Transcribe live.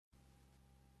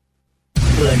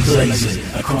blazing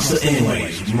across the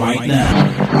airwaves right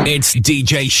now. It's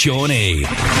DJ Shaun.E.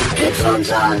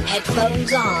 Headphones on.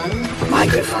 Headphones on.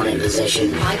 Microphone in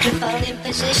position. Microphone in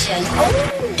position.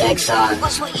 Oh! Decks on.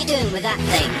 What's what you doing with that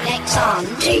thing? Decks on.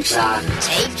 Tapes on.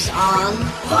 Tapes on.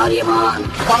 Volume on.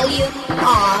 Volume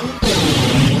on.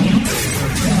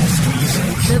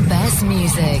 The best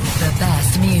music. The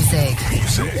best music.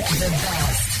 The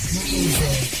best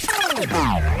music.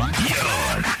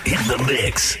 You're in the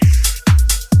mix.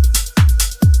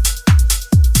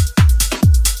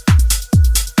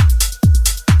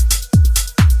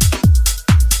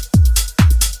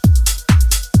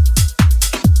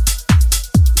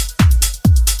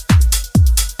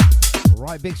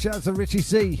 Right, big shout out to Richie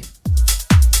C.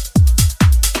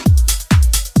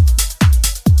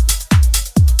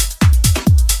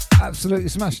 Absolutely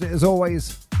smashed it as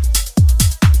always.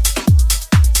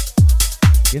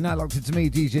 You're now locked into me,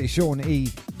 DJ Shaun.E.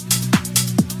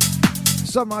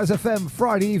 Sunrise FM,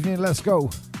 Friday evening, let's go.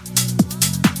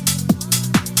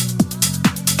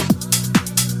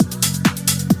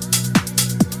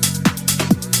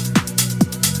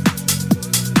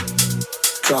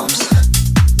 Drums.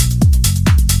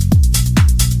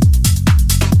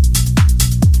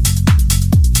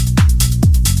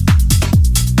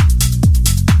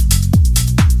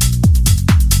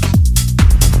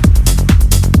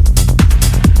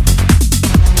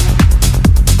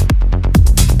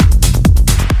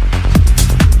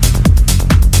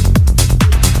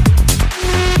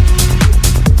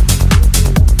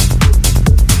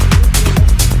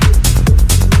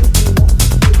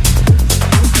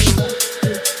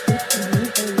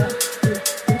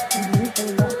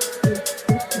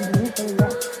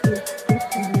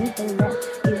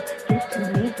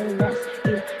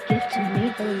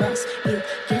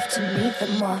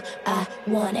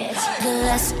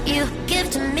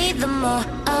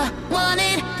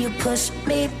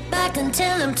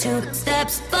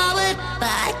 Steps forward, but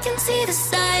I can see the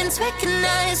signs,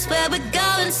 recognize where we're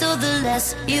going. So the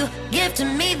less you give to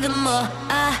me, the more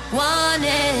I want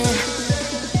it.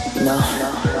 No,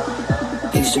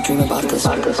 I used to dream about this.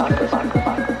 Never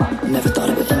thought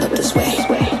it would end up this way.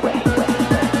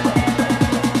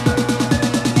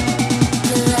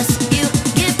 The less you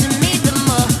give to me, the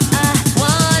more I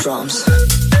want. Drums.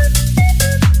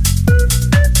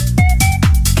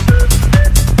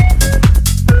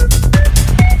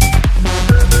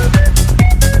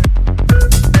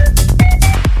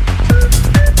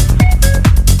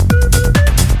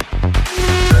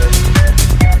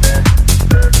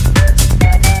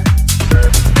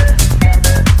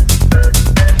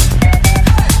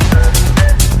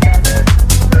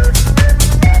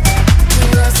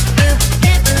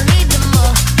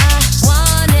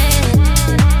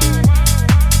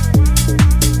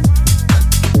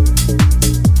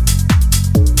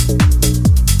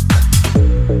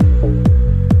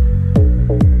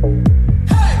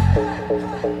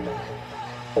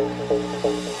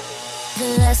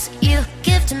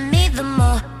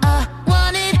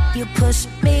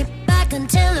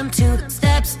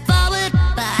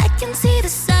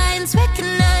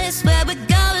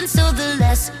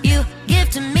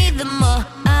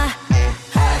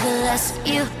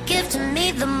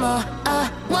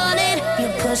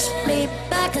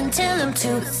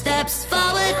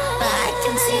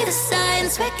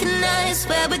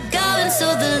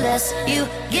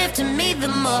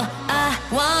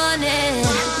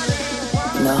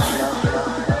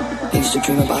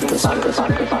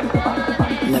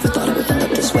 Never thought it would end up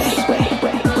this way.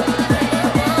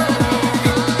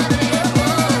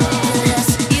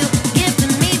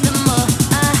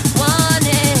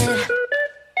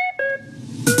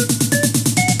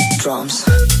 Drums.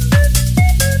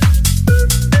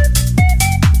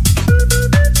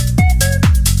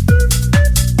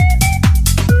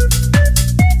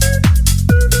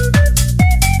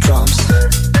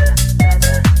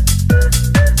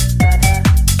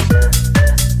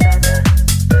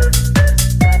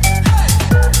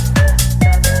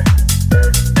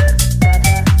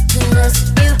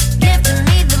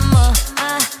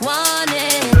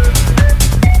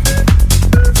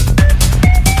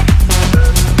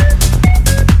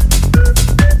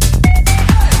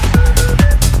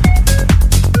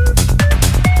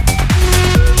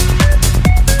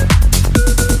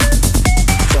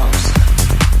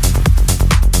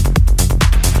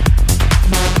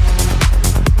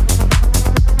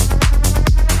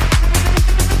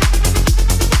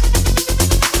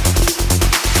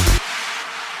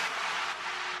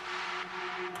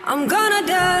 I'm gonna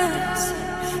dance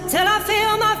till I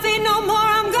feel my feet no more.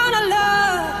 I'm gonna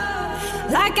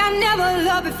love like I never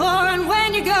loved before. And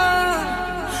when you go,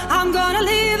 I'm gonna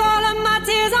leave all of my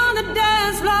tears on the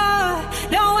dance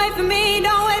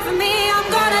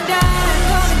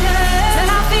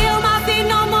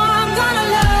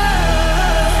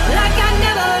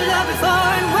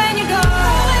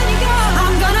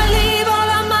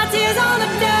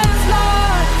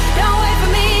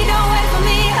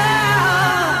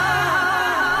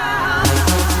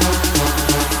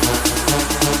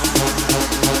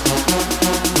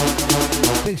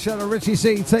shout out Richie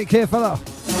C. Take care, fella.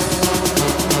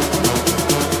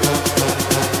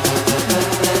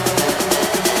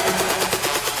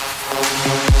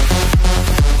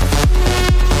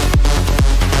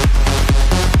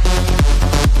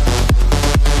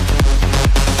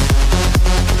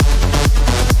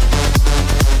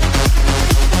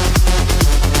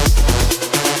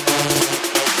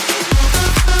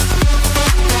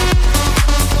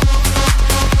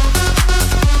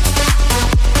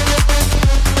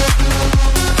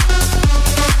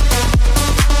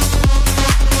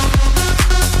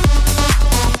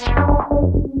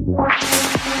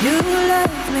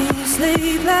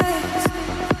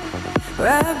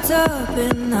 Wrapped up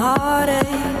in heartache,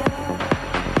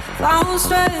 found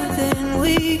strength in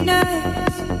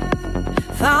weakness,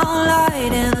 found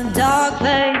light in a dark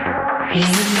place.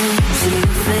 Hearing names to your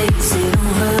face, it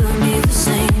don't hurt me the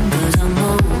same, 'cause I'm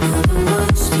over the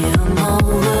worst, yeah, I'm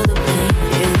over the pain.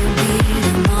 Yeah, the beat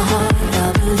in my heart,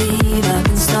 I believe I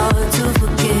can start to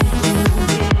forget you.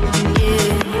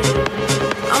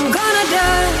 Yeah, I'm gonna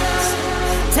dance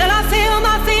till I feel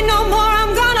my feet no more.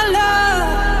 I'm gonna love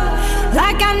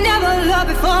like I never loved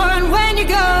before. And when you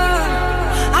go,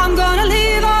 I'm gonna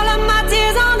leave all of my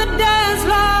tears on the dance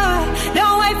floor.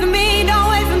 Don't wait for me, don't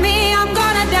wait for me. I'm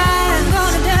gonna dance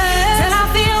till I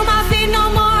feel my feet no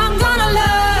more. I'm gonna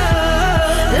love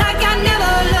like I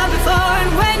never loved before.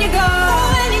 And when you go,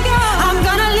 I'm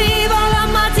gonna leave all of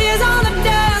my tears on the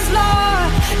dance floor.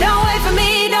 Don't wait for me,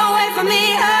 don't wait for me.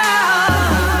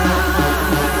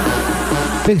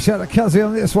 Big shout out to Kelsey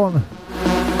on this one.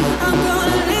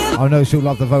 I know she'll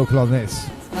love the vocal on this.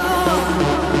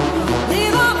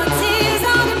 Leave all my tears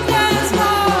on the dance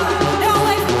floor. Don't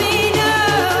wait for me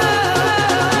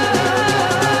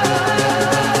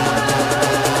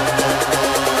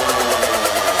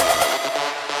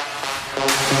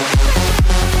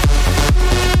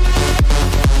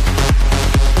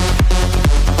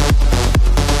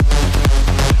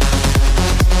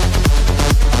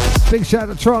Big shout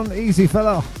out to Tron, easy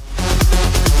fella.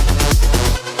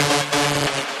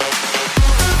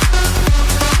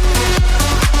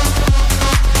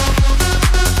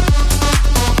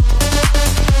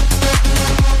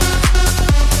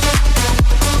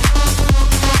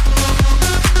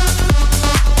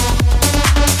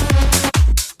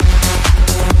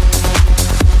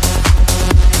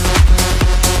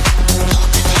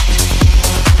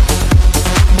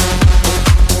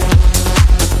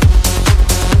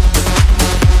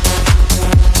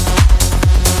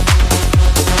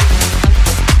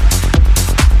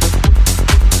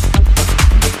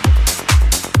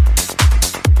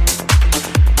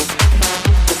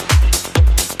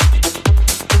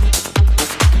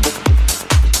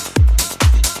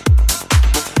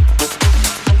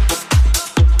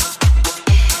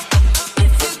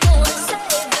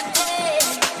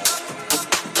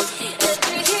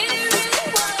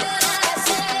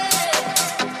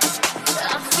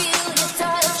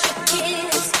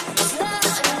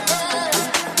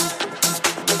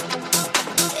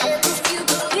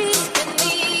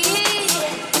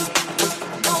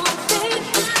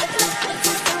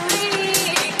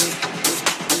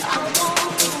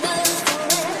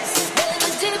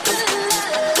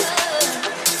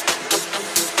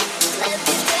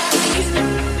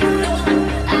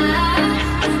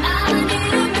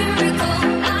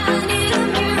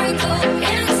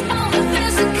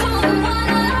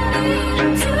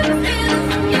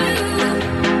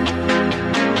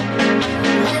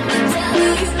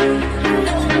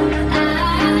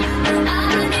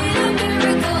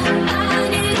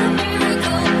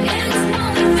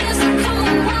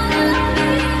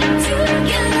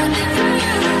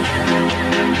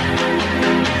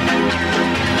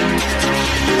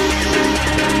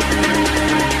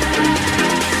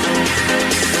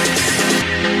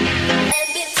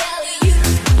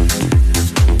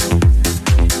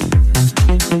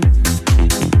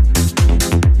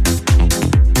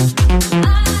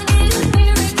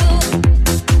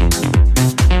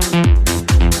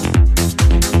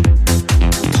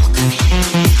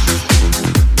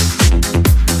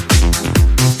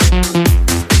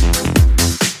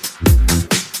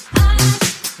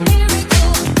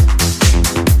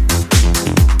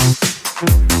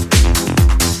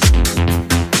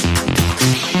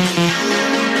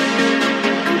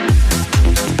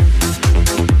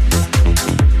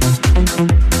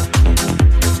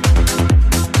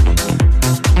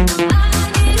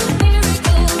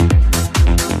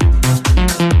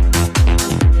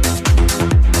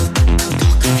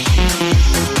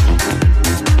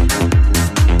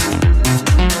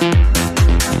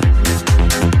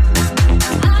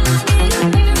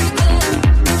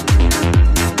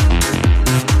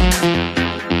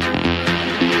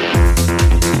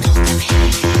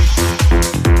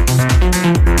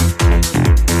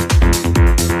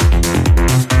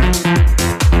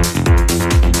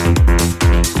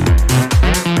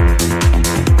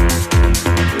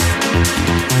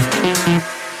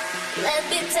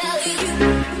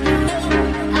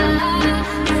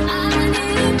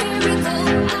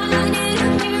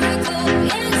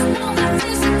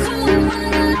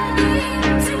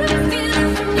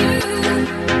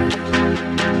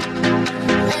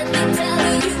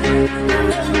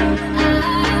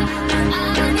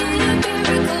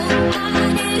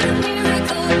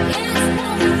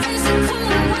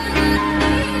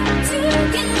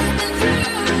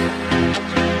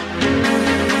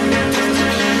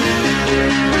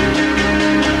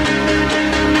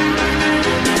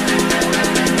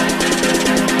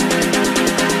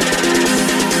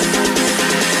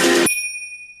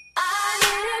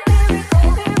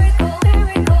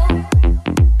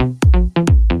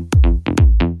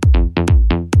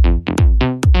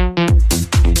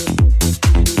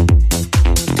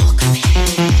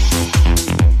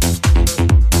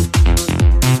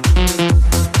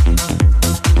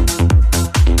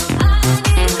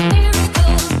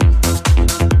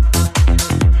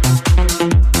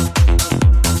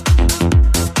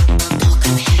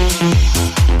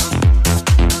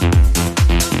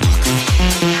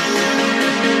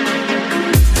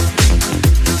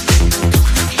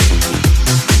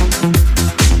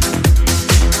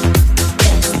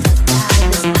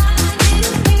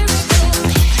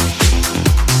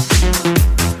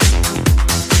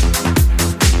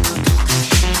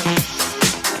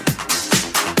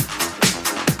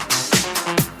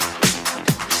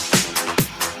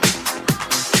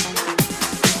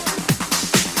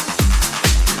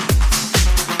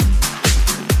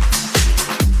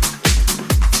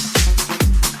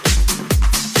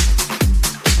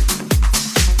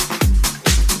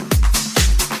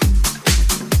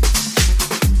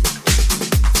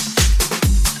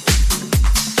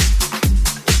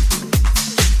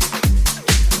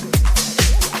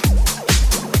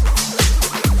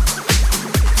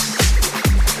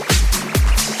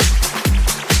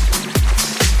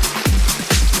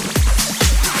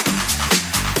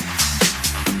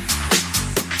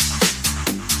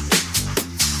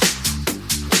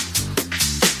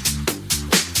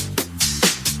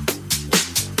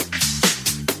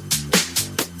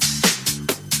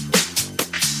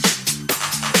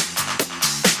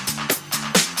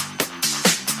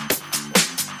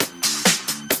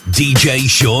 DJ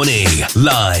Shaun.E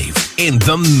live in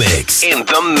the mix. In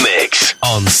the mix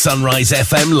on Sunrise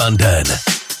FM London.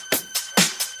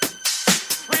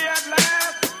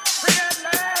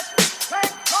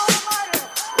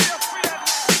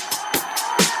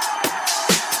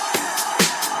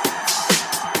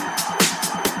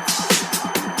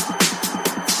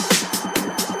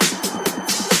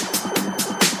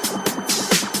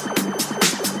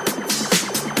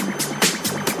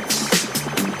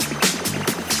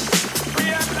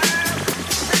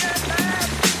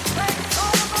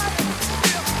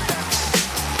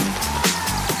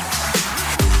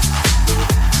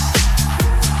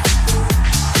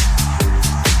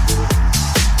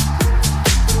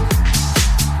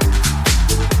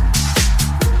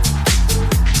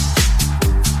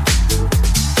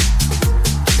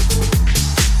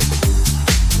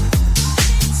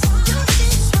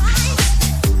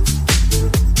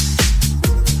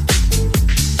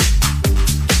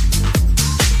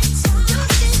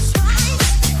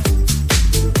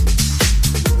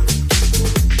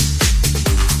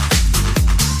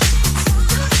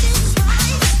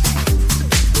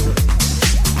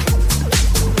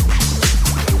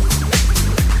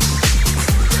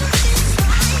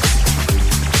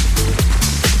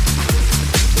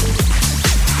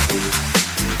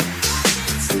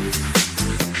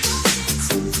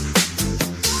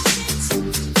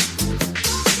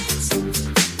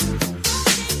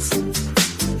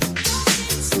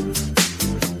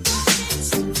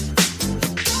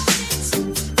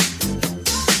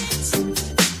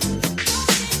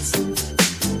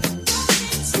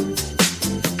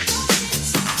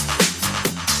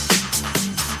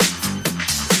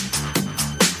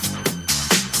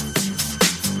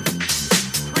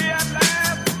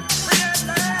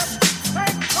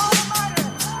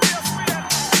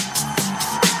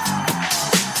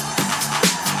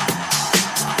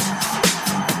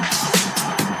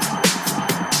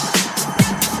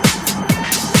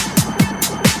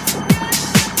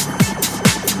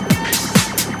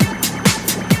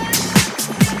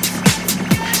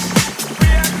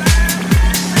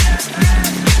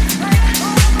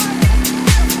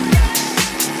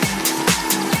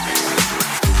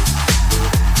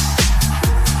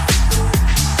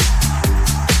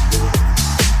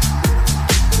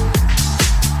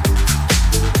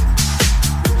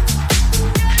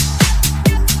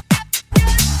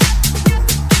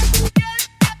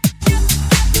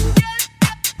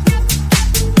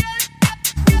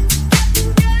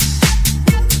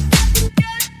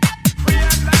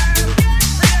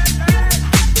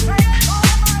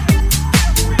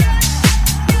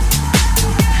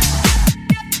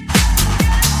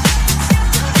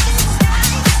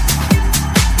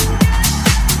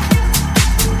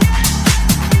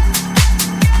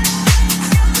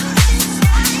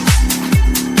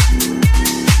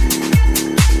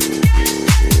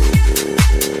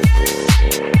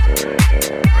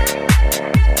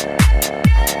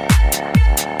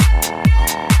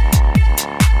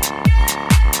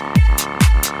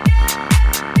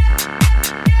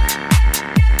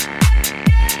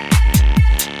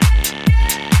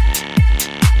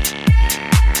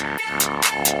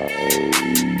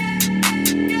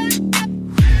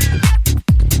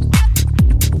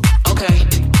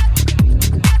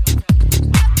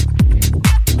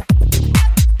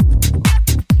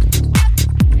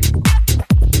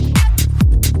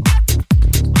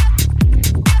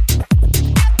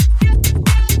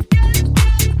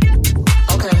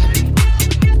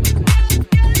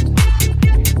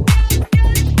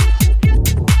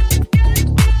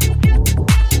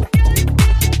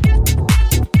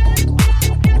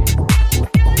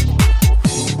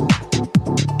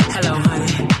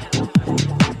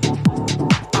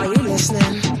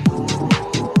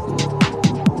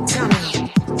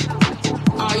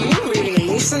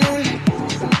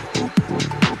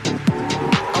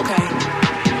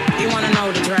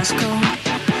 dress code?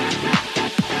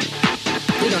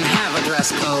 We don't have a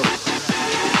dress code.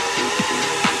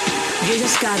 You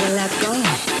just gotta let go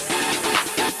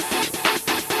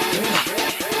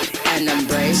and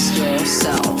embrace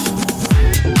yourself.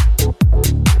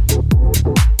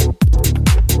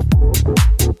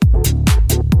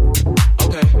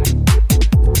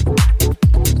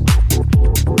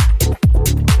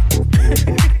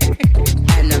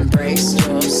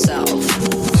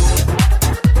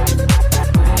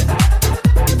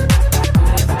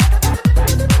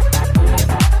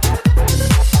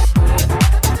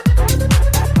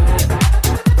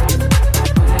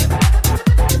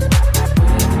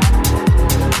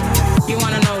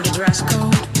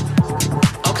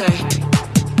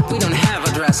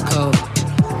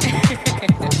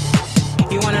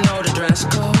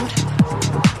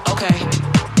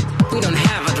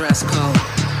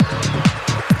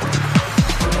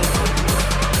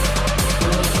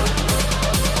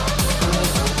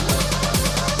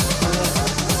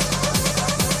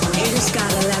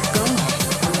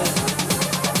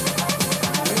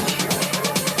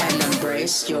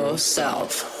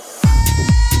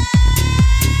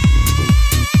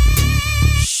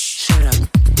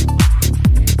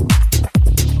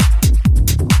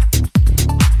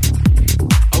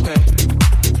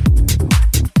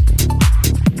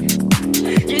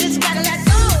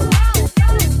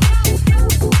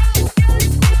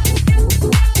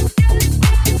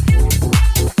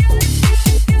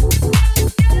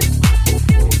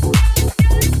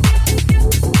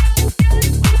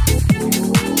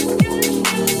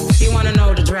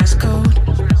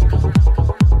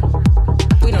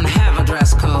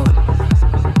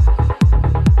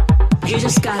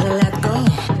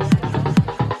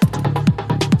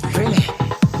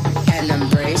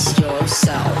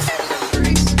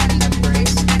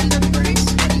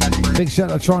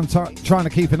 Trying to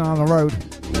keep an eye on the road.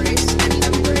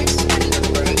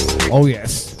 Oh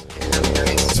yes.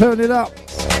 Turn it up.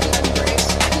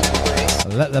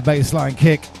 Let the bass line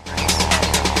kick.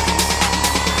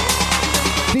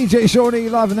 DJ Shaun.E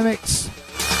live in the mix.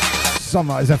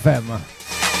 Sunrise FM.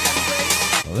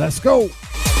 Let's go.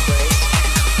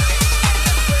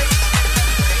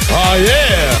 Oh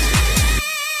yeah.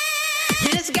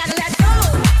 You just gotta let go.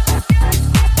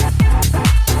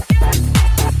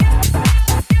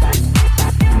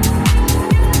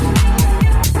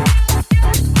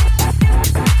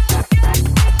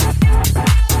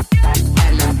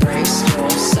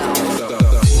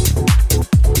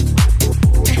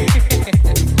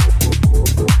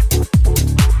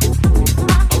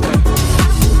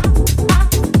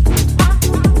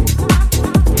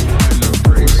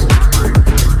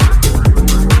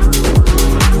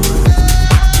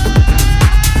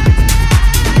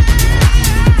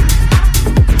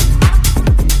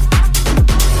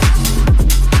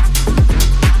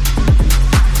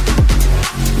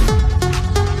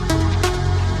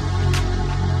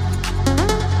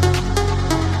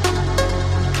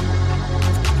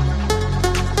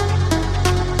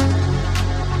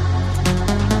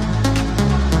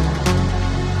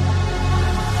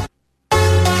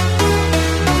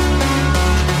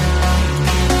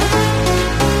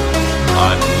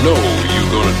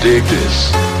 Dig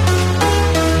this.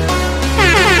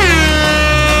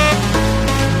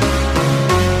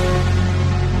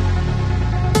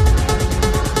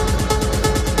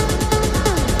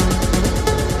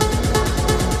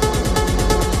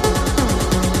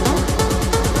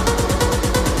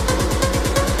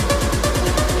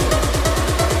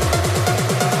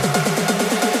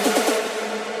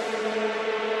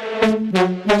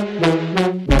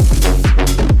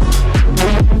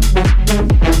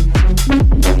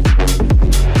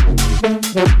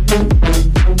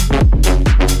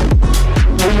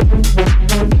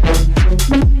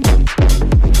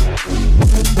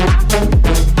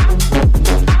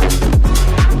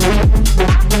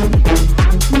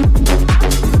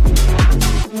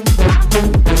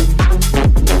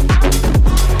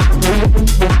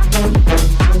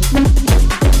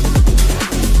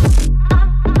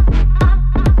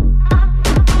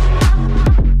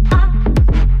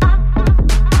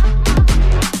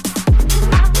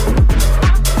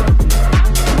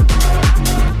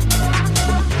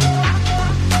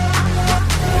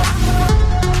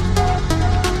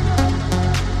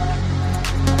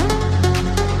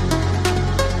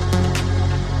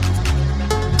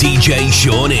 DJ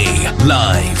Shaun.E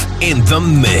live in the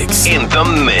mix. In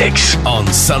the mix on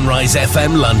Sunrise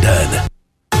FM London.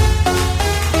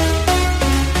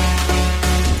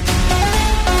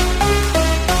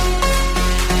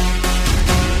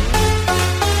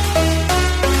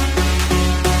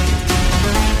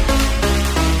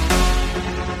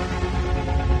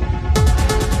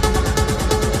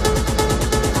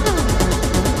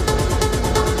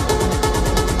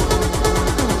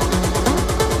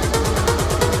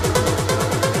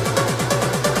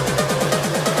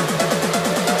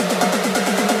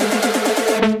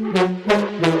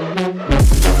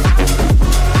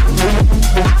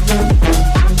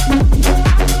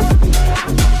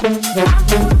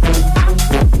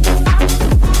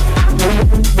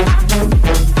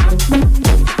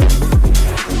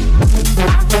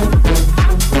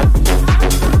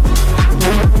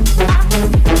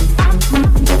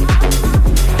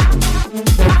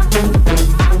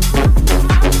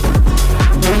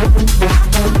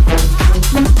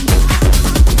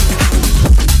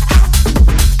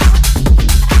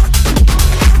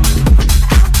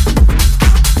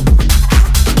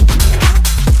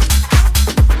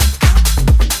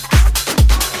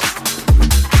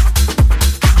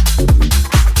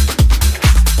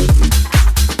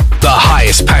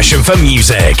 biggest passion for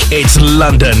music. It's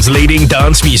London's leading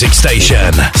dance music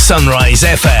station. Sunrise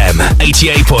FM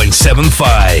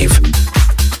 88.75.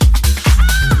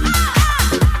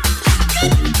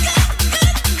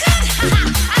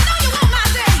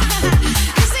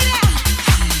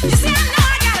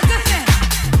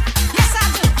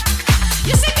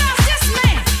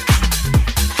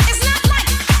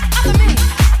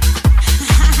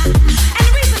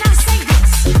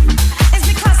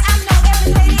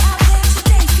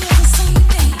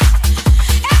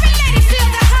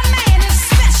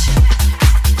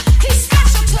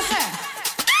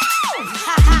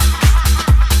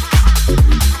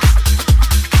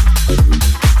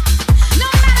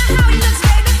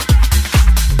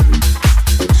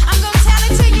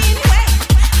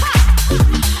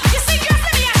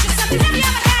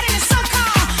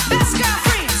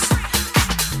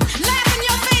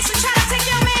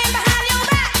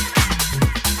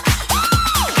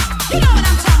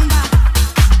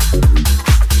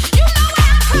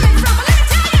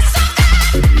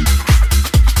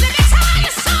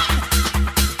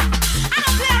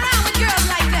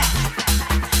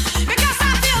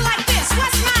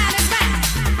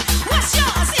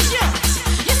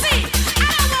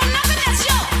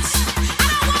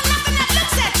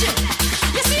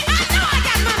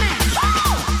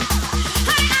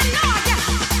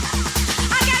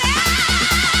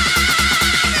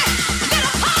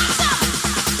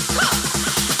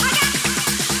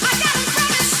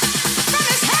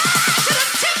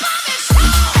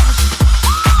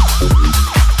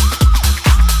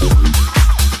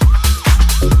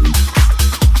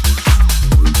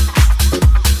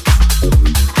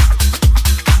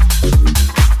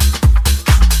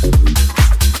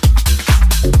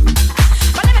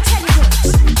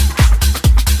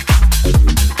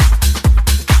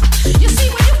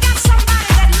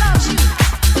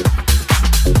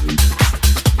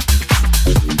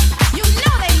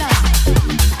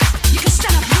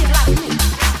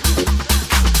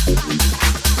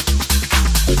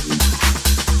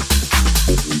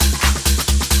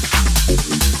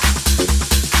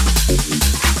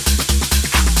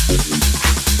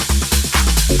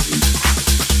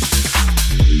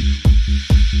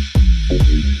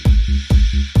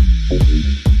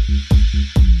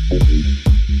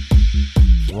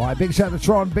 Big shout to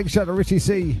Tron, big shout to Richie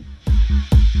C,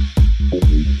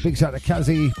 big shout to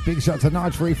Kazi, big shout to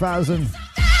Nige 3000,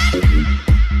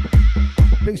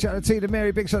 big shout to Tina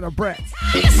Mary, big shout to Brett,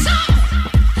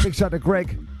 big shout to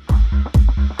Greg,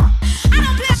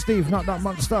 Steve Not That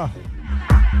Monster,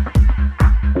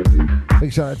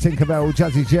 big shout to Tinkerbell,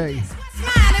 Jazzy J. Mine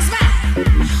is mine.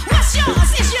 What's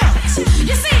yours is yours.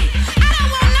 You see, I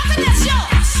don't want nothing that's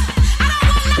yours. I don't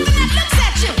want nothing that looks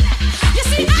at you. You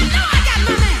see, I know I got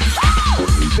my man.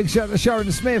 Woo! Big shout to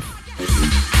Sharon Smith.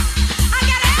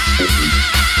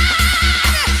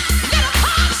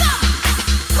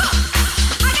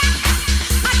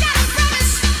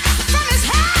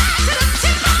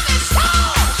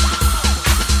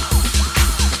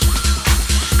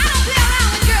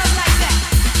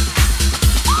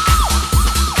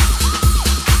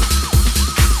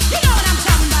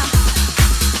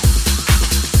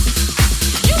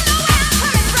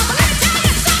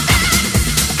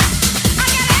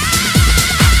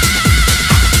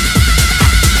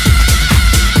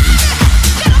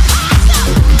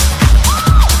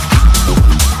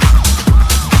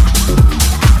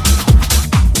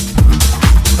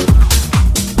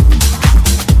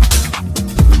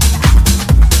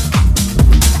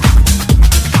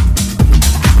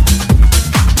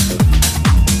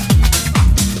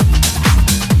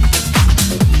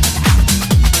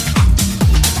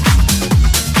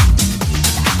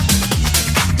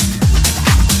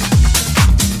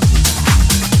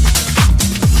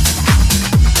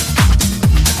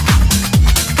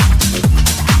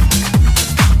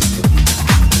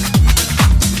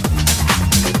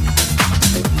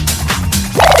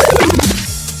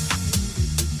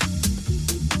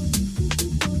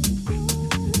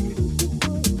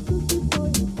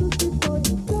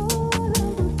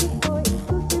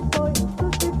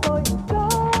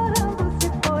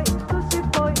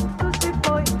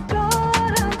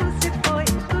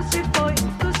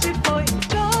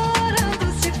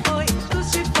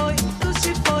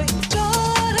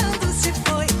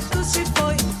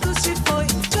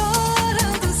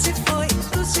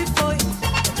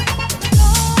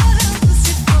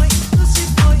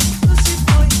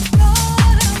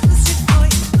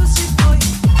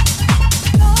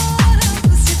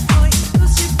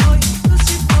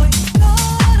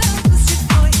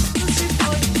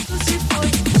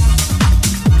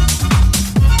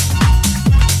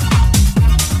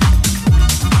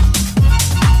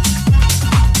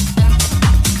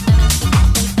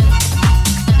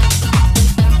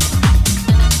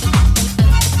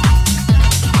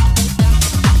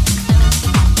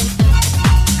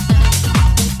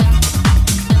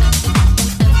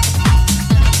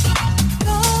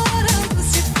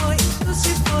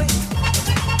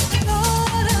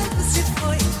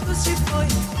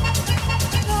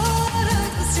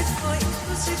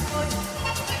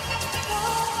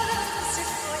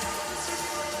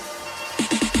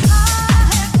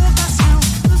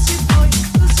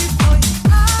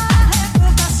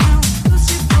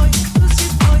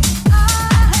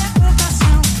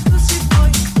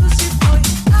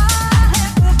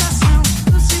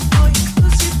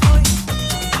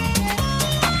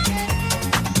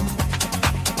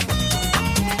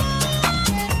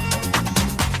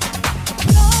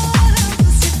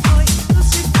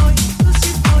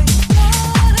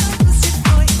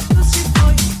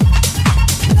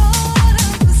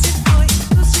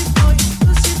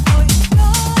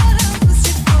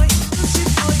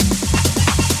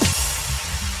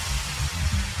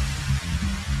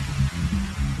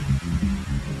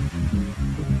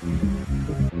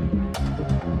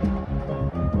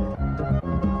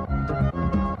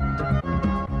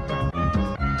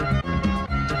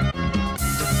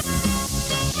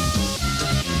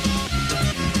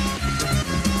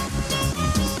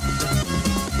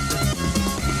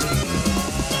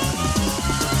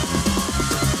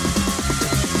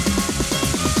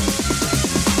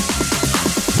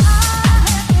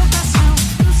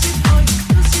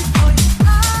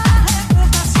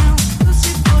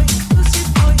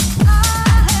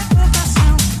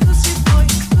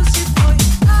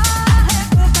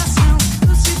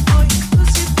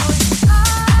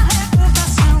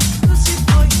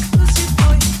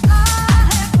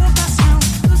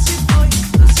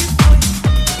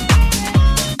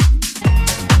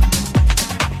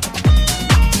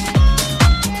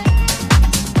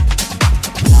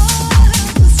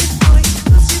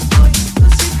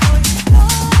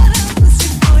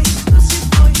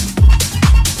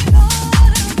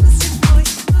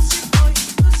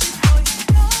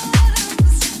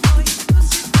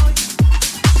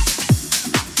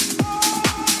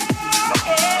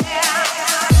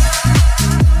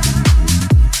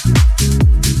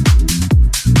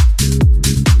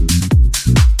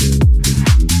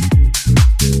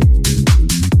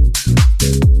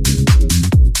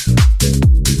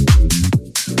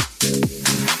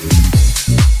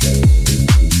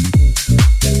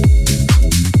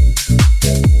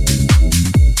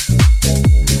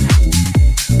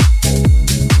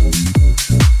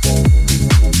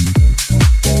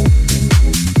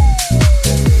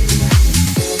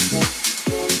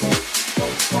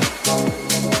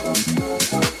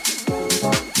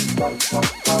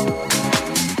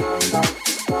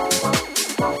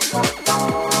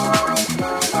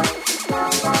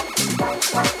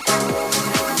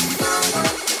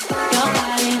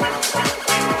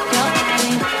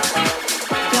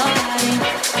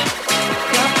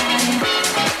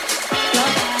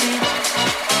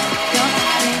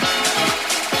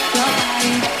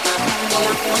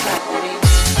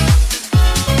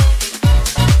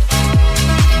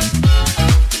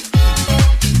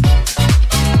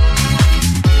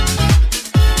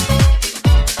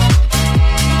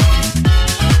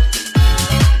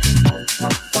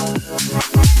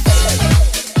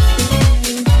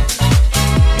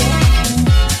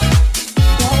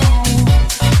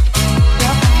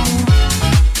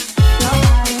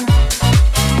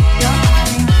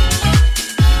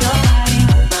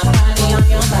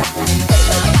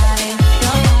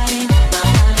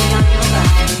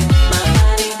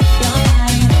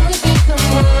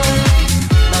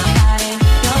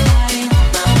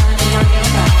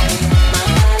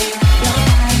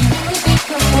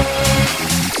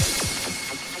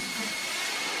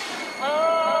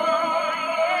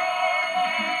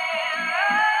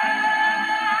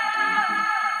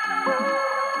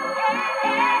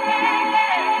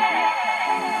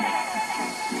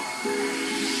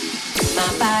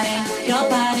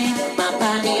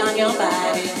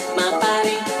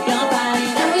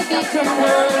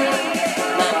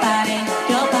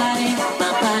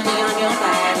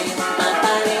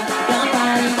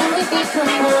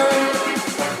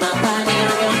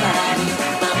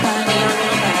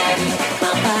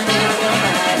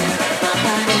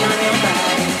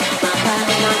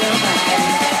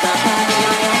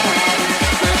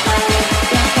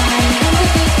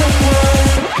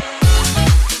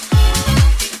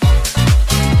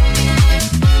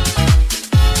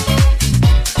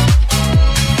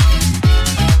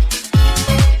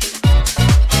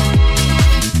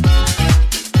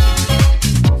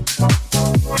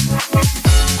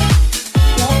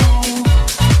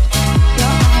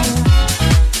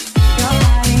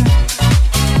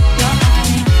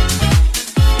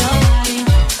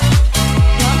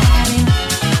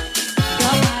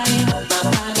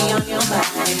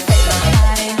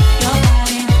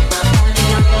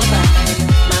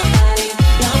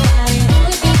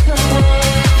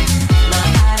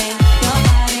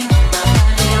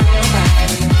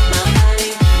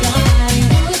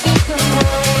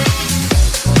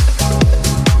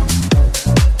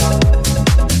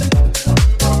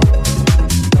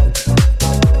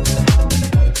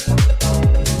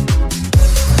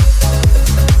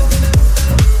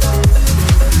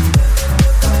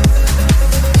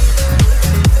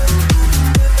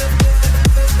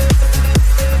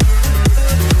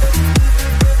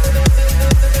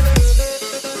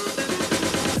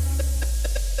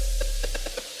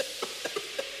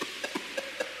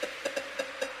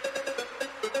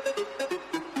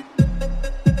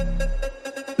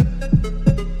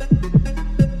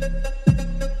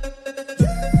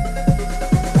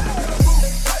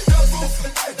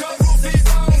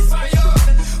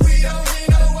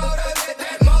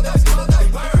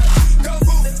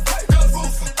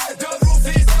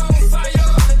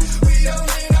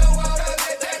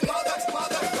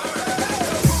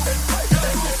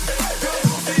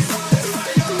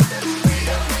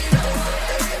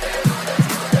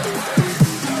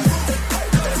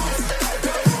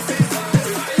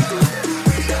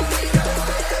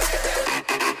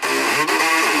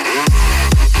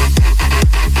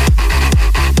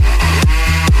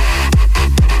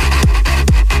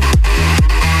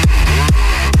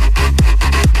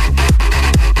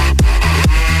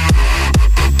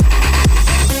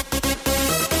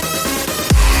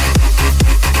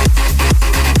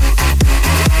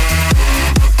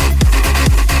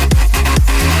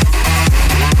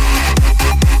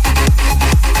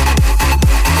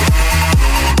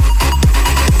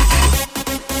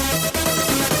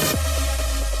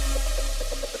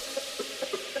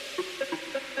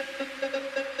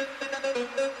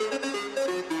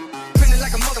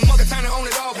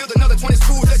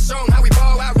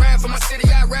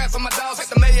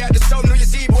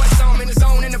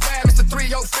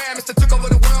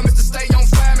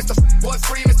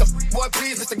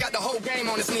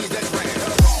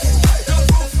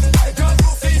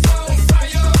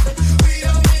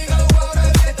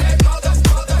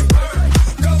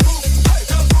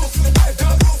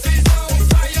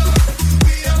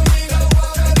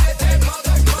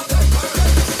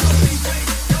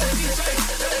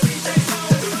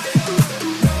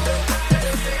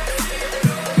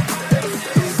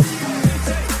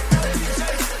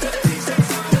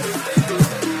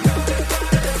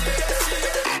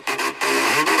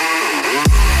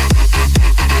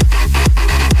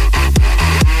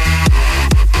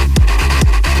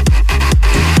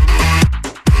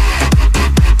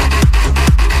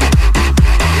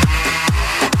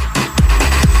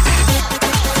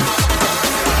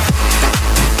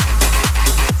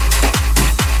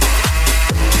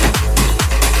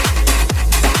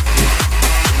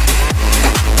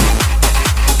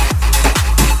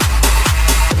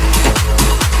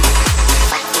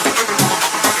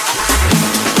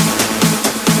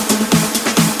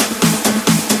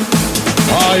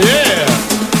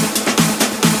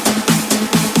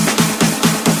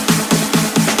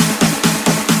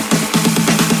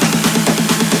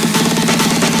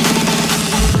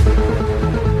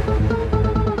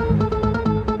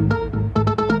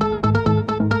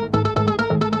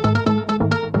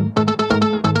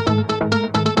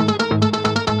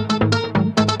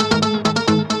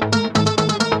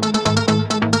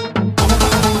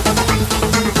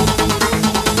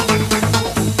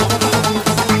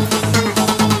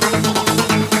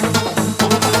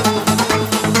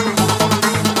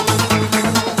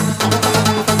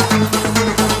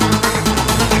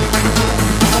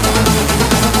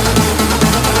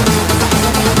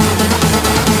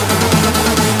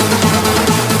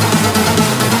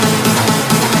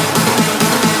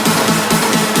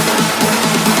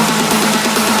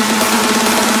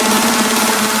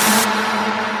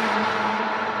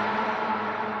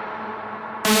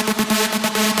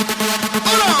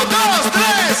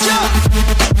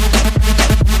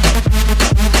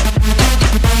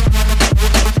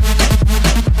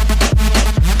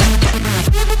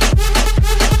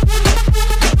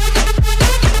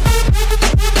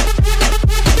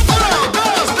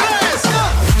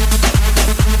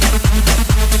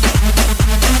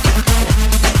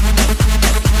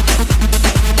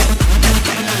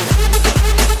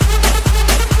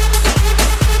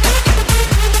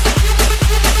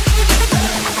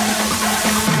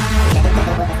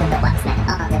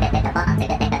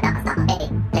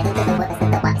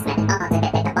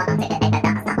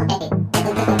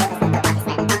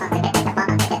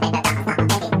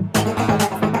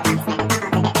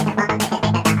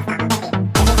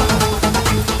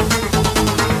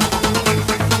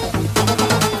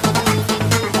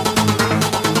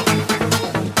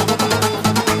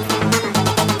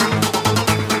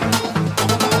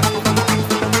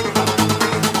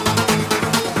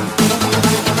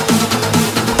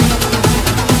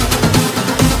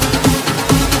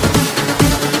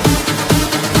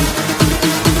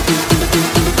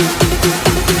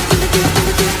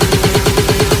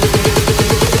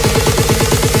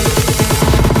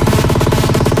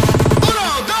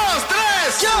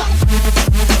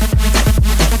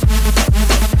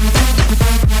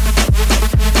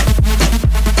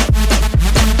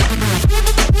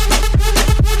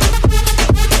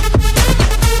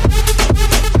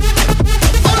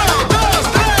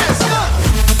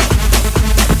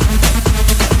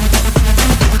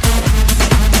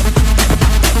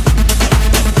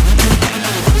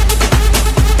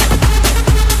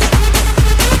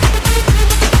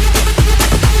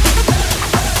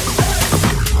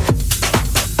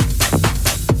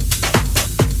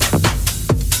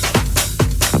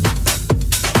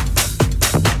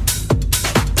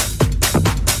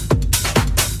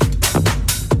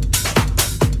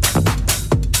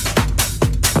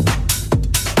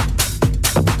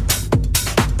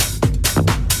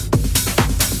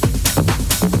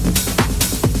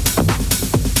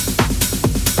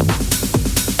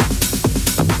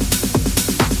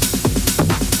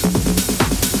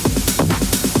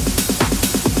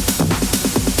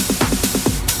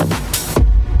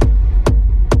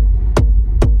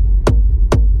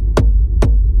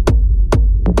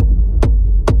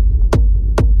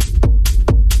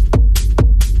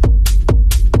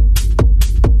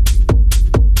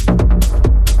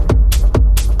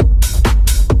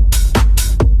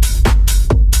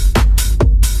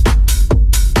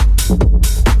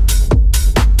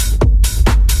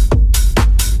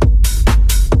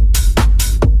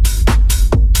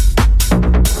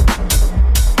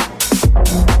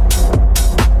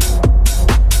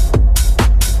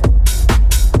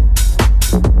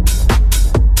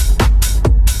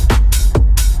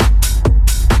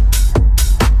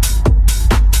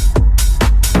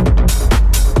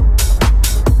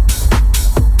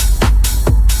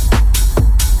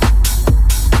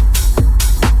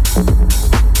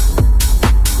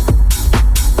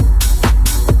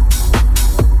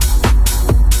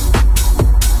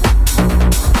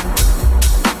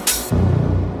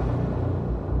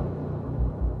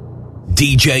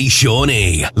 DJ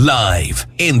Shaun.E live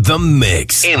in the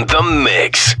mix. In the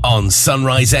mix on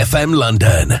Sunrise FM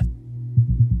London.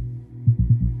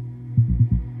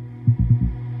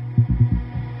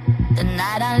 The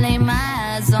night I laid my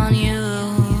eyes on you,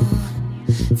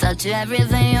 felt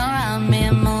everything around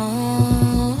me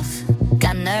move.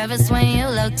 Got nervous when you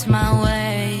looked my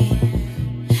way,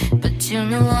 but you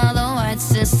knew all the words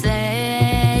to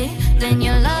say. Then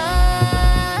you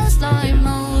lost, slowly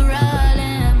move running.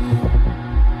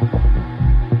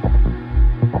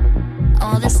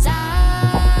 All this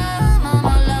time, all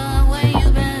my love, where you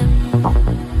been?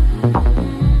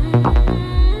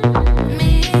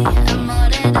 Me, I'm more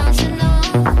than don't you know.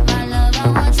 My love, I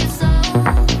want you so.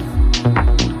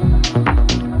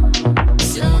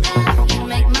 Sugar, you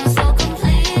make my soul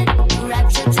complete.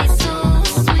 Rapture tastes so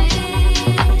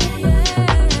sweet.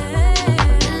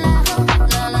 Love.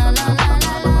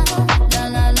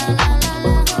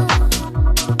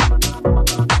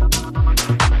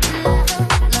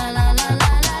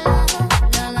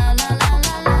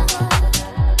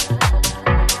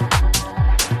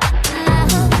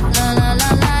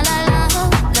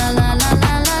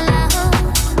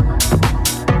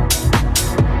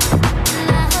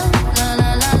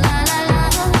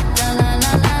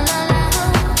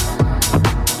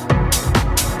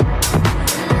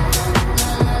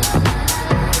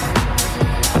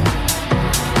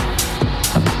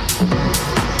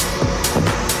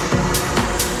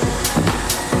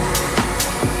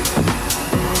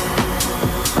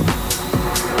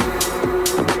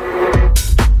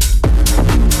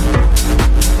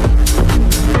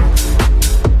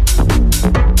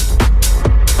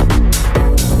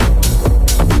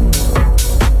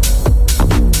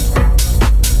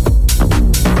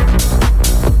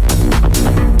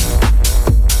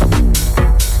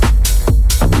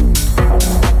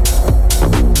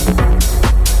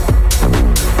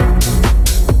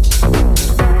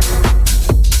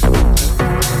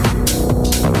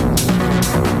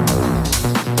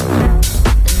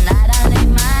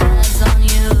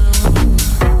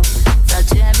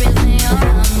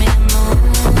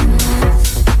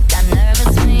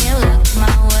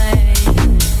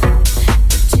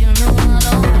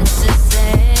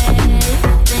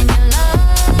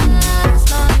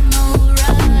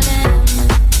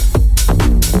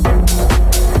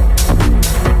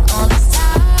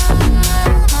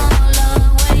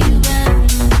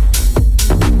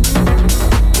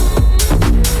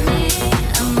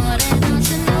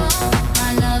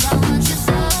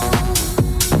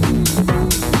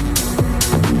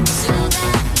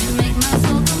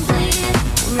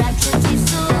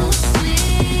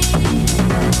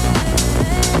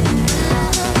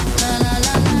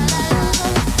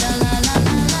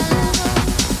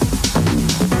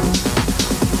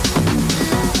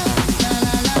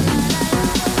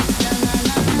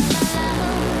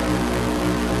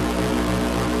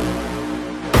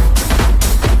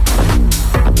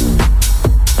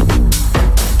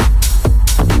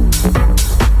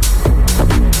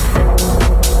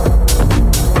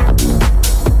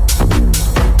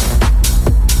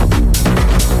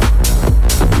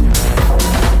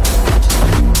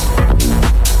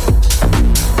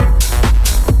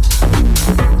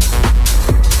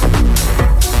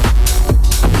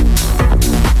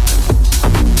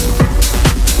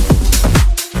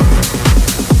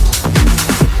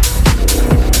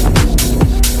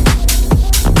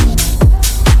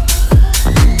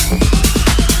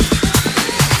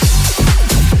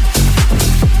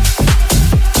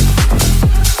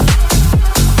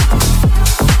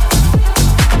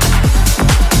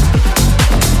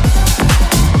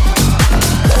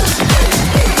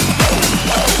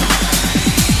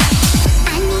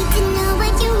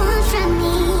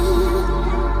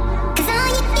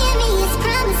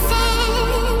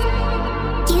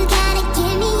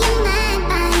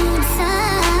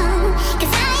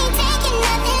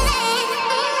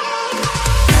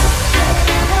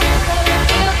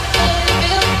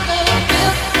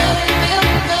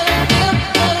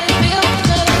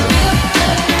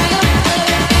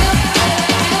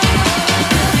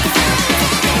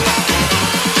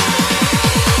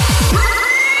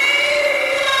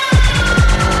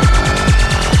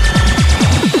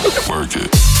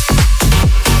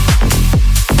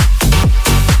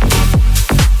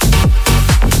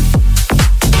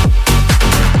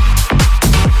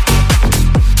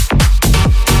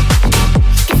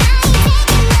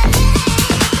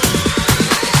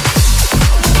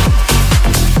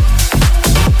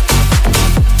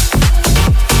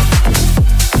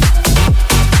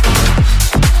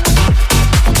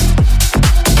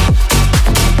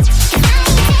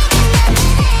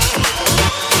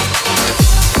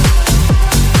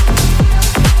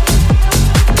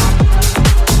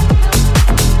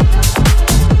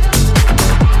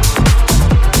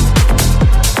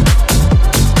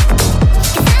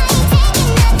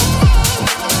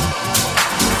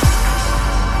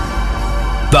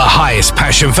 the highest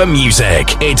passion for music.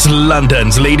 It's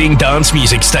London's leading dance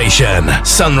music station,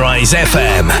 Sunrise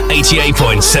FM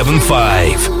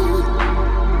 88.75.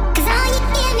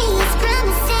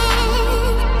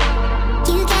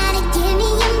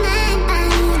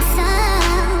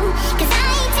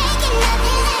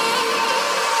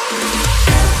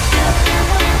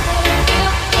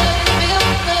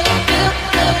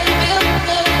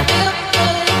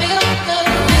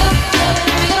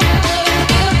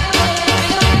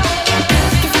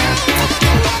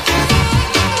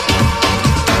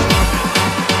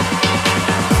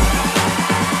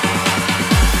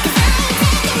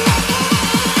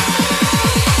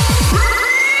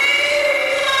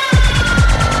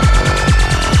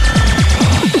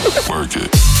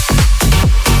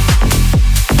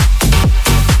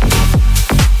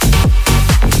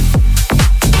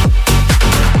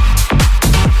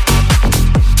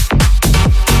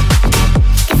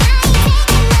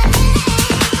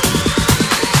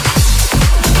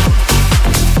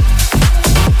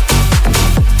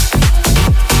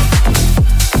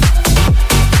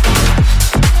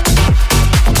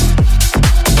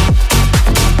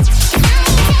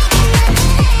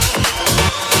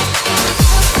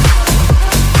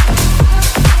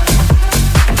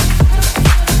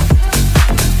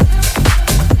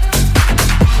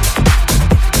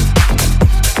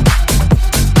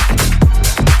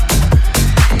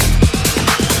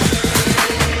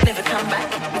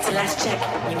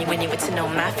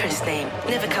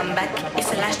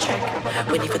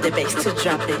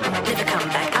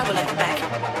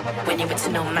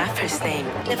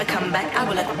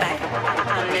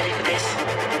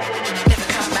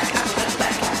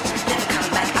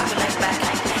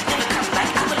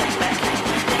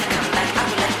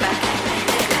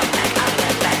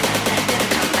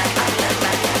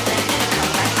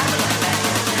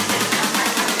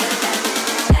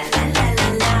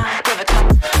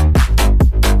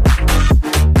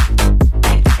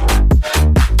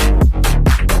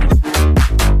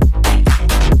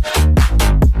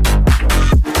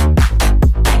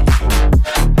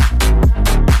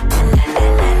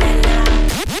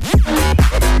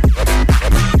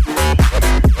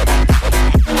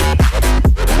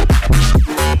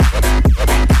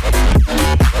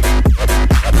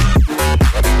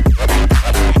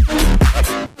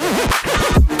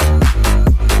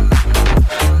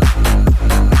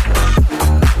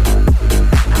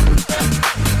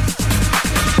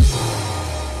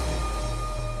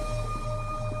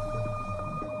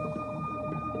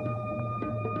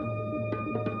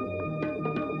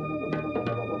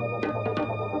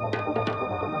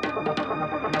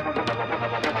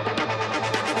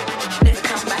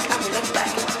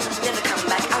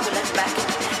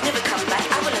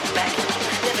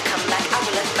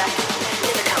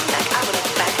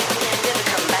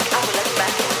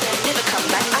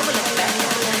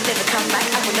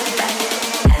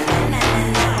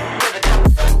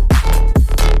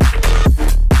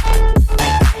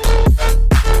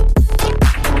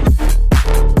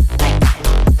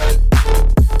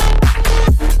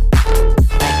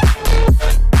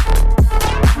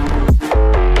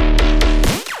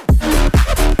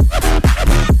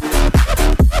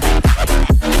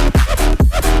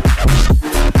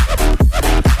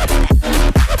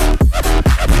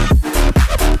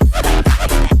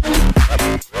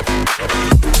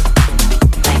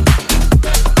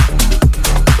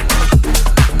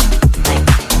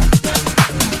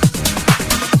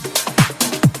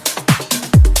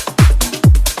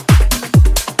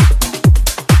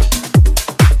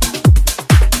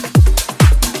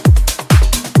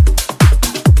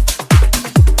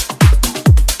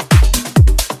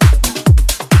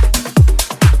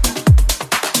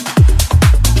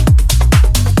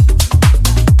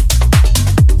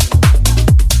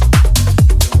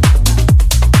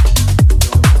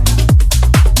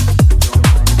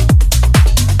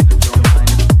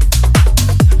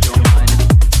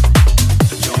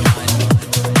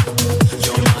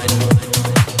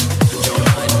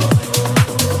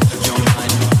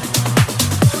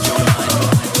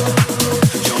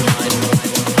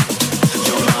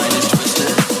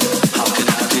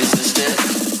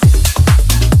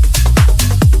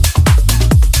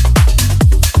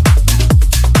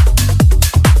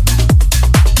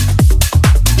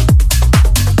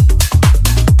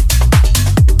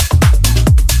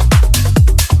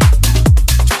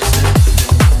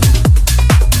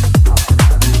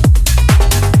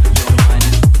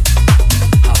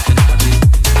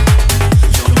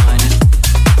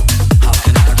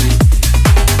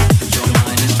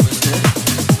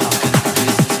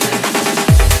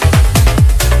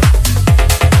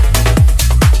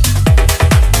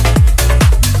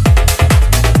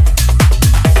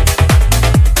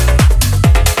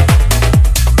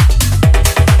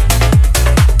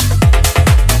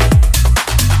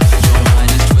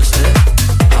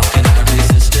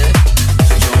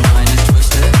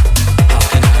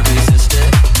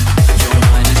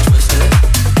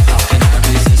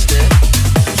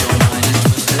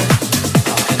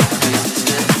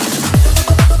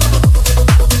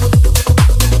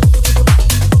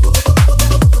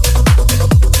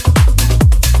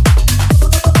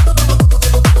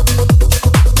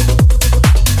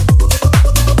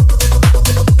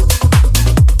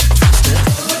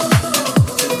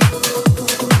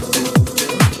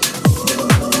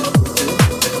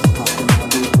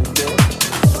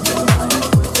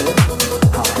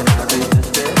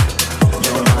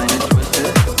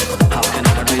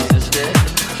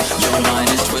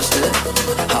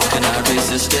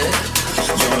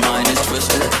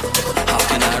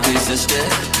 resist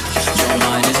it? Your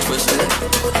mind is twisted.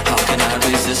 How can I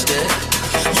resist it?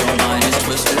 Your mind is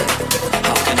twisted.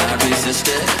 How can I resist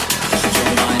it?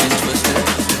 Your mind is twisted.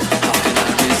 How can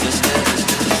I resist it?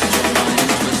 Your mind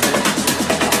is twisted.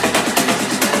 How can I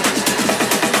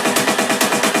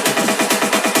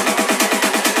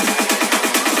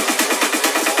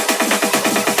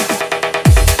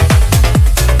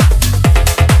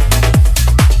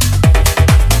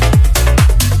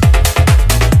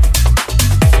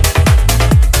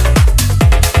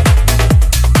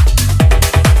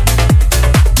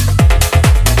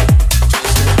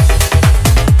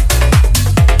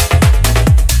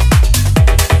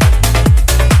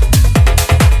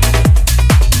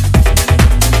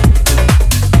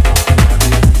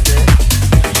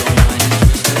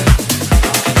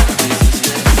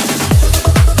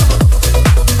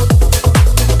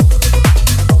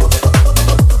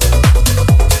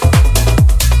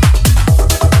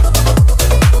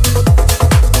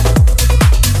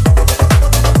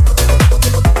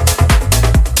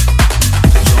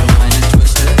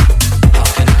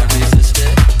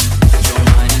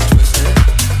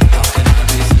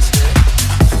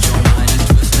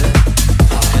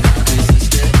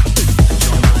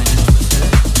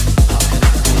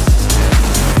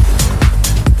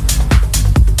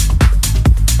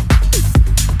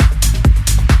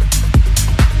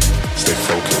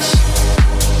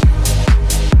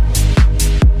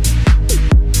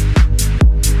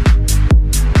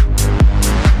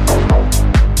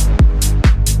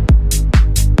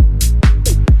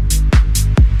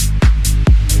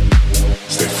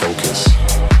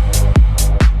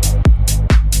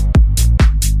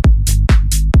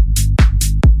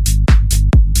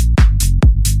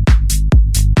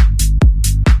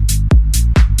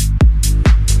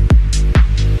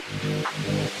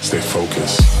Stay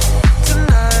focused.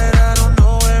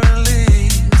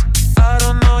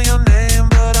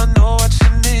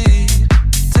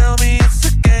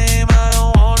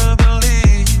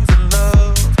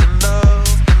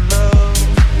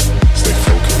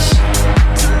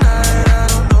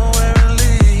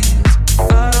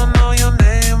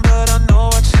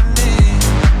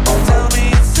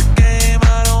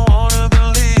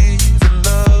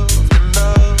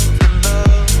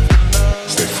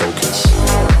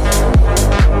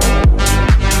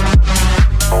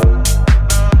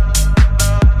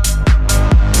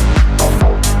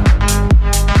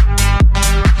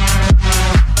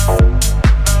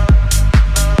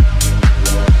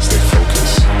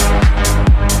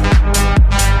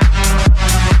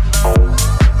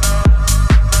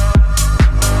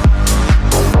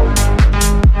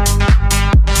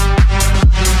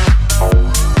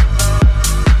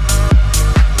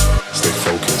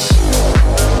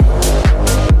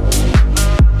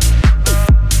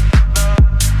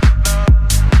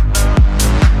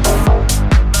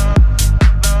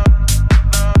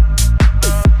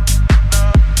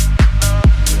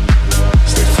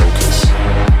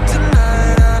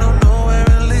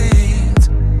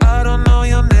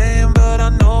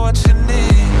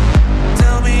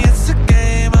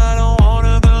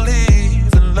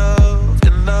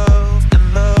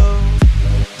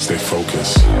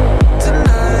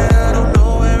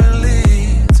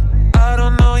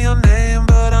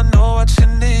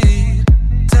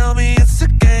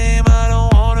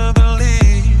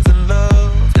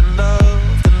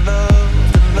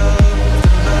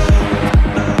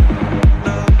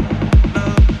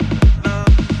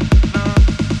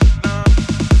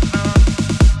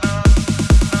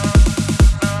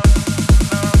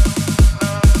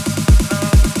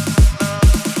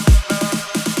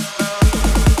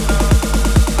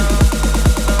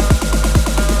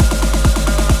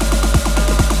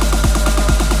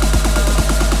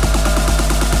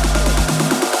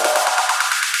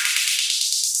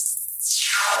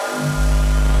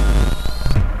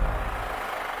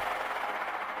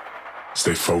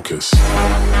 Stay focused.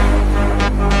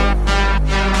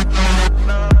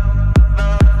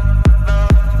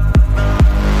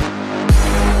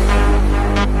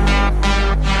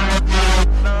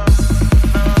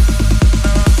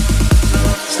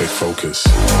 Stay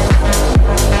focused.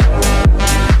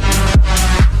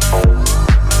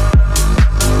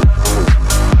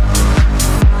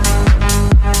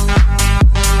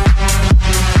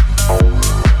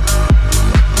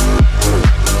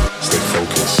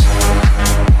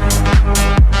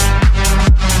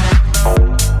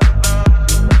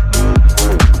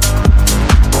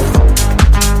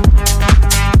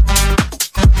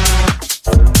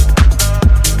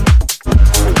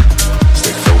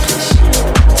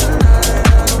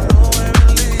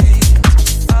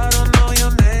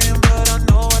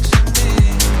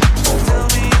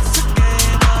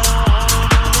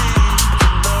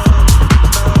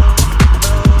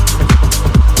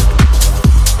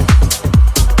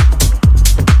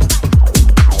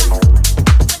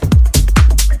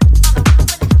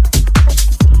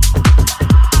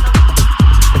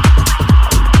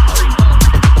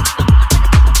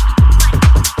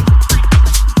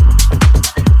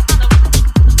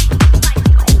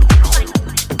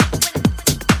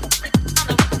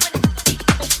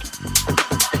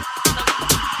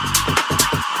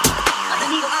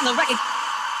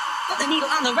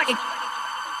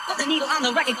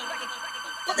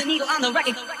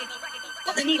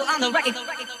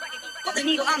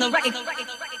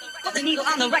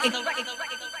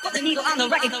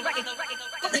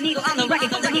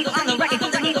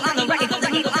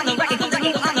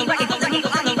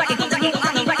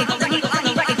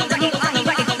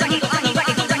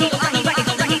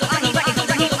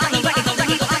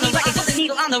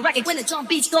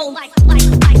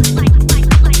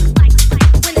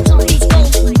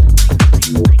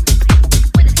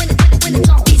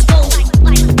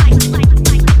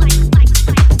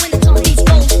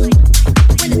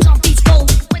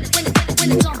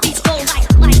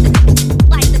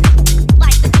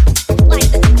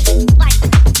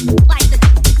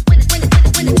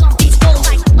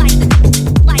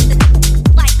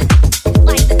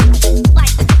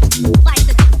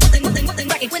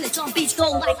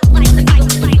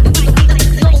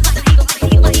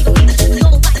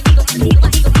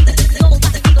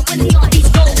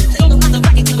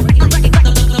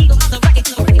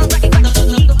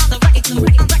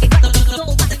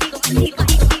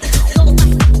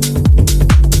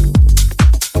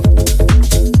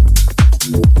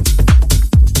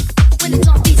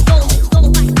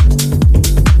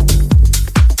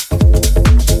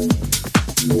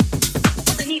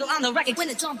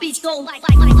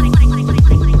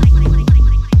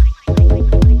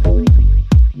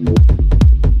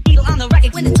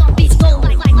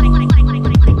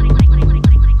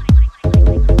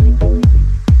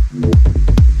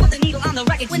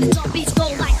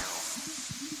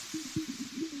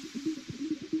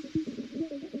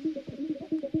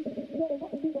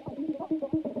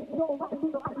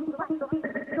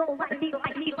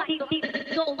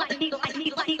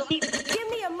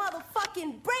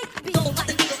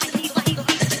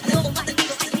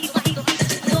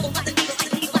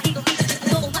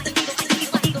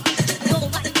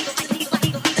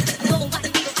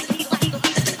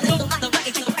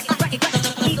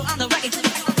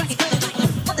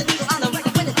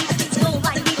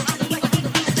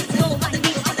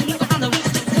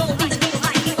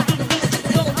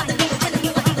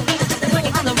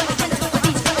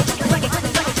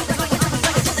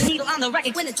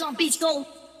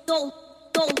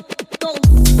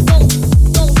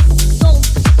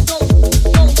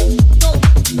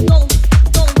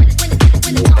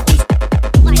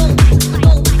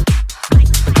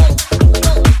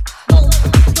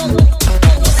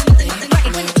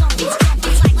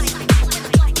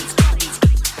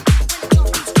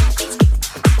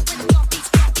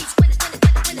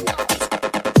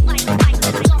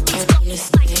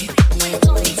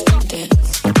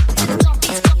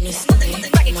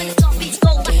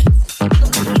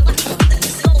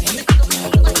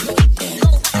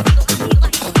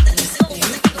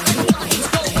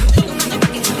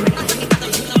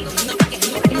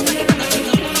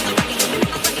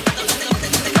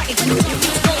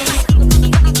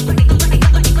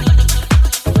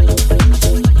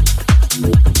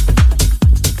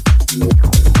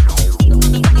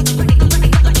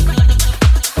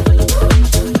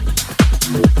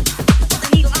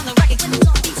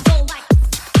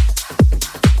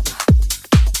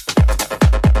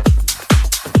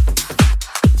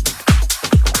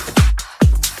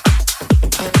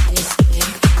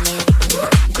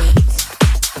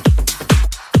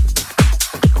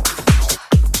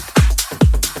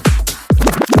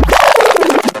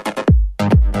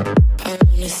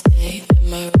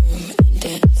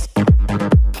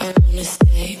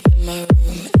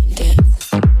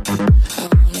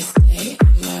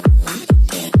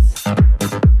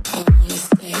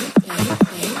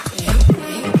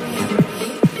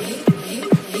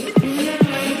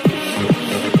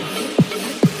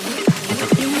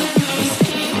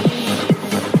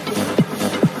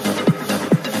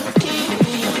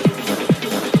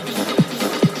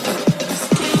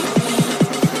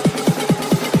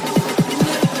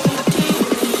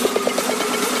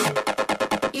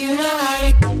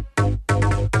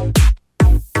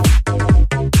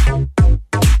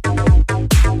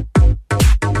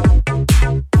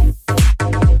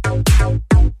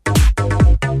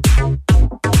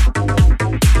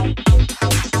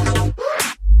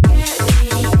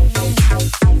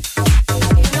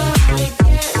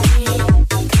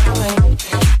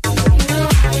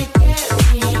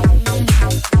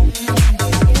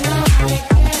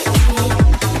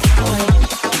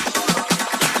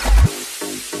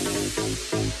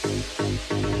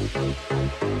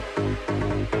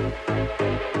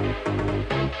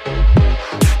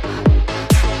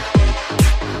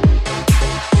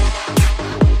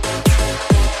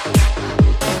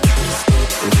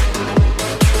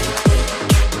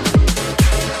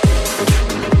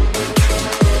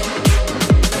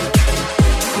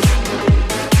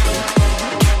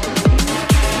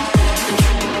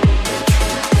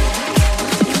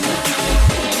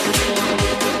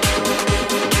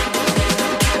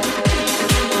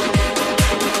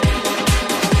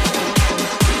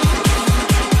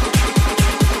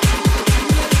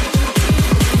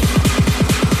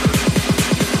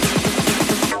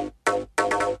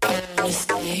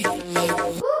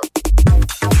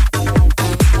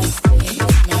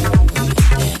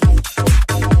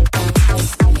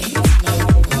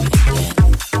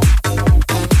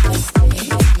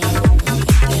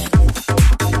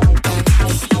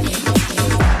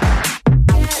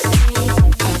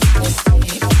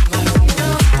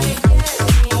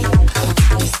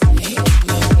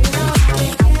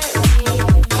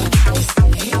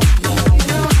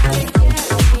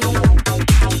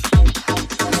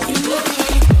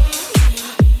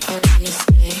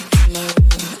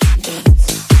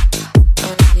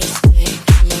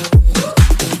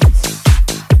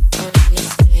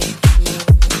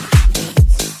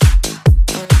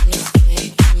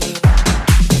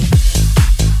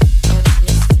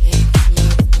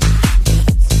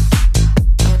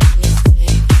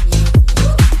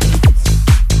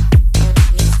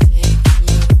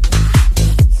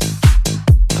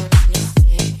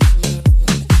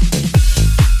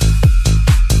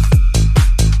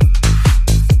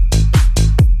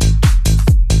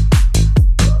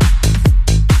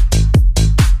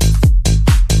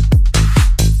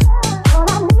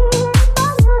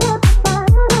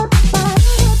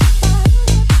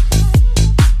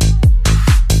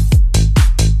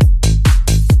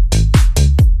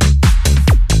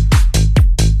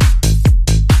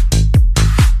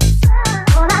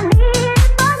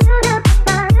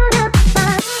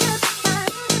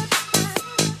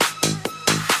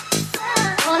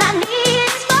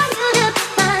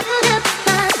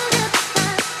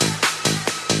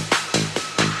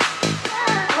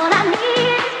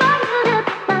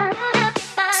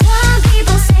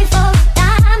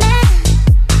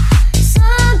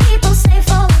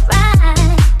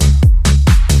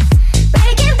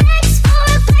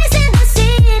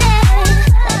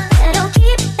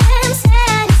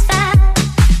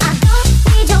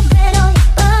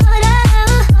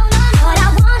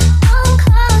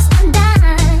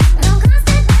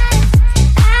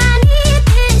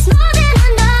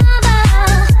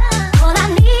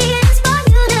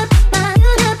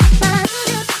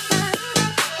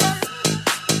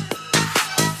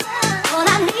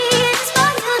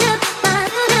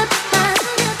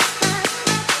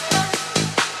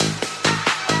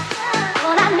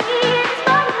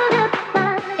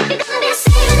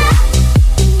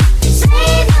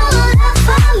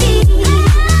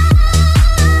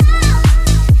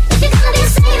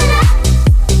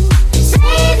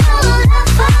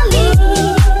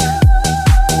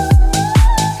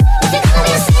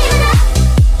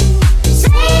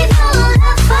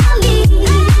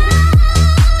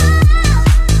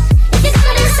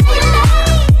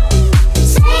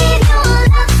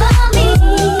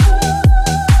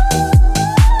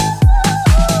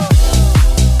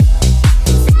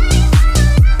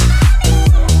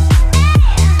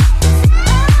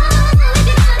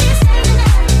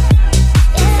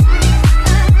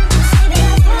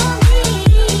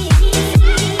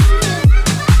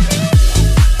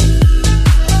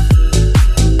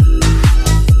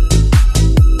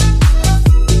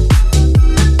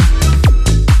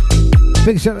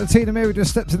 Big shout out to Tina Mary,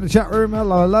 just stepped in the chat room.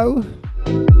 Hello, hello.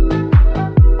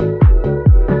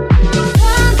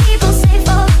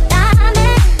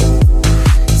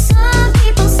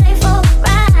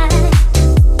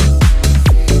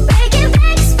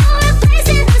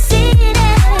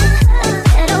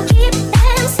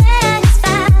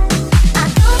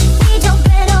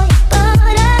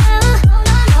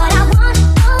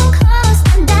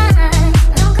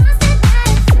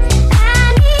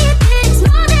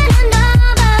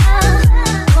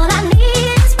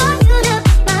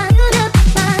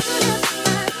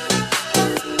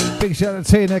 Shout out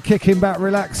to Tina, kicking back,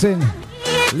 relaxing,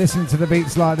 listening to the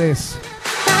beats like this.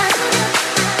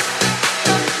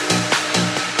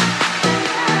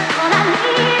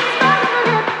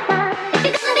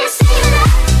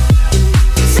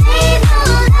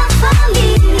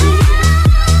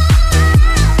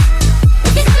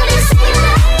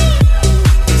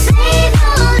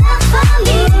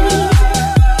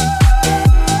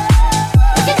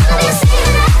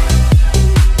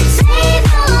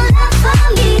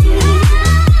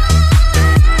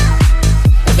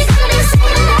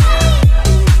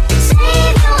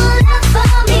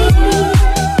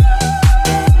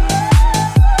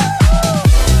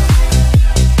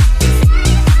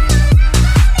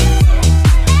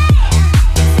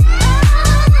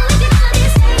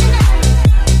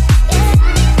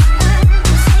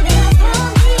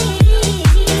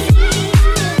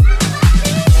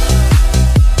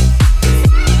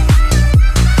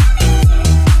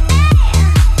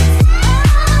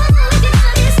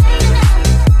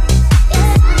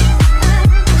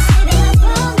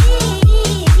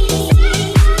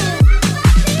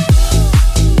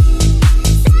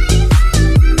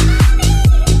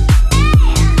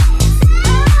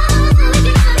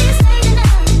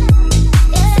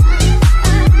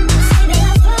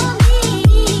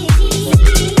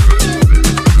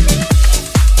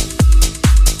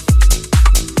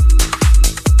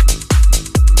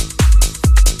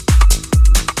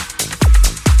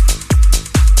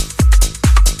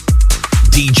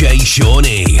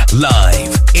 Shaun.E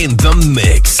live in the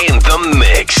mix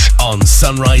on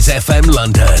Sunrise FM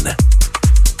London.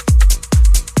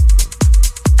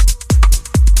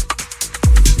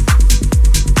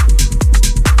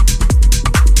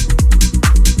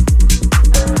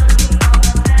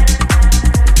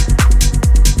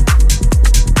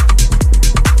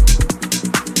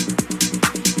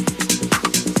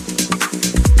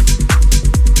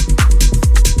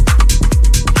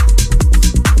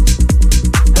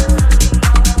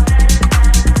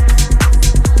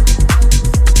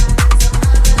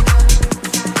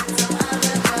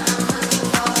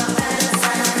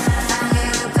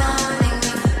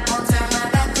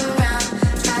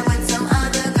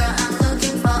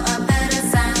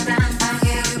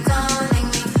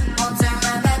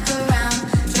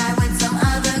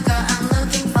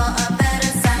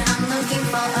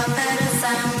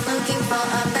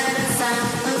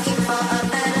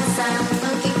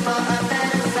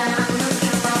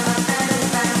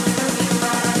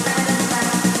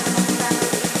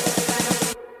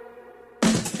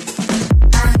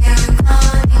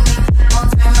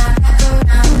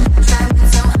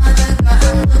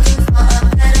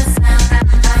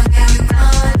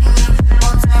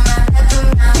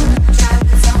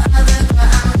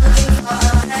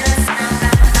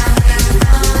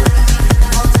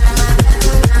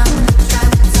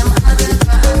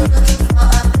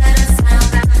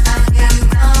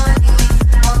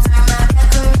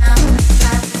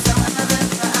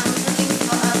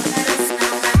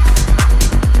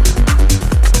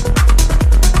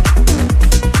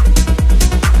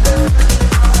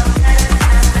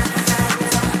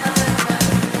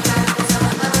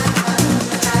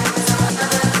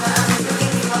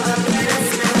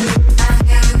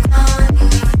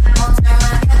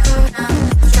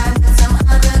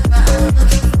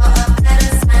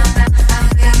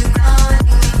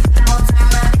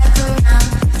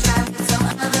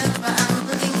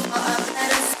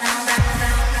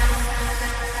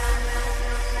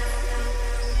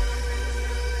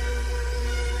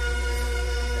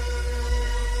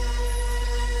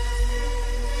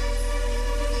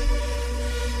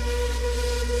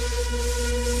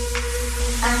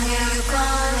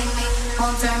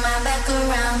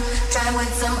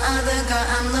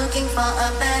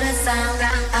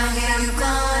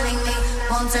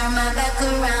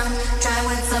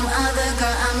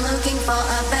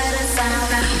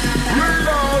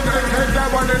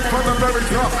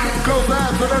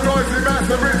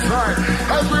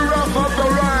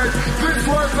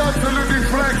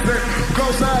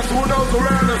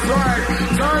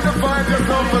 Time to find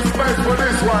yourself a space for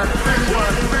this one.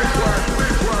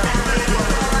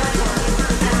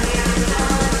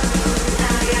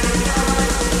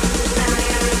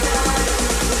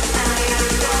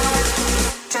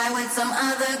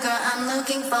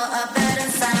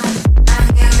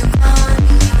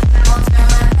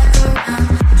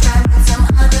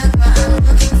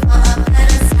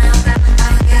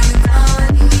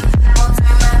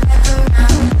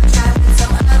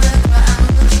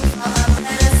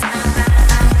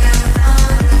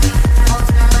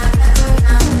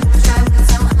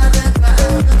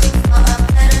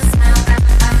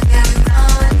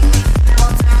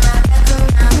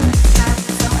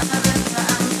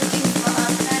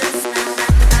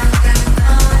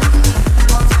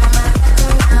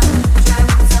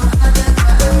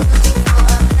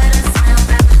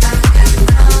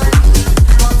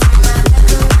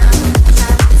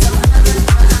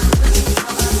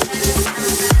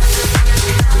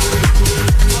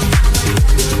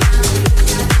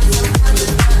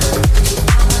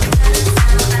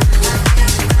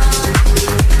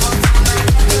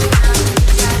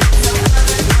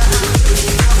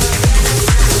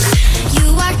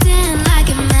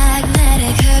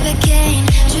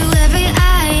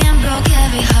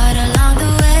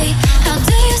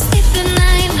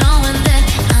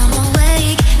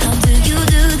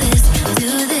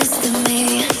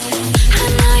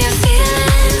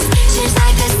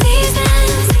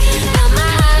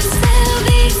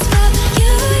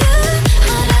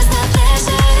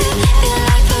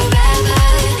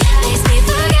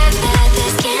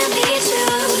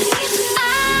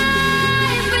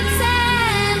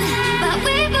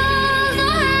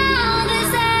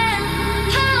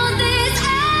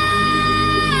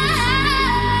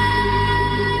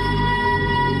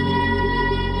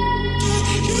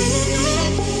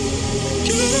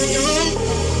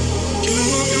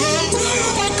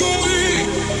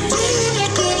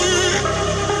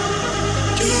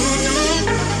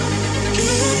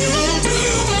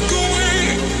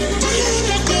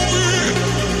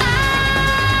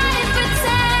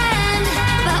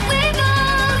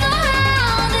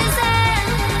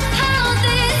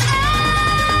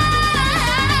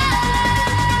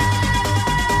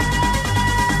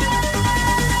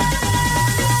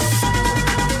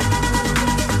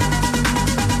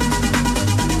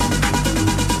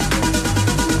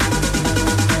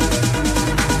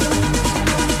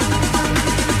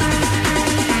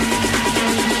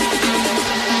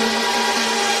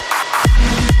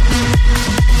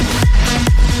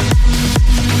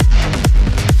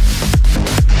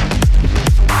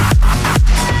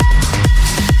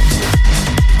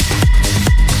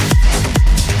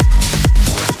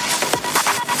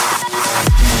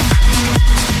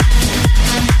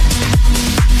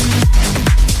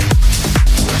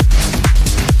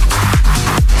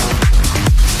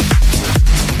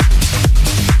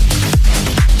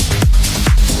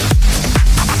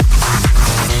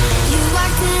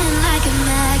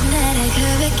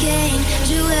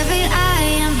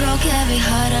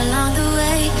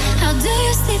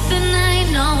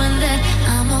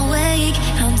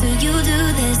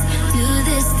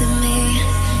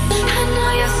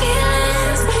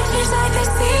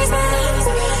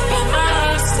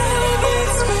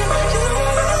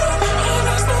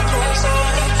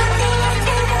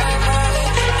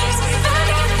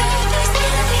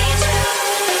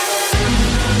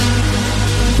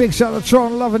 Big shout out to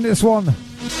Tron, loving this one.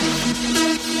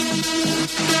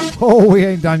 Oh, we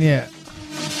ain't done yet.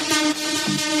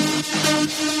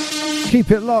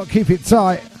 Keep it locked, keep it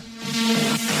tight.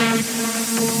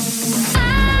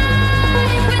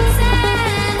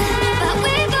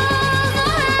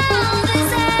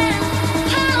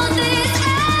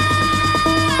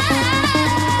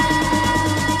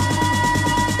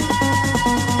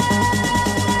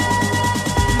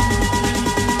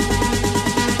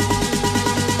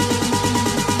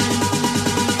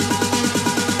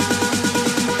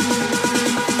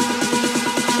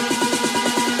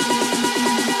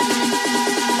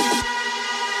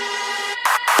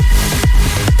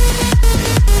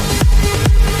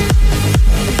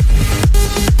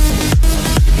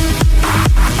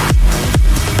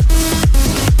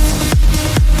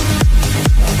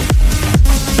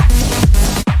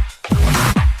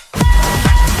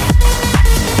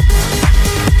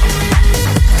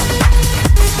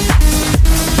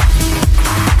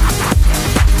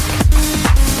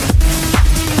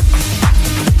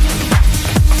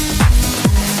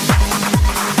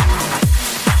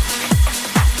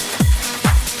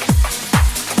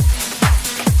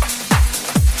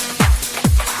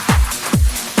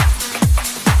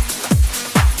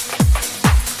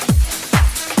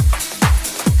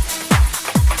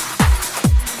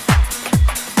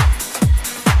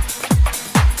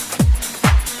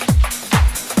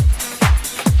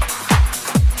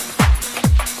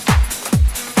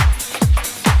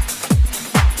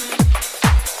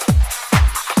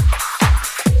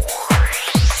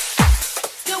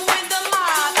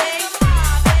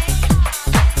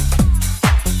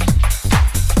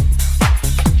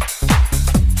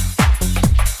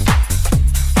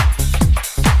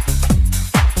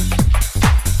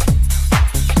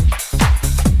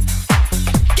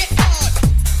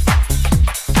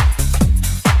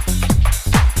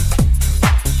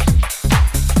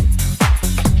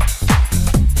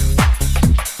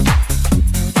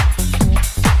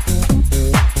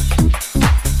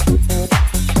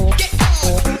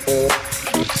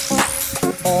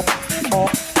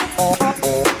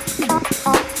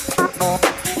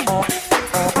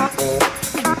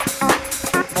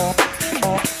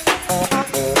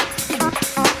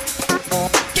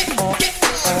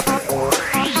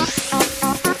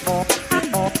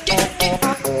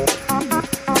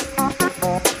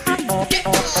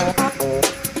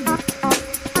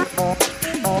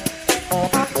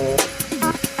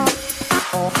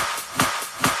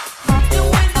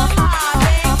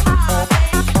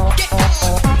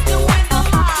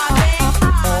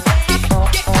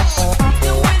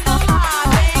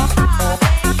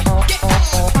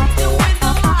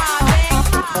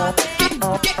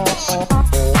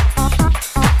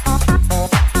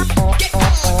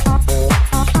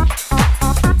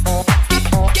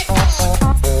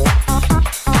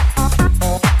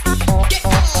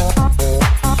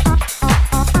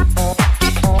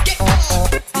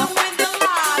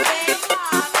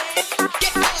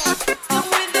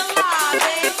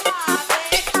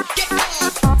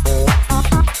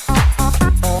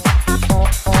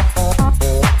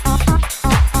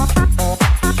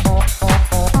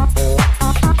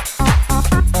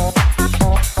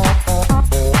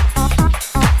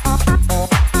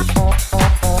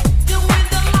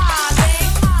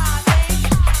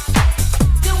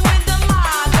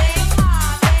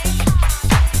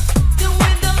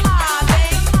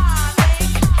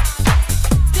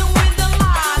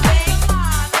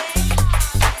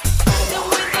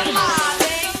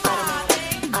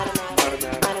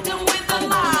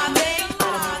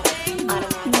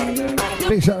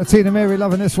 Big shout out to Tina Mary,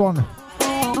 loving this one.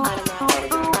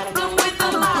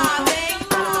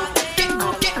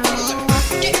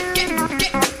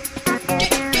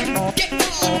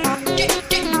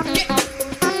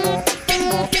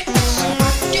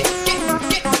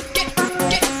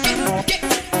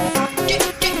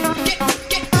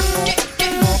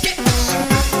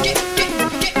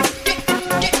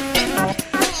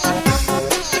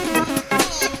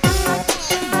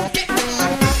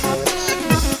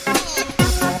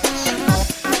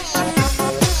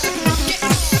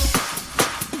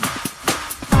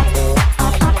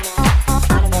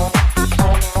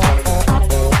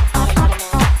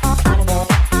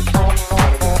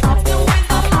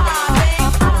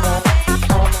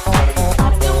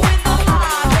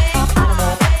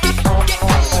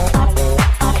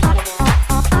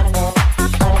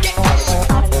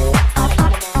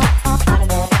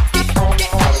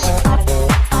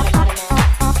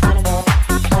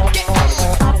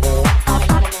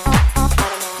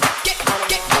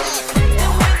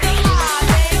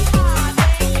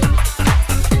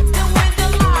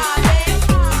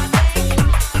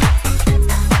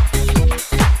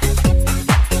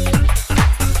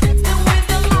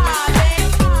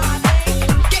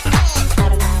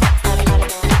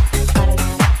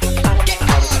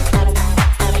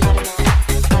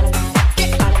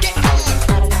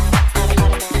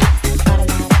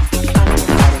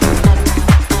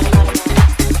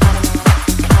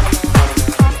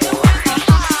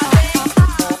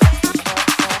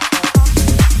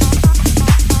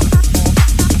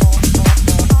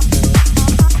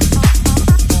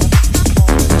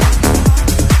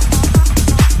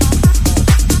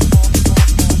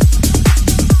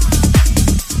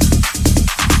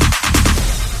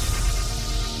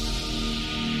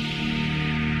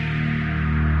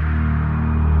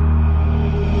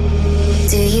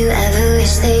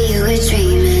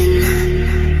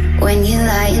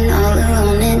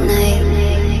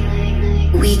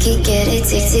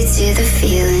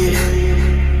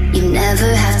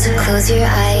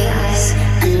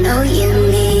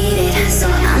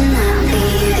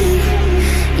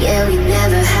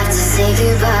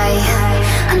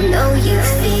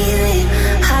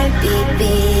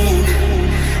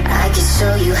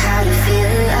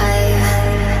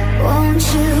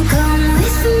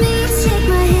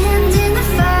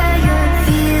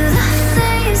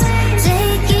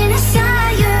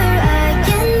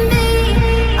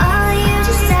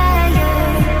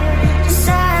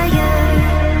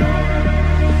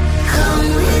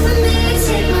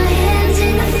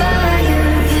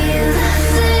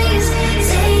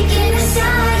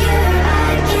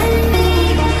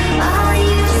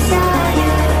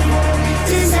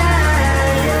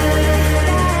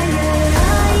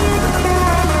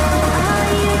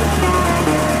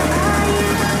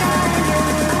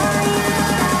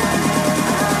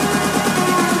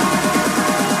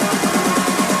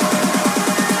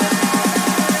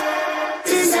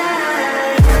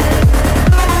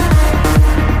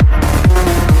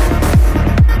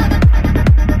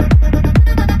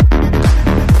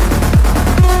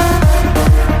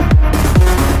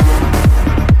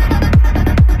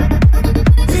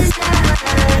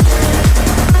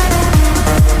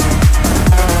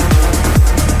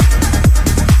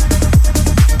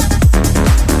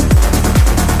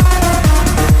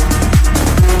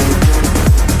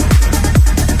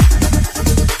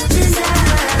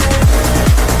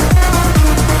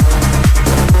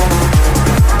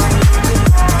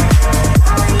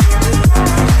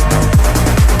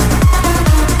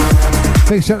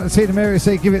 Big shout out to Tina Mary,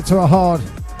 say give it to her hard.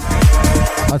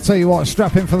 I'll tell you what,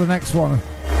 strap in for the next one.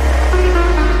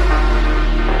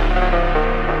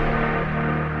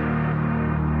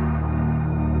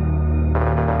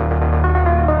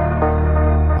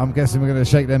 I'm guessing we're going to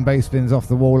shake them bass bins off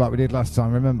the wall like we did last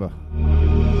time, remember?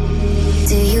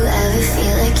 Do you ever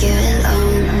feel like you're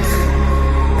alone?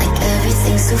 Like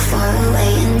everything's so far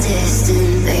away and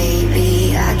distant,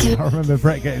 baby. I remember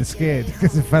Brett getting scared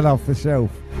because it fell off the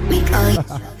shelf. Make all your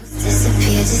troubles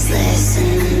disappear, just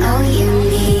listen. I know you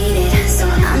need it, so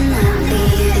I'm not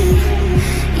leaving.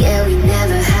 Yeah, we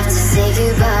never have to say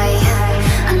goodbye.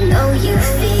 I know you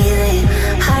feel it,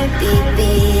 heartbeat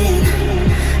beating.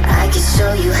 I can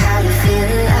show you how to feel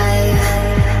alive.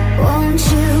 Won't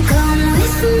you come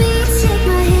with me? Take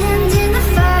my hand in the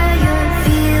fire,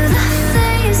 feel the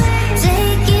flames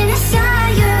taking us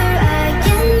higher. I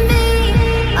can be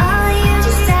all you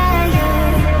desire.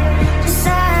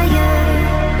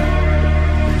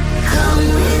 Come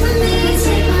with me,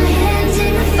 take my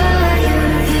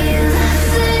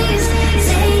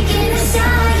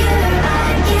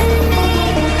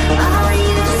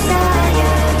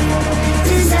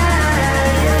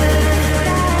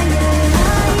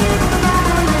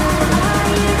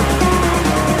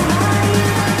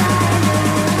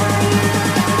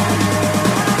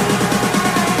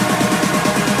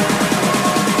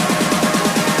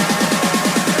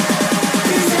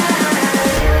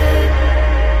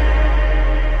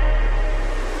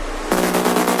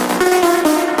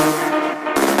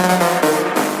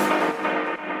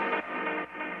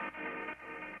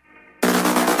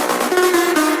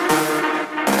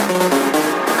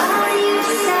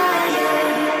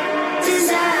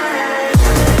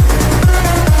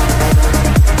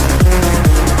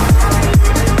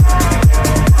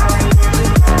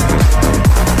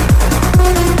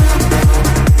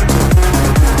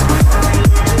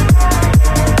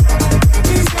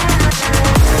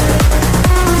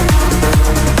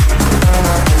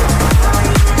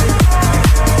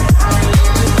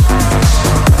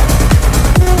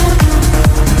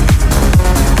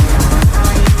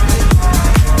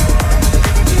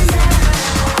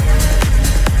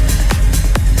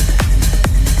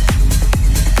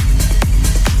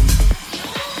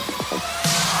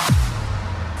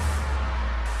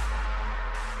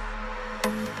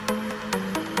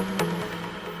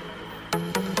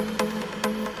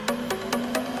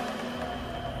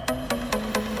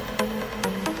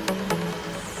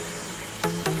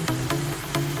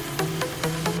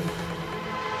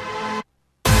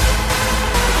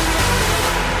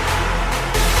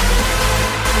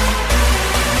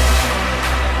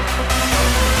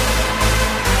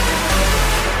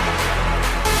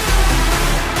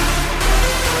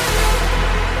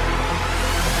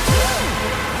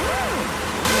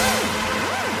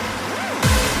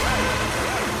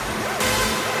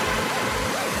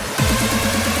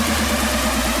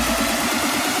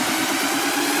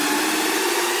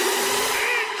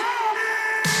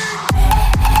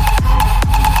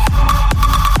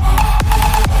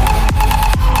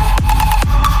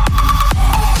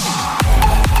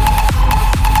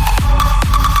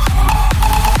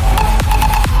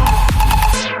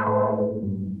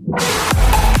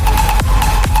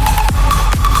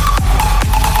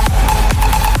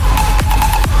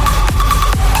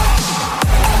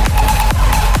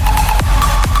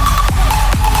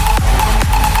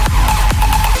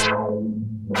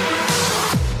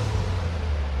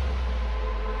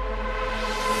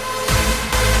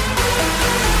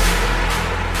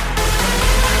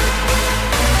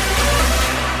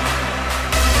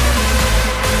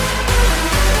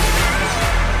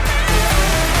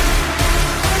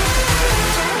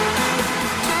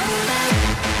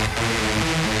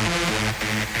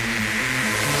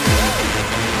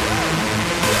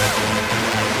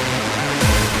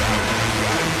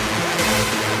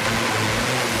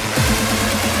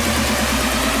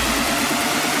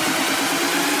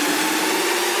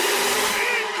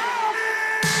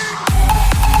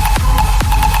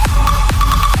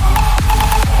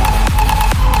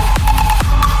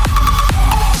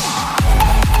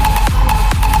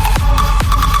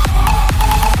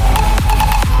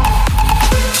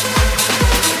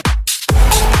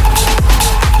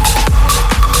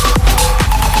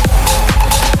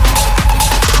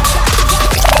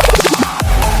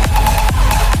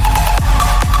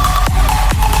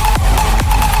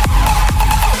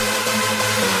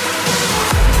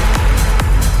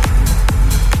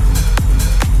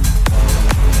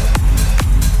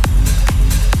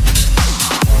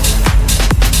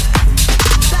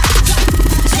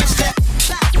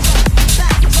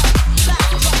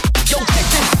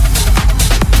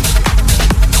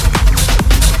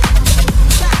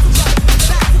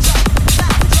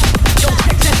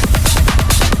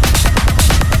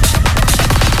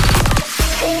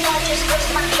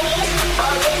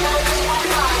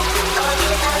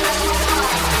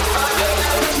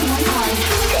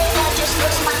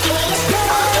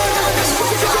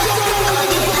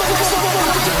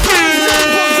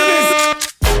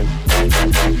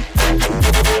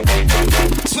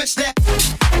Switch that.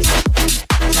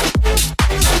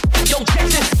 Yo, check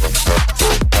this.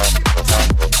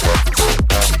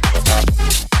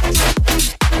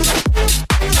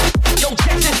 Yo,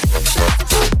 check this.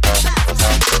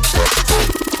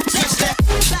 Switch that.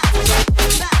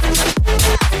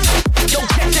 Yo,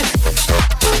 check this.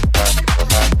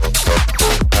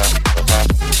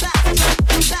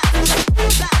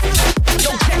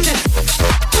 Yo, check this.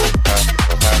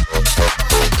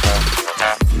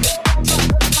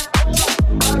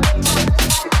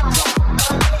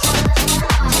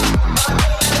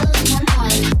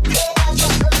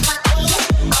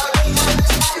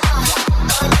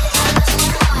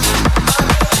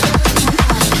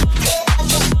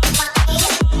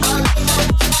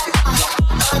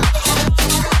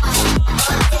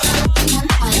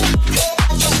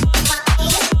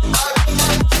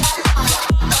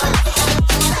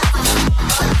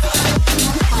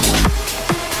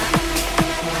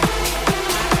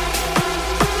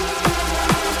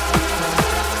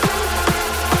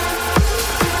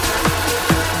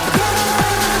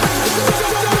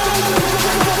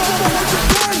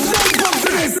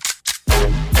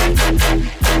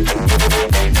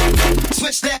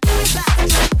 Switch that.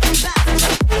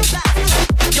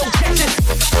 Yo, check this.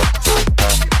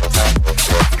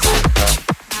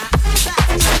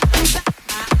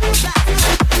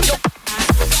 Yo.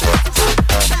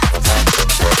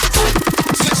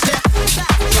 Switch that.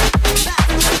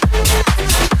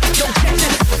 Yo, check this. Yo, check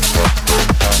this.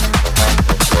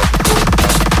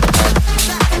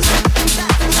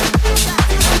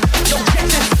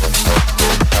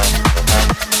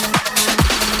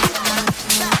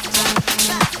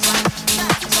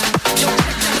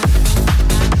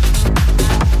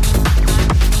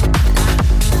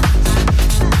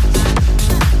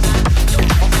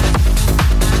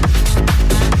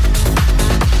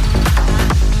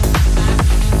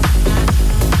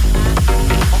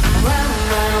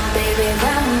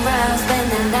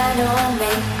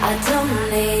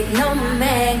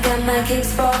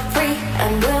 Kicks for free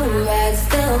and we'll ride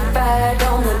still ride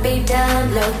on the beat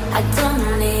down low. I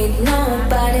don't need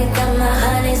nobody, got my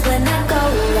honeys when I go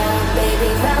round, baby,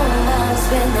 round, round,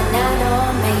 spend the night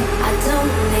on me. I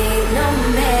don't need no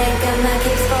man, got my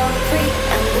kicks for free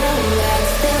and we'll ride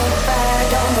still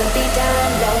ride on the beat down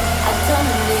low. I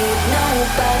don't need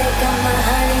nobody, got my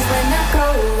honeys when I go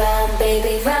round,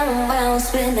 baby, round, round,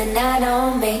 spend the night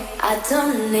on me. I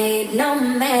don't need no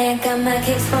man, got my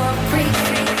kicks for free.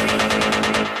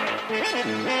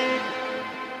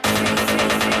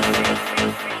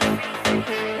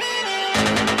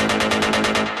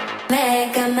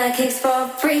 Man, got my kicks for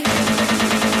free.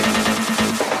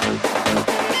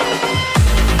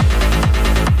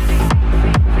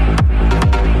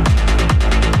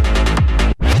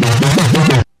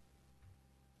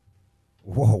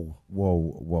 Whoa, whoa,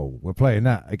 whoa. We're playing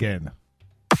that again.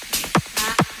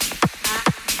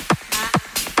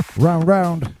 Round,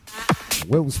 round.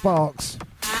 Will Sparks.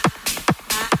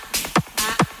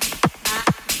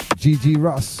 GG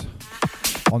Russ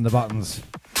on the buttons.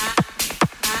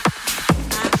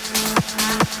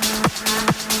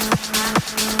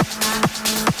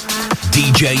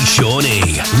 DJ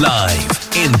Shaun.E live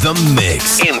in the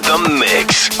mix. In the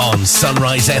mix on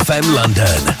Sunrise FM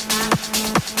London.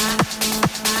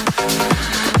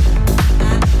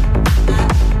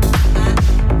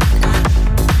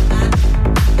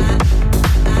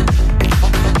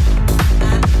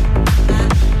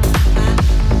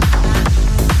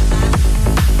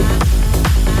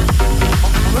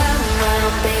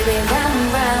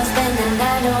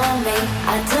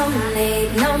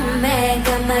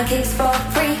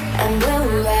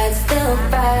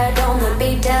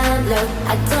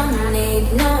 I don't need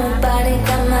nobody,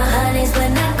 got my honeys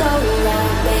when I go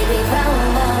round, baby,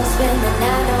 round, round, spend the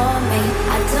night on me.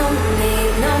 I don't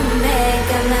need no man,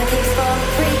 got my kicks for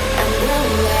free. I'm blue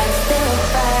red, still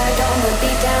fired on the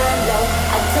beat down low.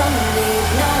 I don't need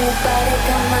nobody,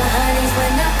 got my honeys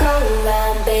when I go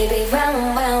round, baby,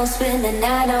 round, round, spend the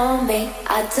night on me.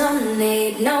 I don't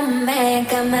need no man,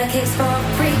 got my kicks for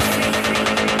free.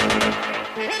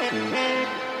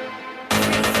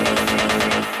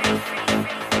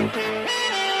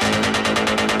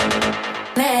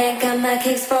 Man, got my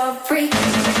kicks for free.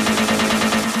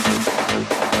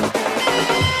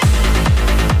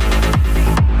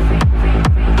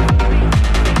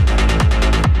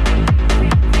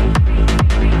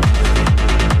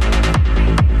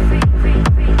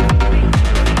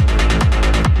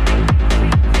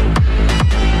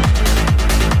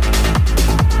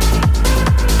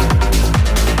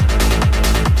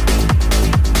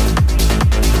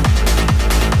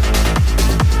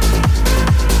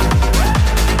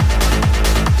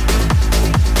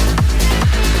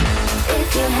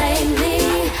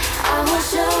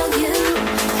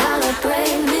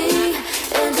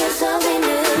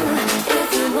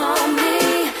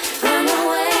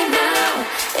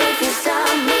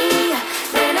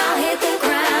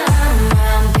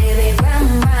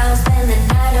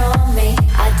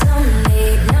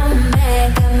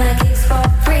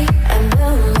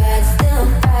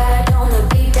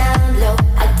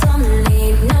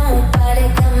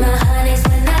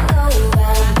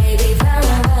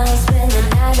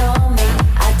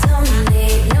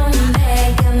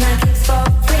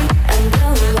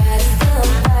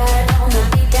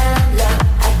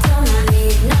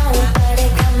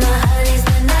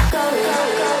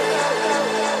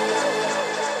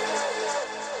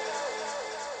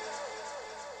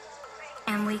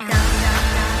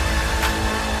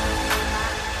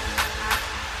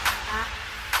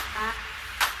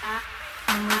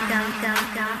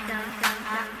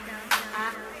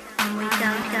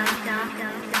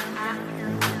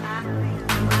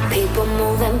 People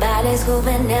moving, bodies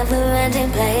moving,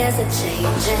 never-ending players are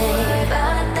changing.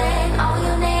 All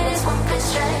you need is one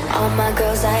constraint. All my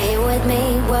girls are here with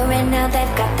me, worrying now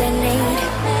they've got their need.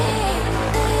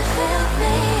 Do you feel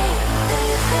me? Do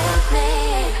you feel me?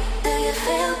 Do you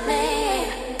feel me?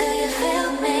 Do you feel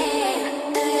me?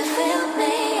 Do you feel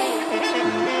me?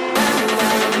 Run,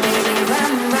 run, baby,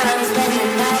 run, run, spend the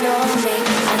night on me.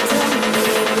 I don't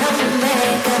need no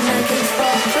man, got my kicks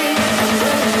for free. I'm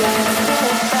good,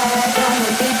 still bad,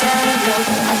 gonna be down low.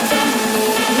 I don't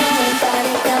need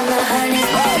nobody, got my honey's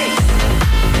body.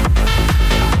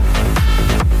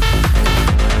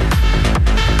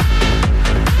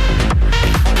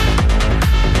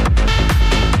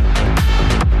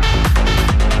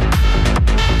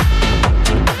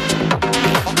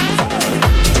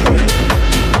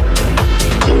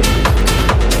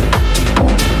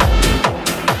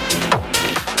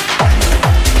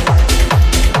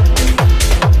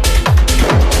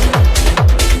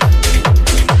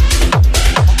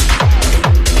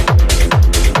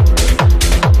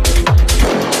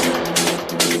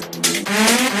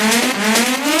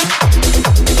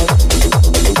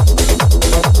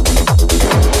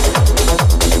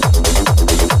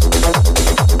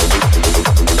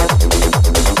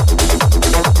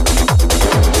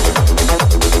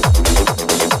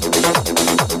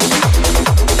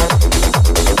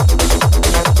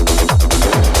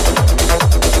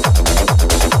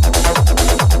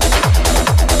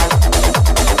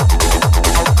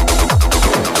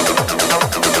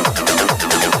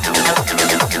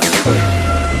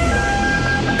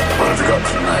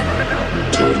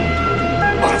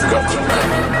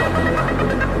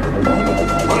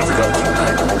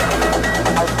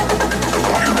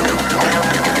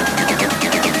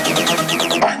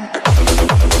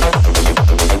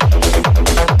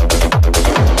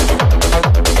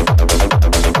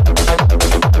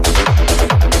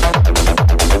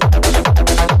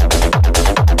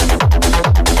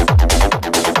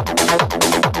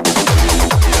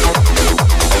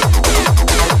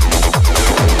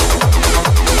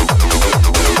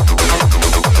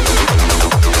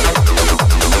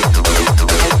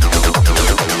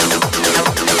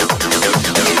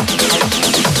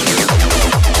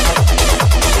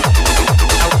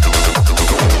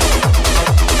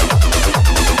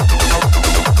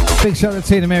 Big shout out to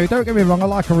Tina Mary. Don't get me wrong, I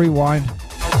like a rewind,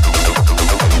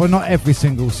 but not every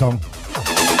single song.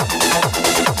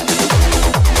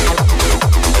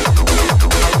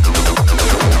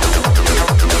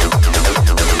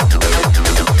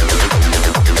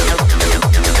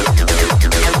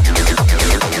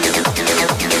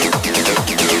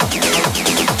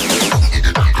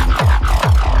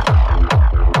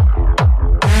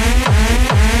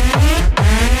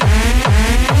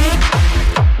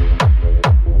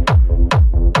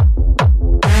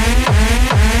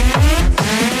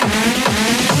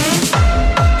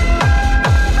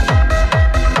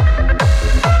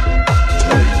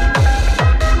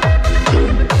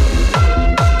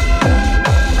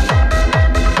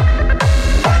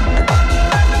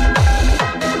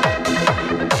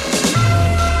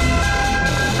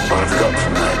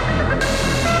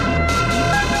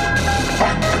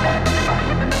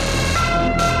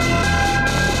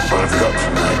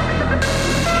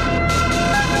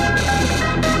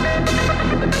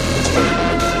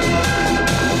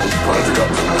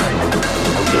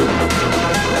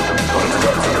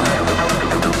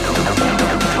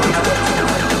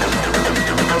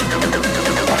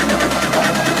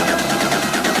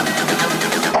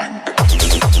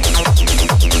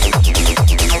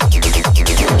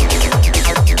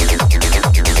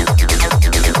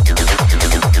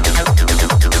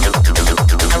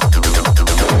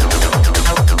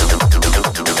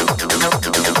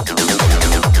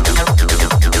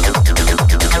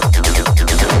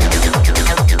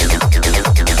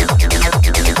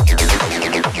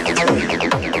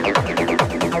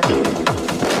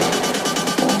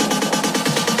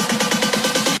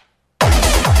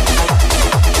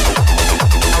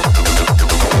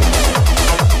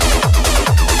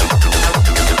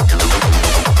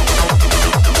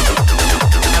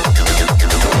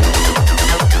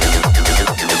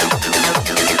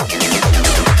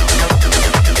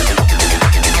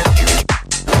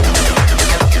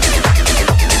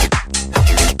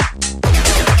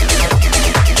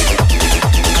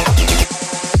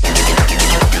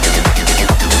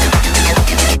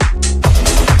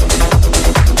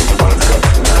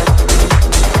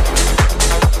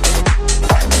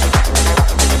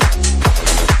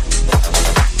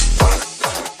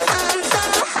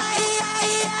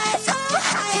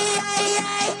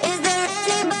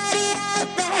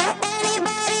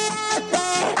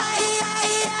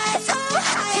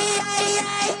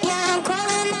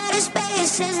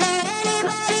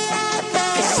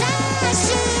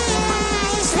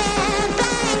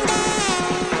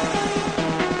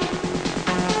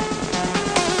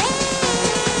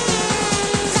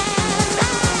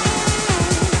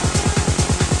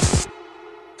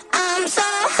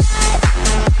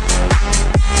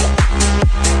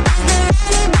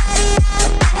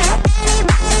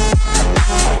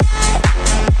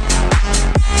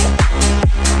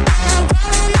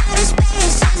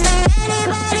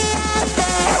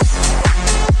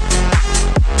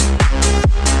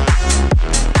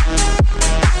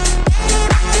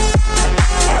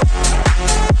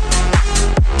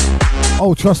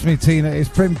 Oh, trust me, Tina, it's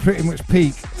pretty much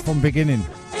peak from beginning.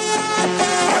 I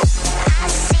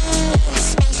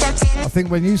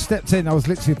think when you stepped in, I was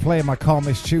literally playing my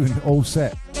calmest tune all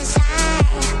set.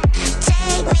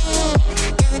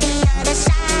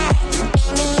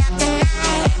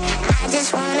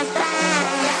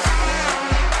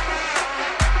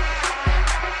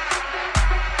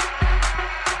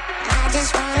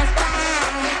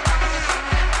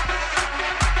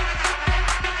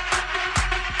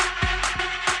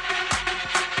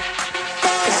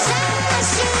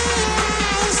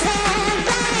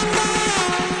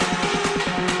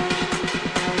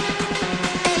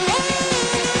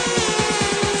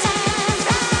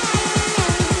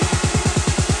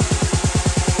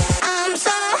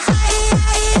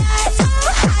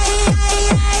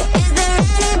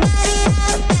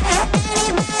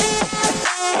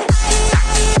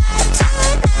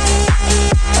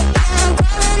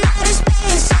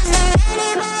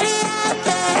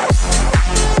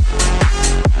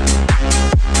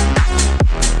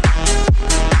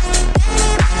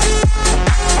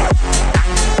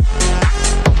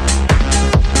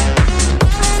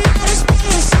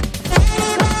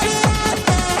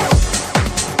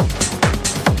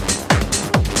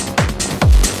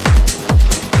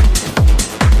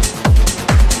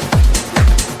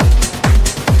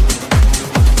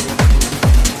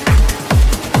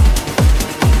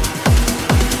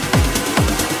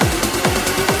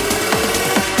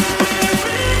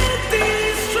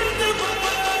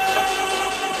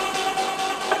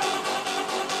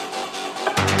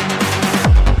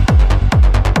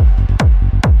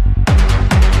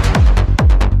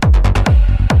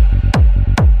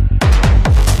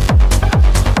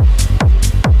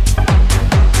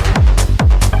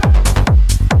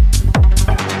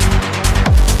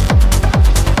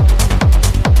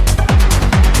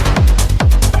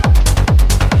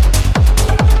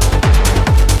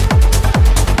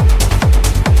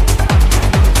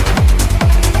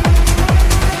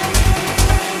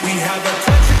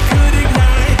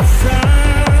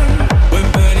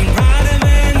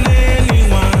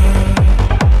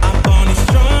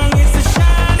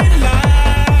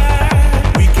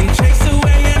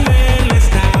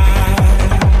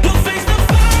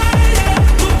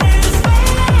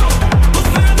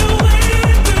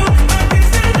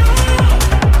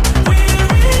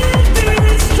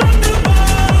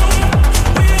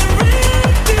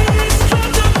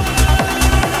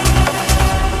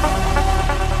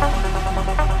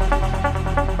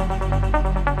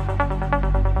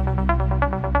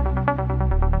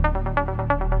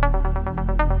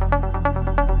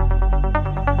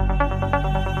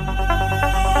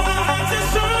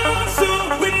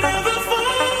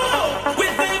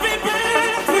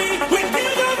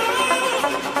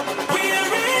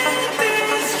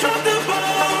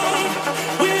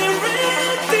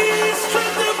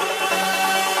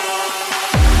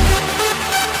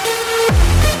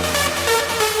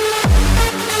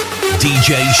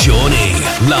 DJ Shaun.E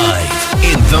live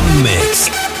in the mix.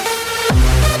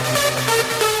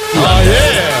 Oh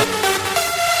yeah!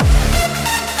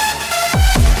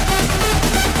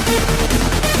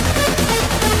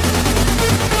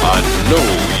 I know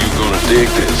you're gonna dig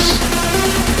this.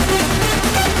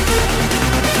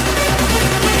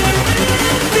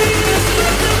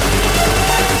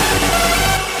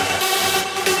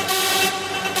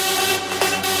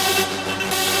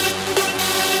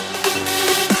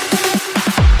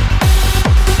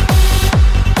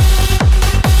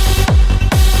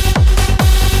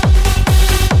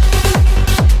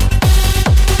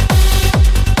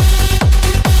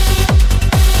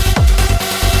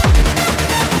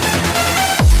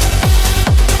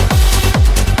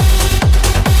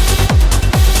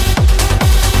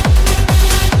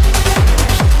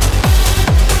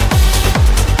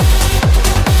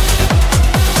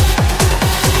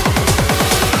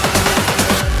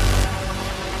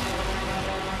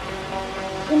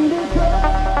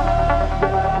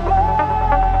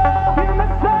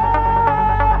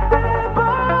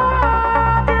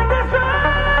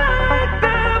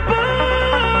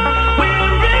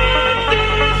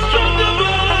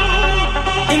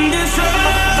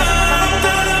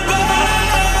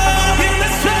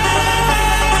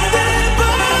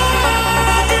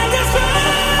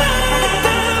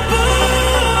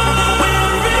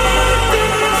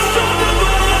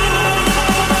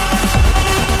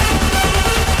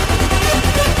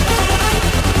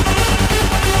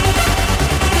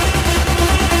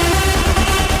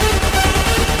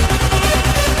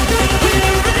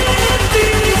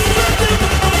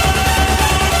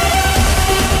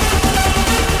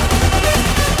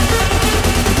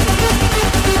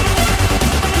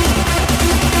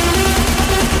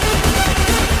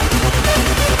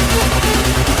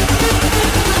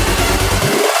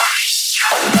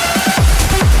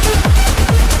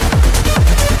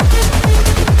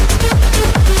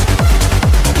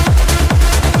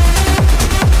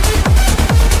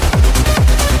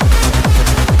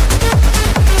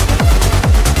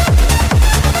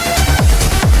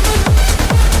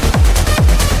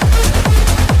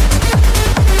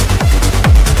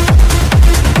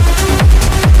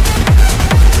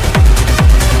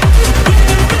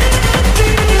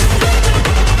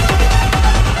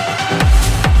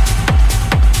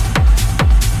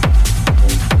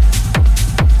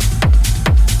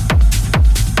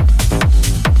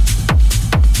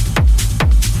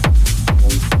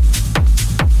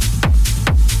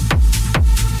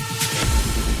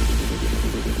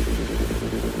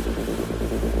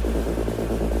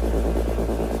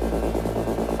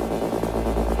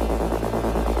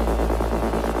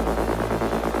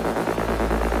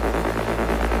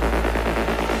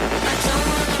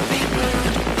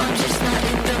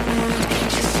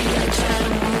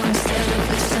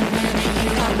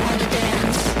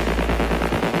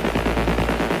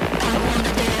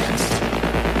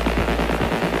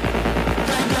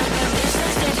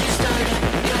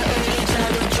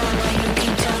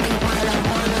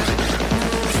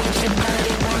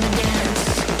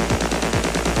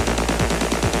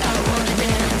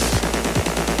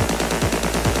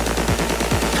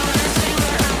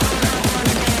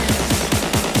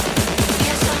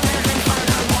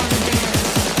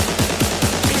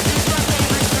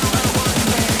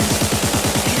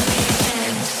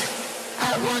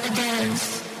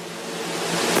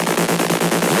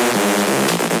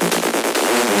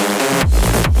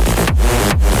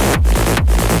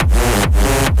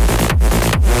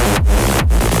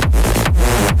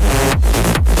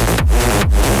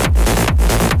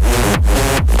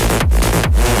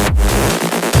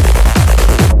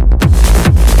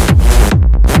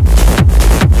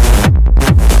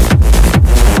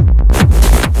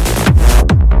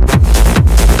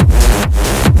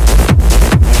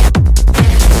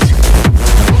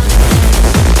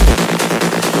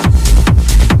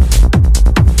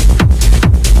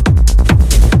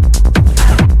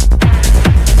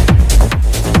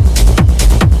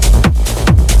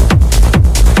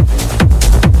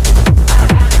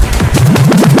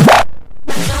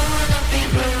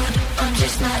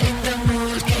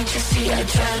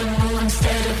 try to move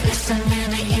instead of listening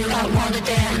to you. I wanna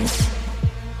dance.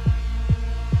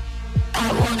 I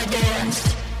wanna dance.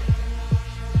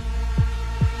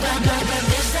 The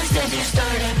business that you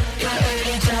started, your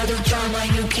early childhood drama.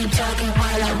 You keep talking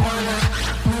while I wanna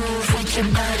move with your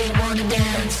body, wanna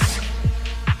dance.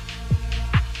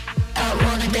 I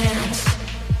wanna dance.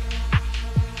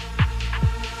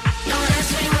 Don't ask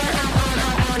me what I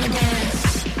wanna dance.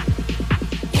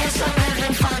 Yes, I'm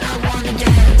having fun, I wanna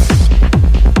dance.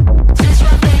 This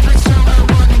my favorite song, I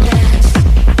wanna dance.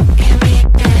 Give me a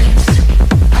dance.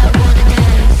 I wanna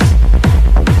dance.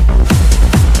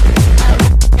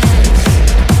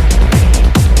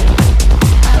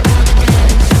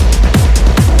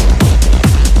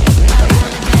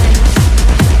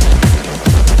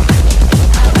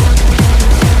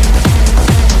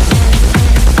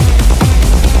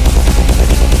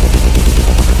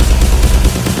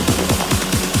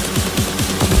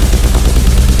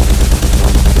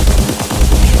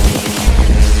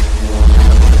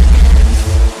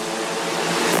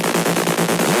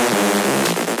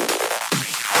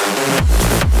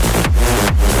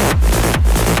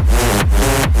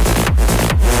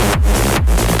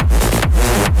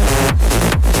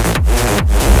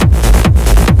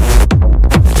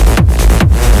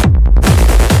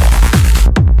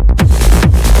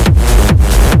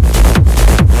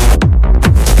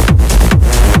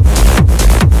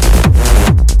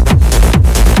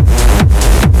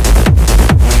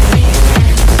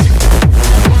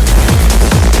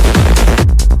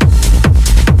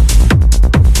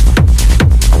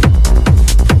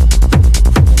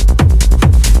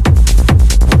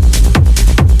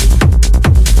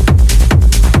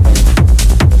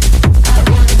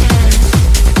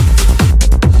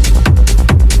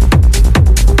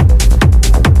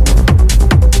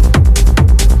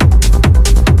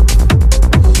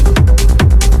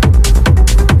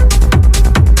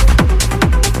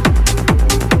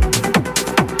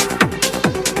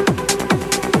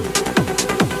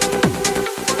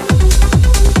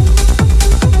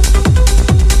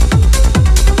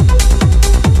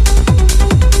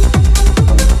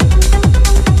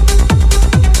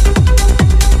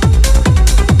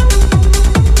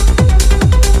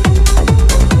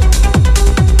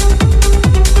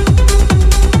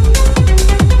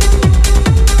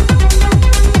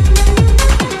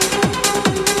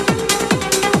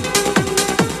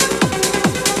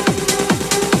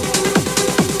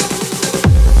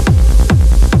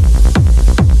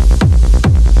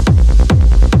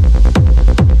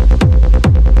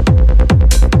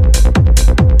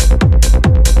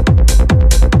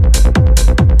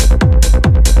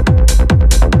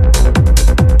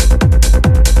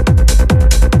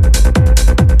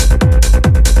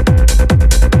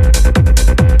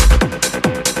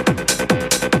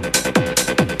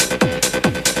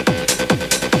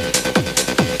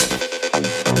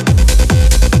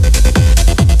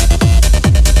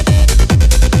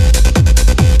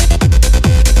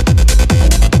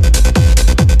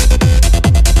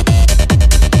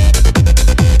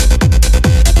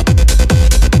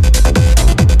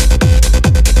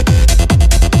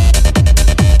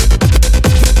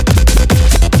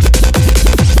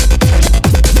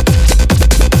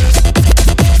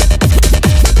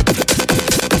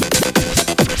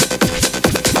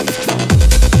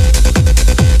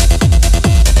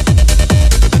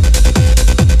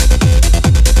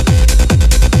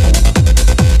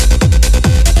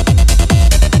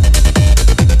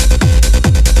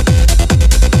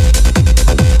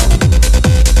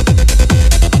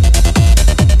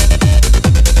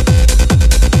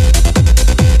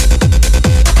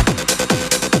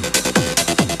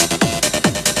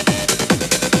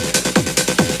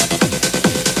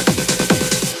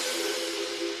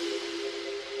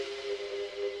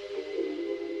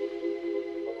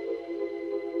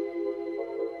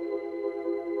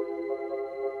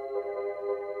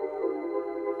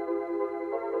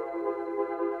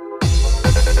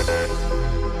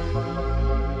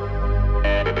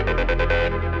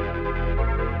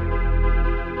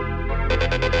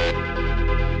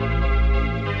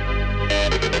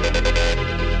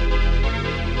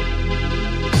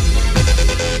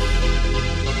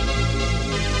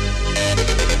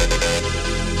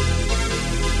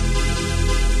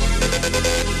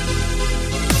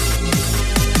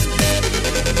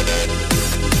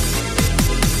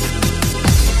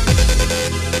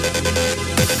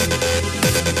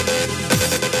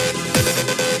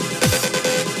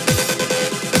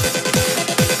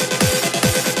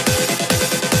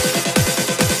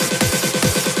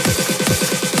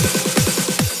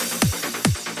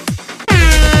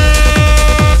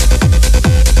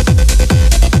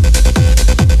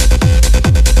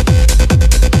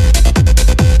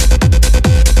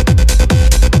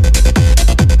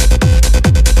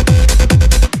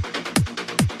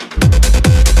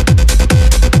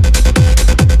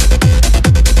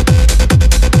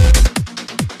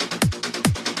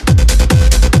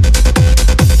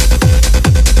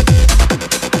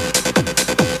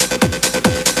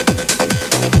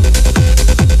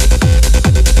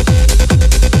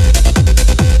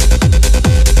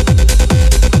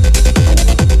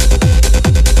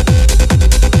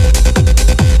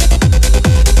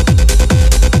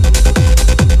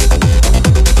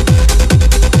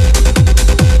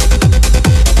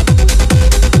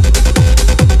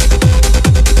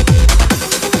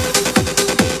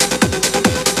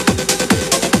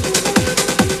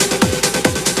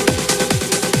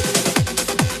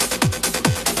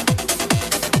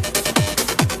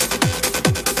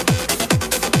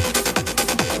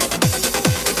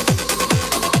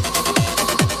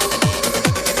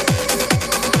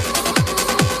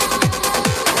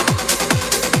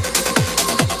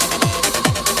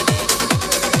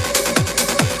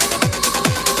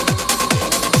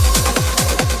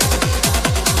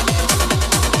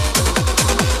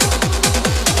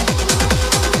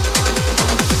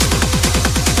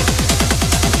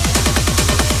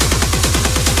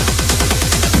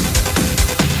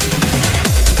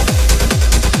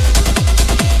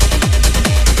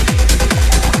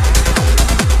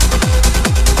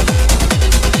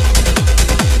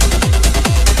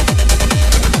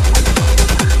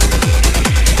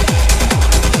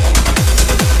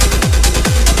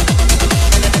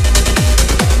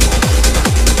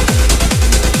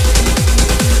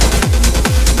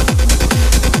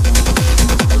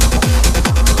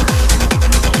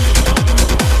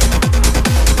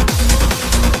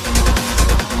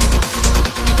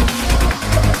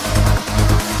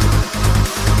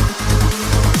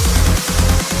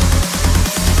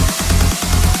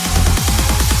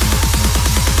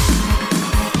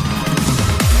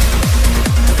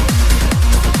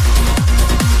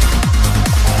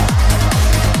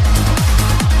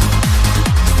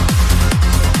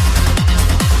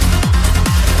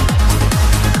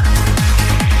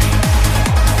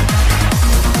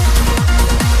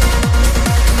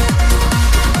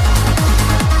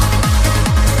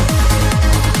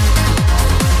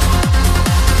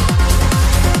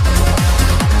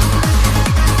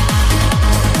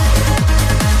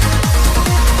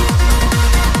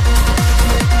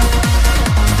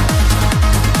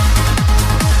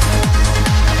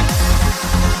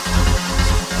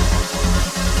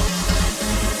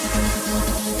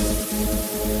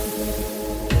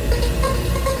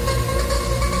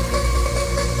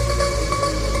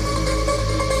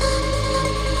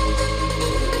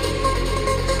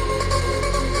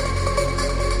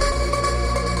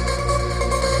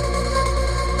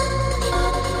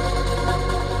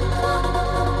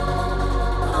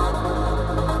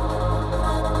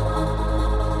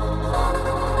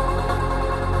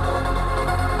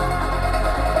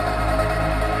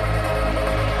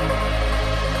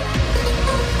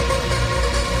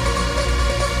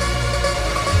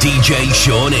 DJ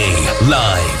Shaun.E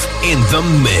live in the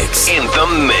mix. In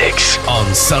the mix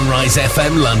on Sunrise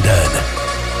FM London.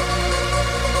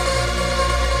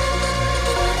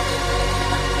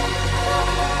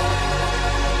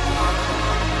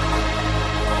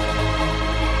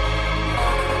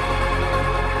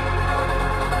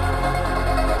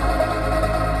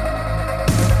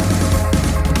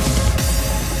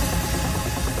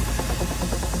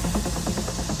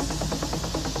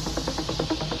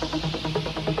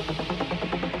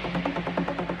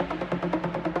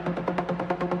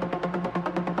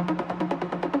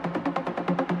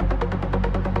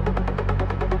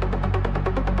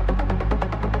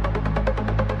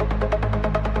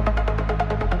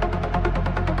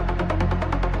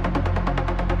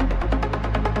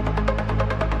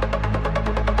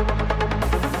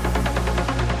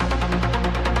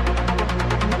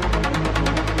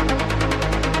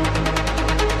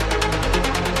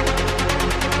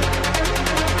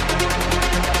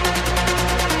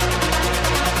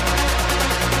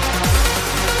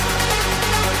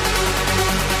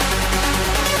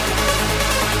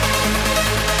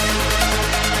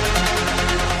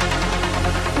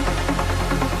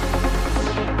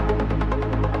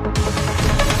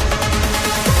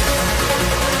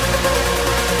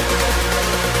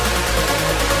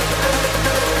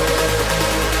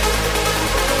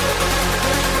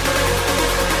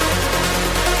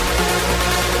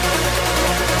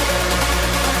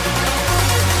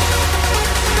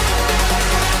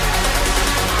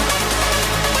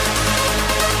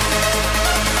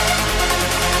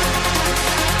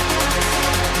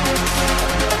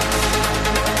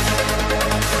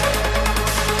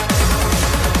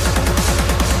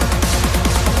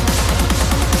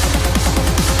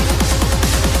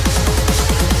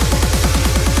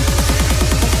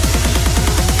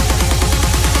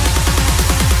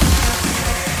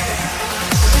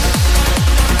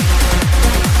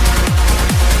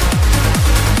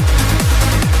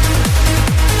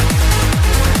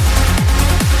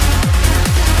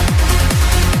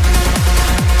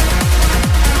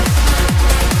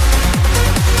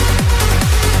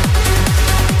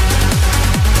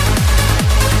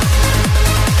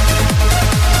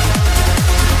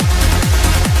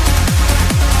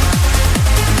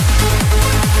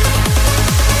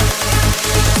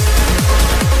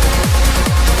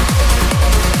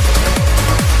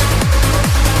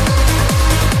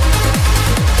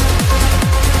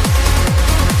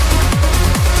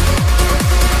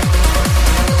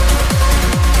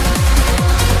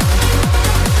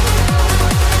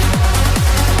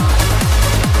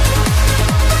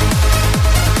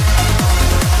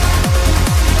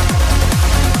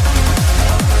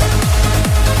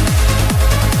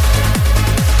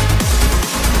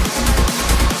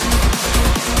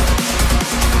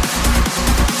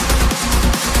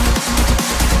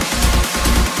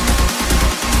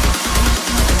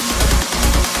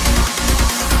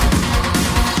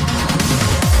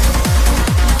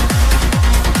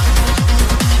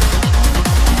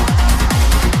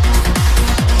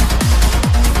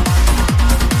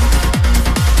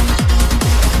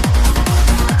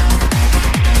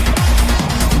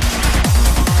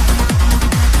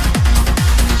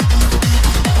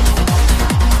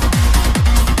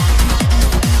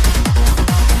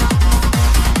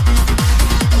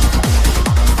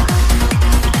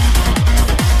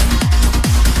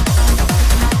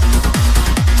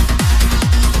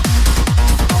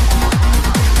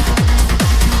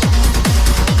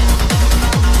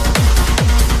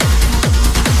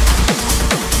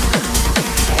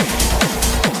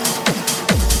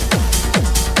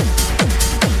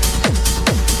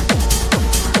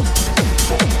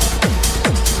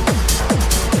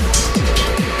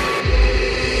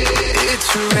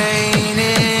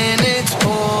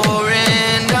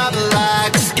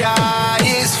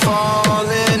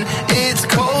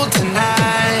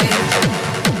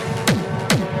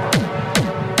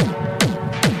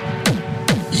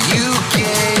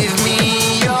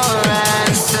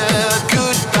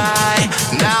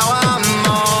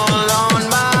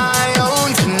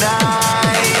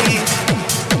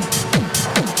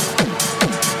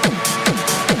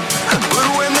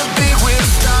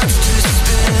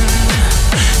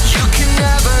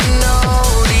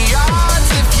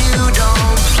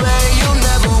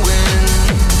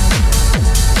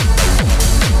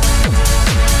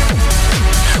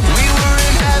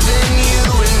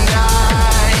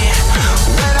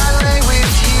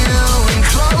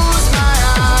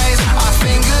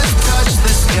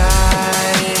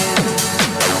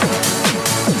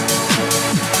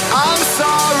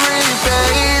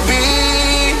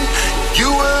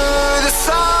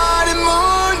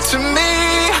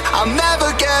 I'll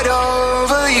never get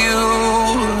over you.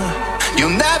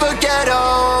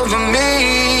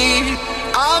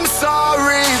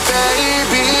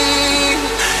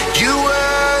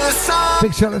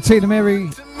 Big shout out to Tina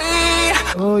Mary.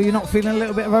 Oh, you're not feeling a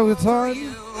little bit of overtime?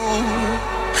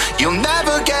 You'll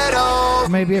never get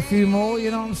old. Maybe a few more, you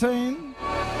know what I'm saying?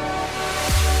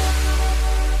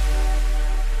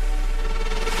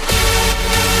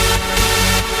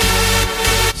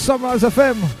 Sunrise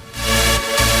FM.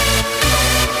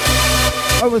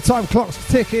 Overtime clock's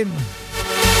ticking.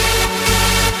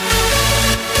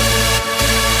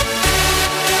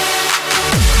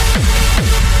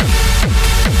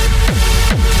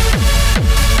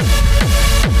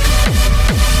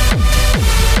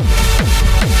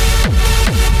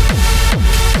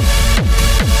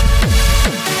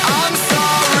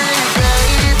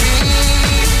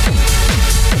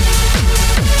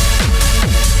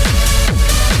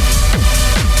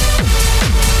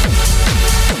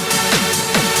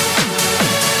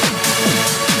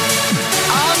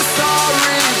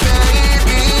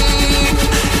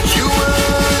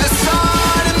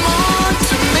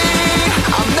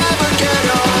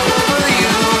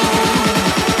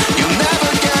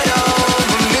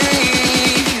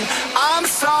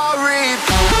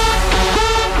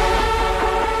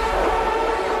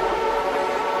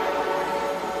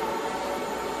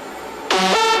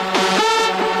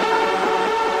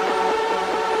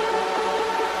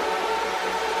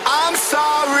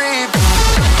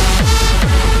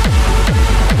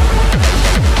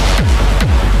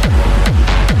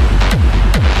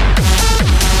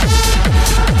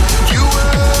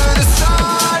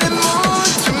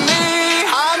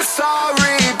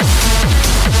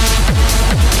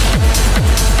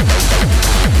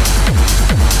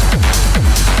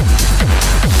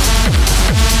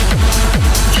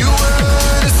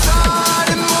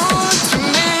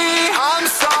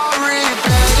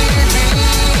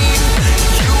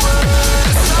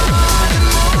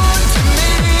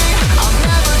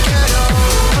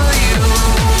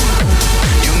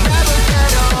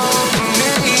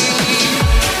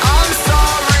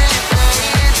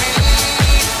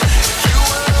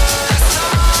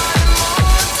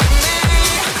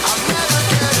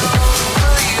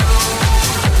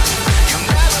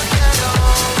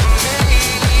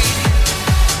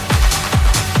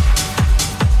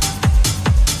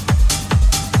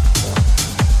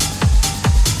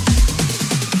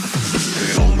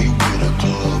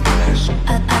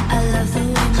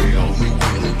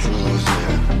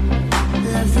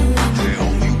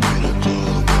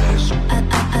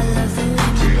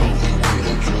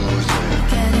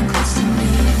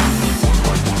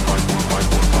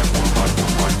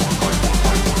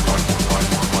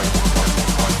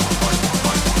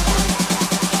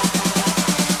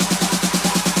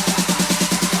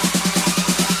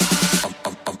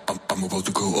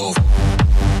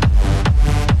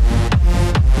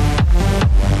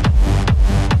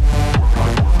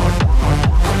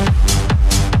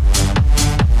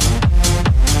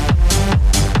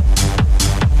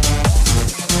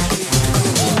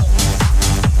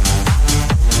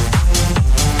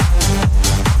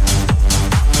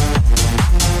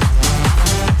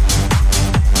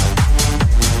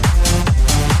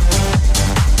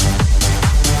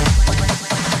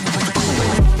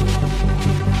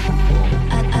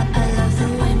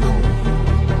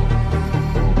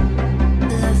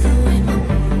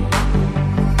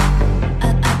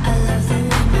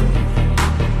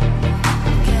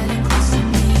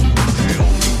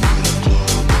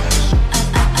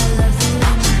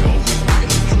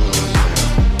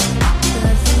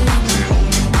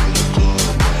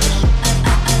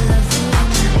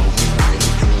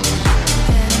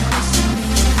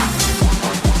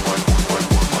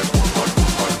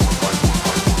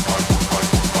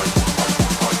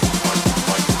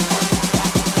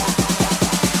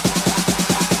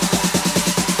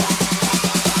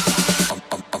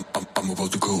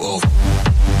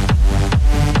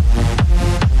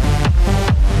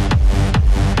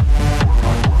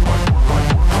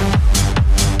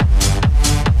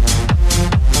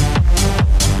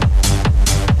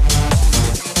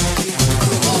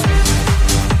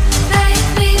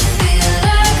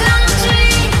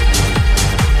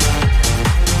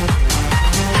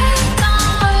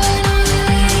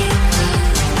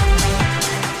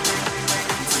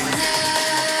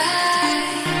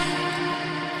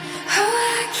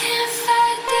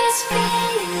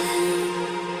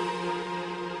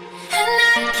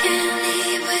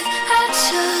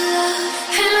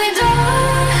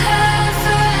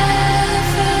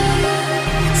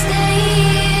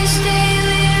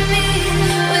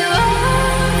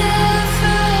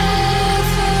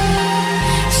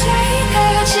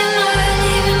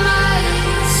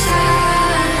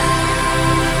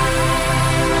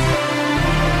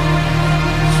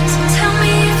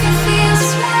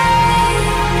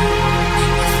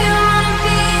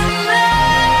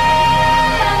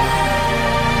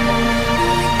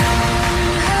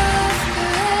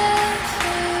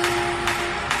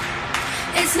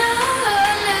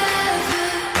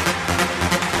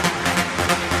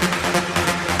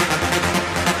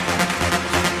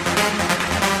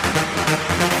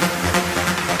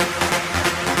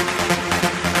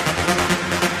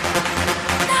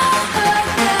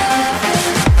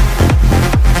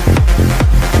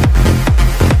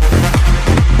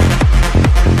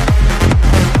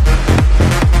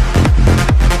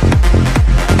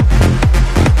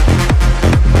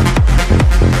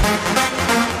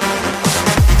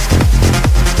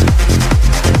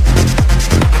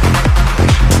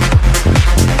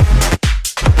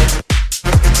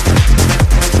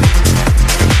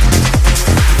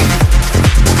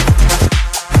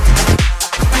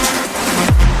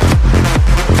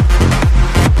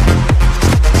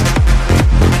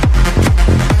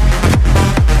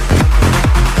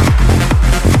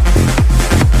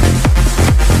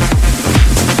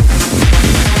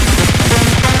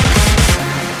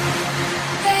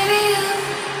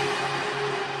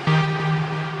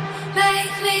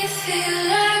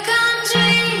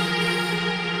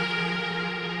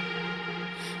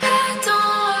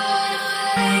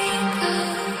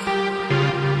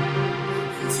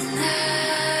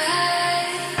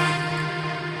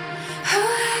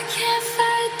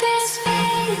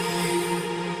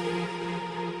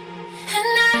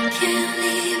 can't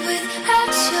leave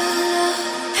without your love.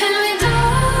 And we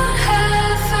don't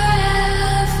have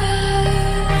forever.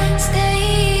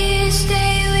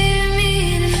 Stay with me.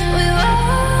 We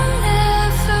won't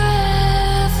live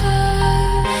forever.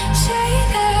 Say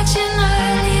that you're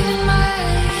not leaving my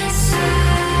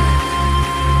side.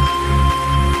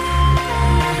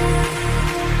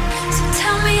 So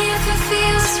tell me if it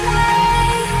feels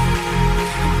right.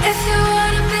 If you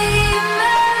wanna be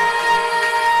mine.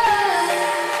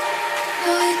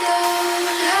 Oh.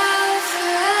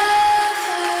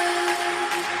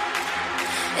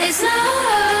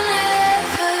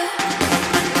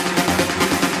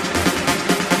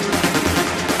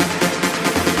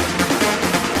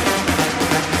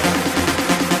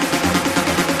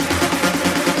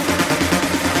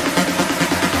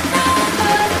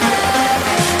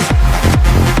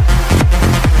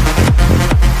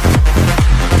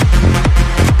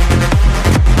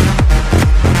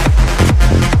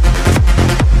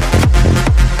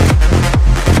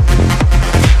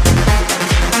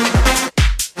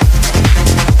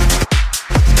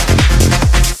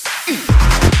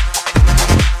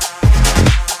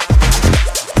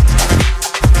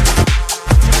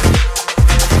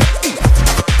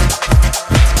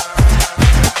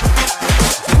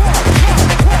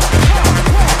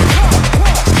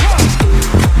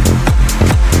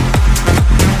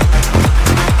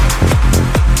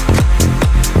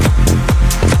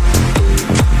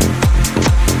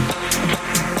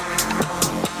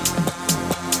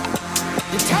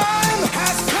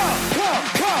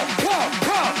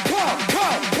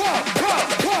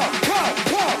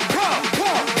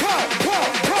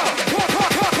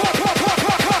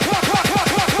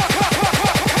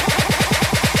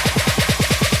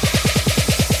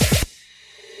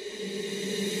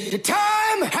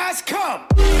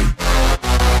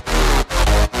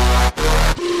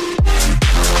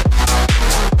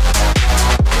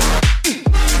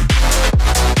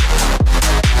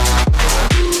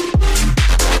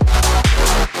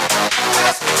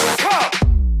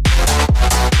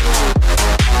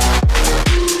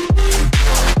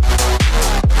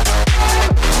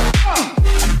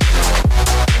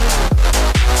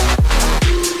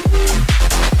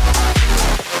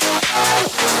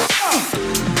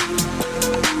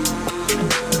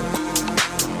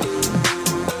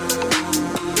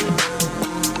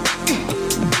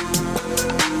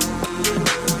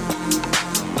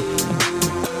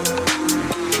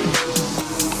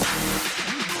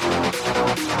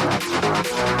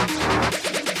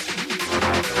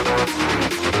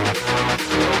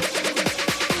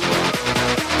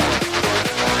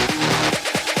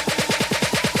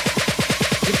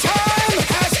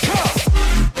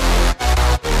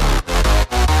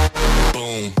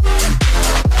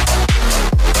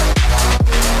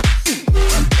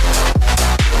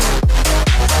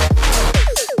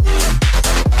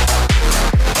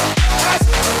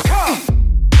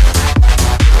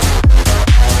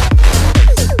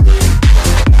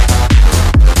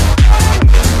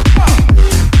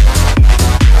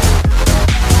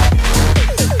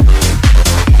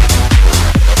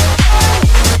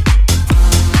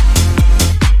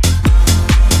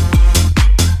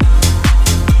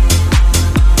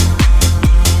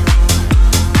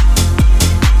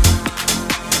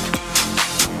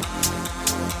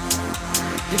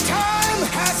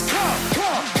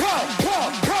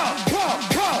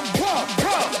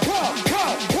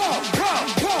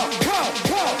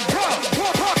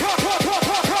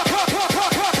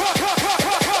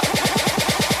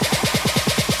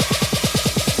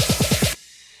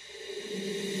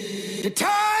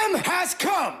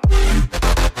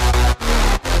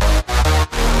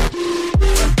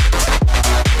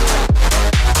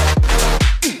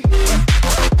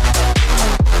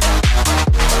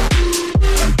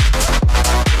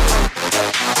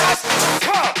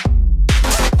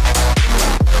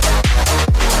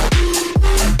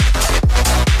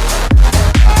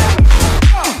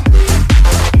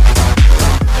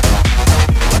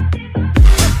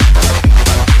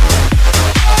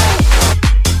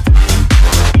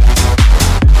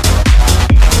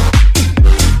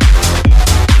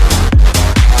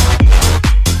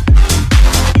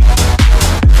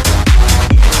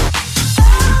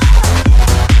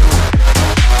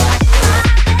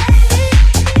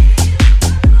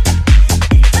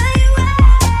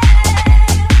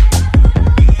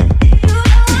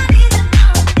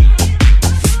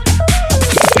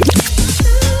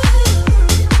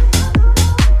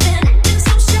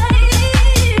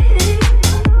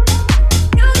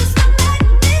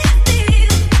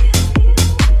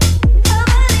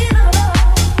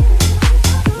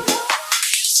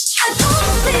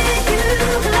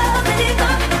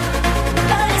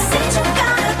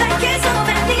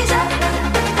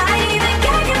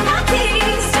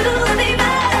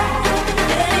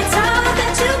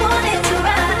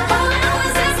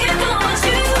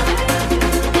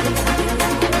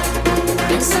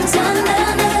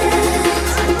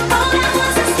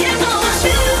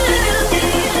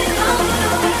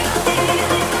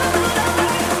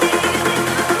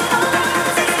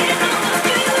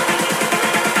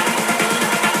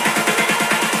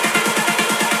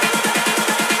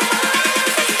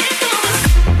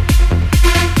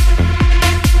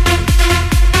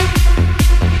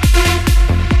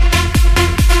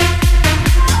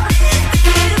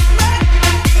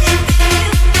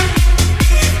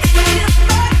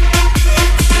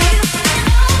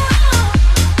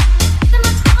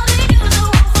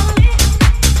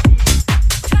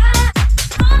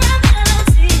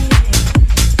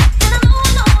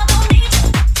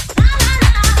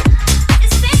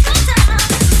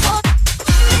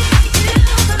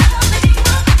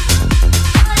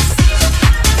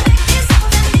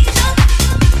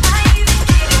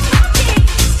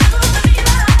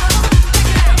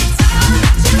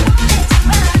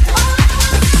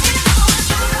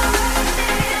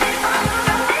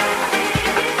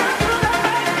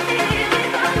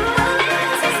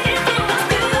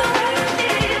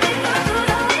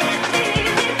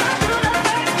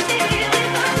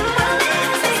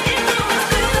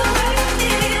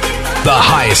 The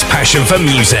highest passion for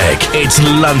music. It's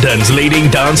London's leading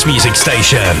dance music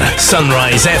station.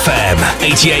 Sunrise FM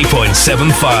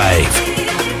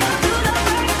 88.75.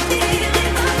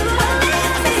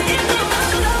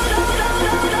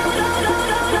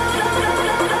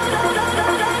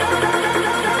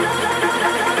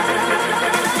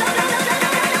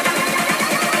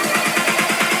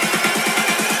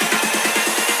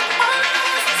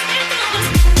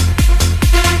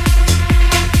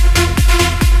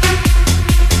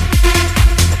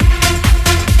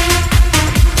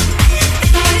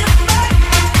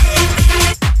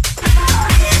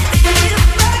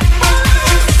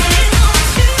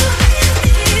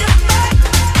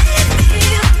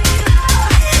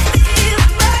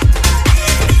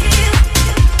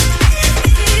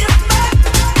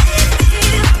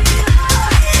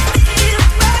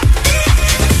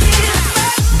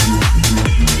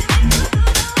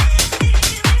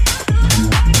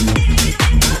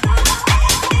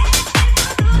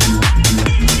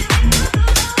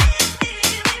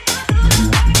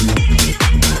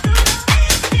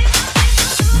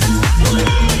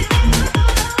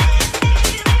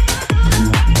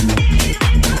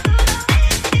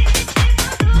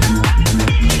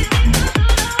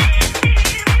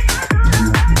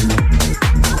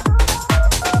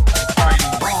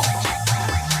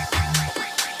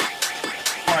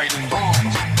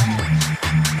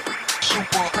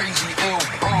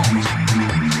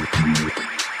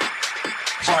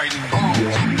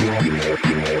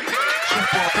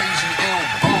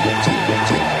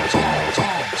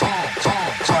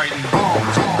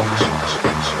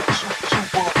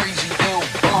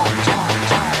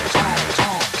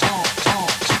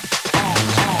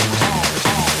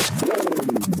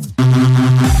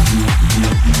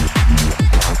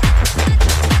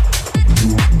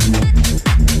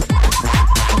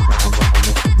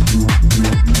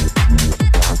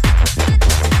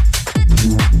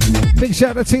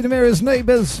 Shout out to Tina Mira's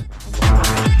neighbours.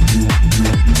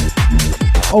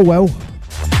 Oh well,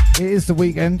 it is the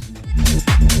weekend.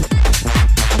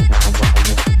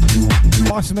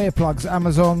 Buy some earplugs,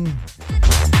 Amazon.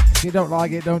 If you don't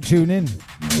like it, don't tune in.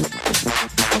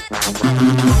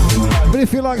 But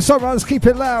if you like Sunrise, keep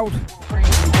it loud.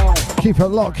 Keep it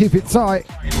locked, keep it tight.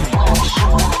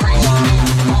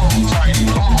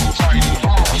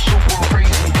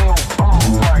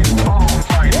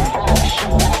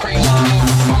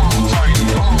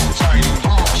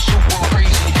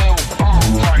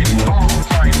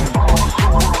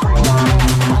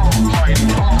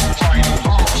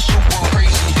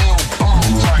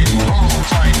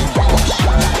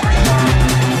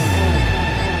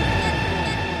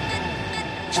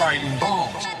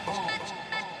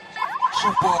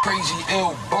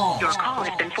 Your call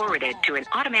has been forwarded to an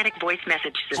automatic voice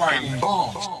message system.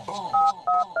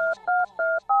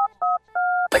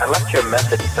 I left you a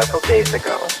message several days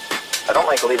ago. I don't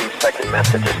like leaving second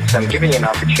messages, so I'm giving you an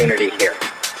opportunity here.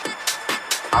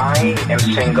 I am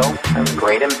single, I'm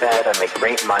great in bed, I make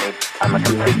great money, I'm a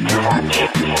complete catch.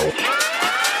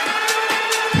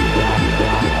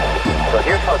 So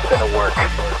here's how it's gonna work.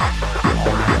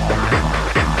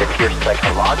 If you're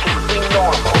psychologically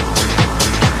normal,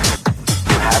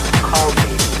 you have to call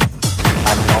me.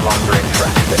 I'm no longer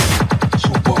interested.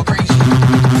 Super crazy.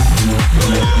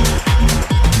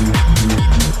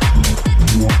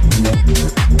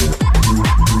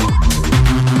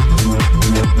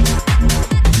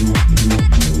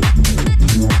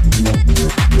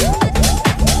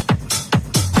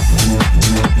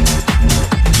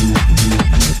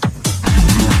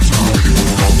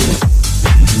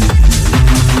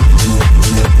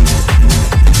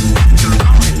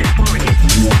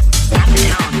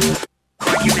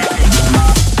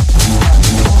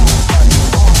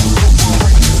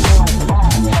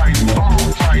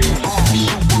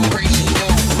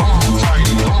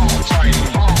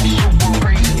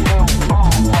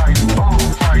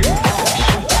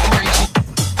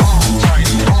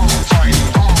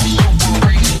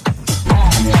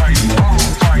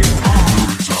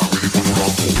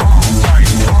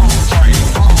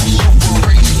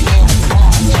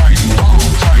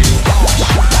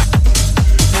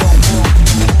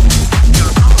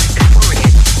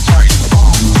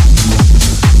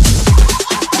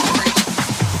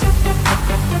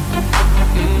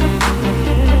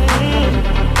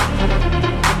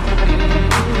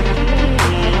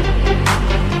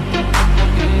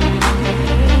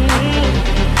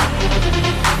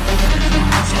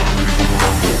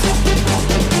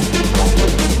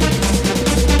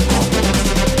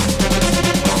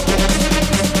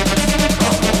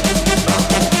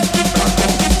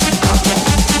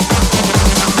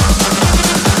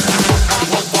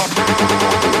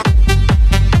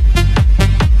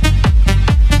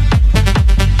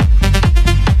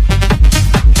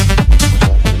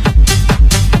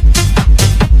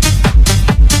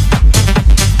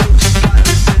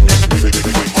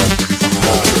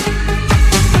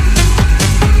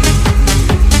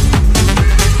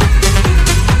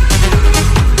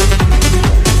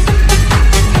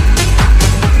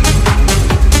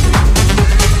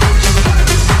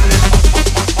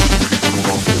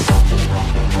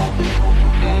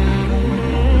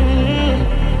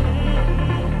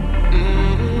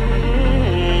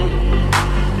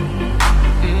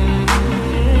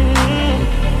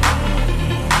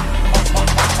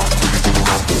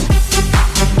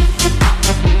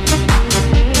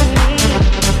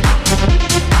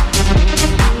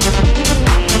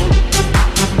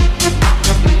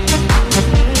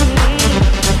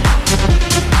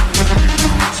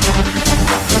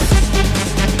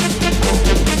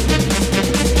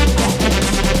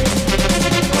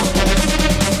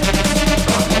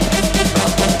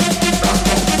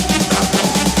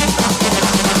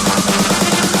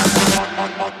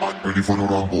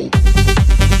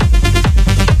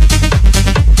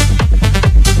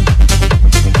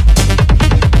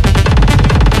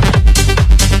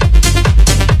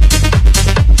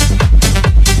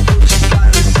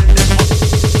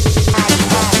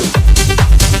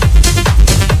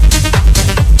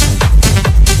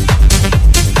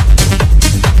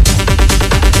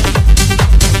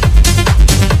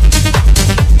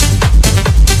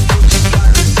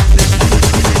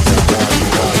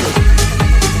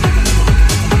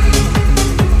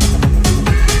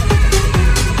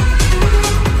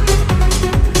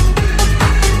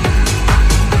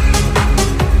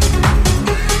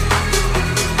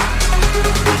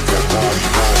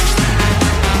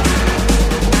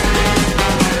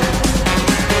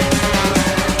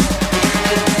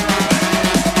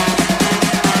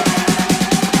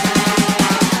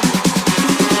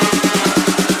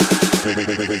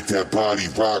 body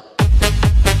rock.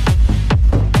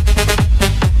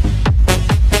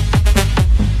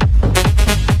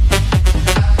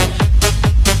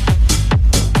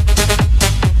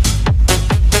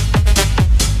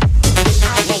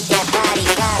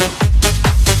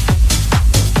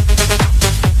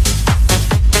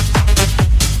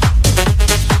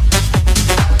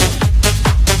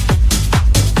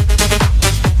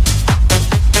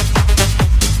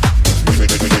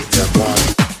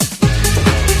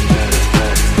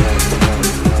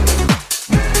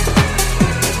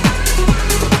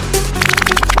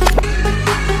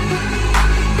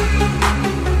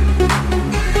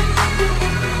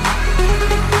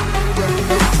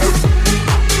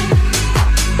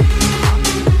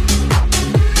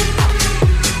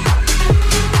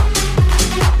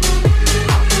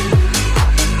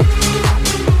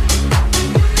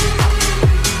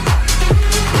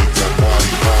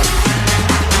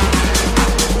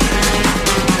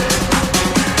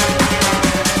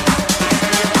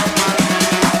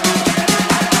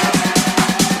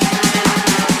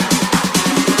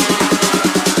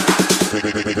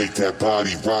 Make that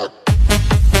body rock.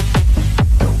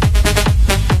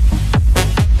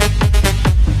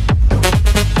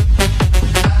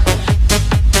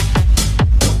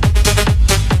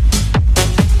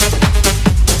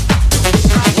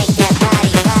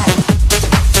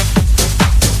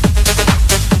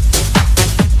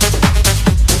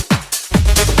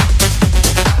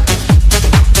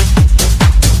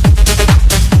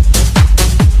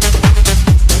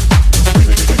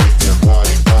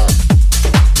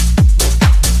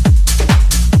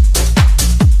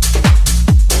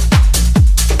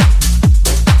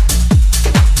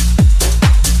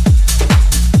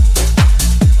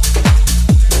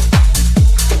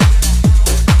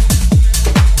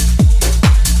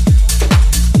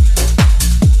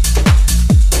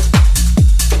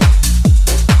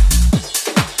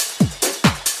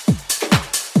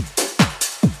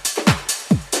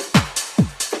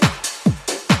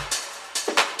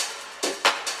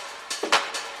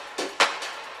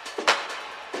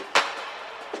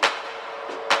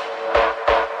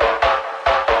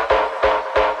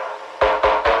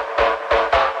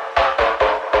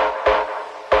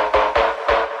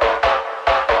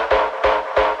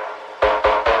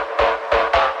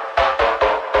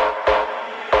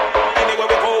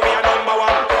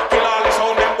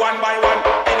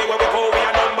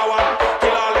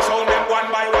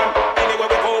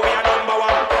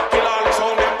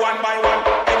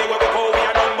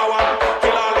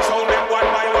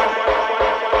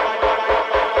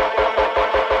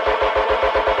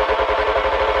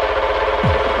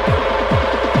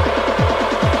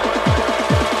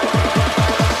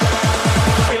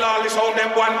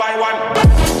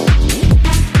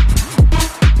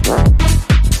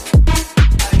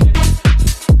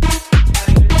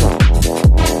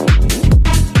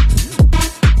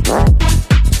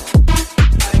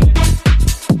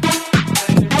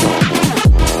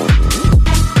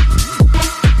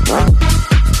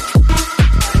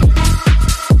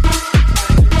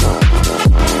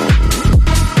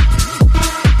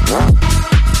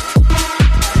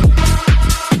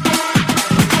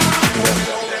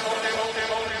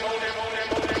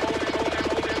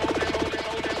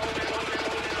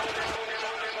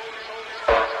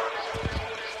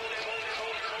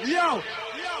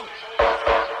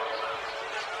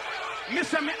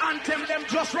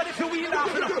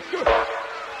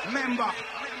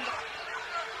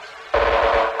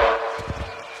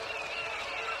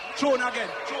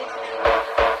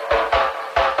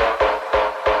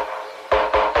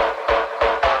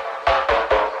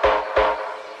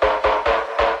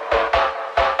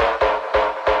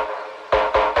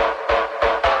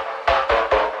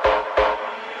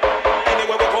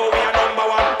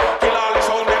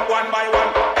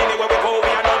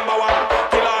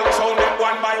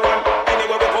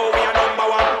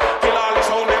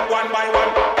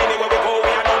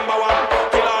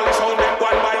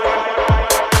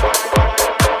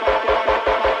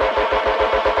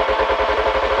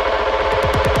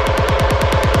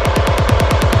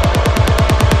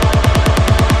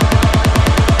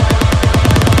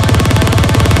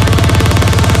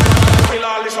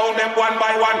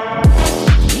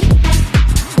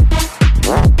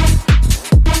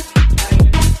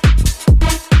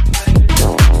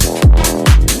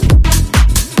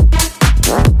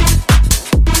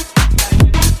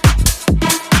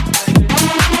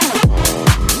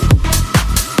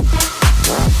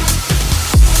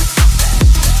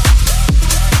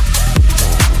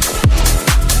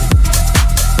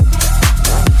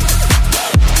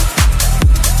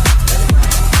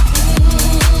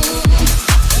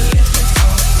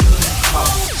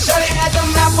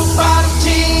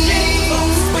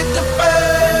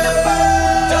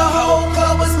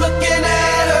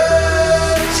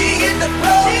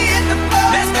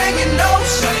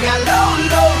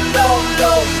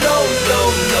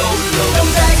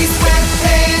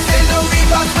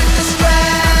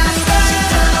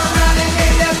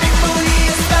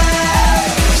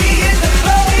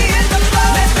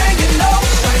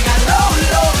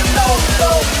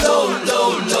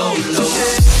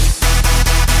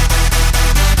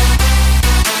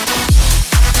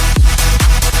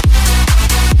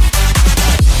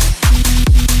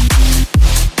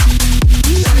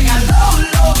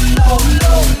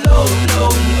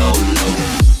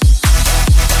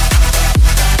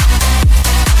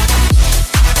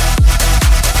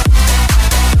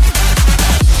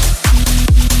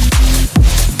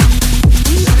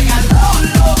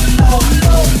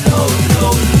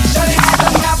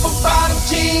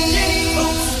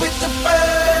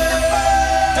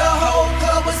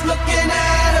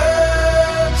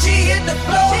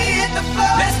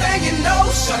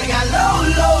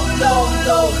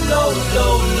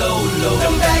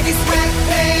 Them baggy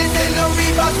sweatpants and the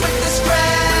Reeboks with the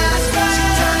straps. She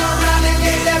turned around and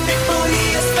gave that big booty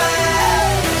a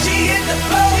smash. She hit the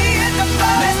floor,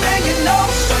 next thing you know,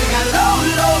 she got low.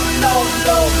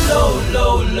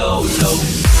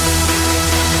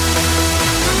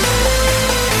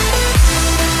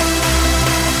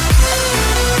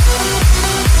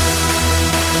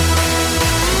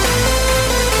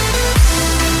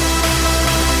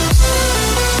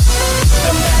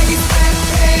 Them baggy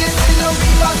sweatpants and the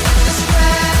Reeboks with the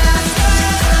straps. She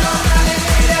turned around and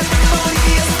gave that big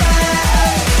booty a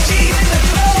smash. She hit the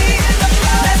floor,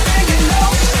 next thing you know,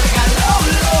 she got low.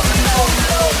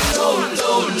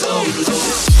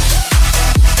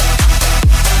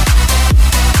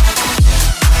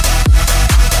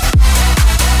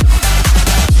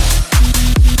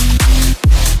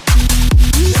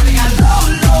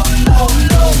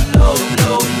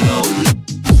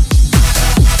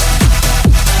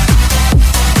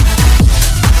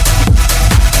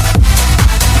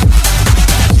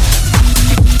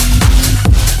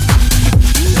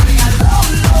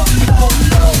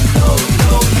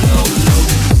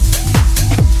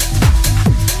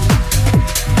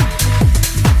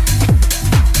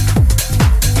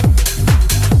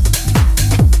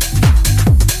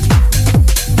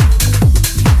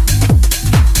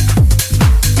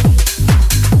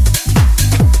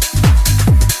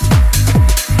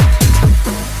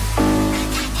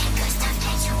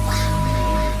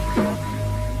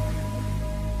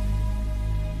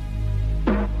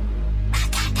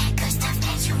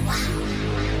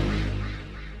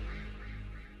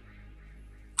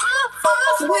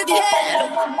 With your head,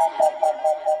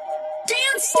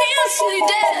 dance till you're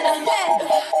dead.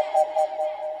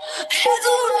 Head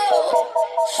to roll,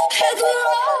 on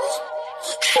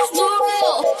the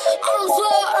floor.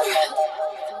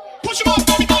 Push 'em up,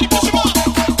 baby, push 'em up.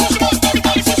 Push 'em up, baby,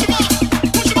 push 'em up.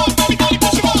 Push 'em up, baby,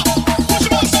 push 'em up. Push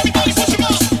 'em up, baby, push 'em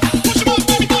up. Push 'em up,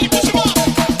 baby, push 'em up.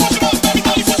 Push 'em up, baby,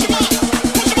 push 'em up.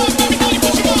 Push 'em up, baby,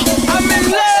 push 'em up. I'm in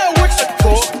love with the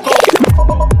coco.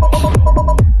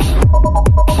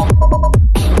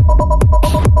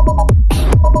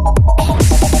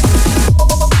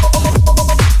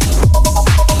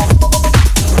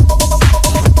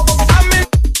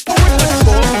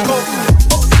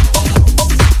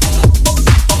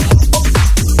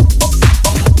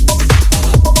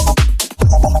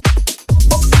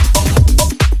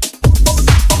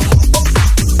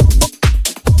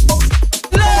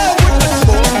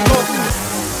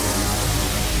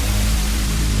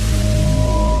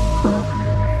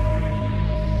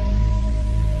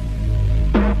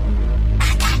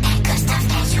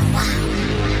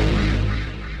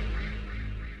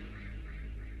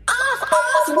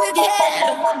 With your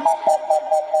head,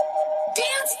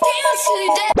 dance till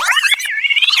you're dead.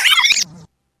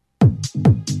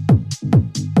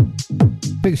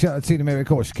 Big shout out to Tina Mary, of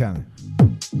course you can.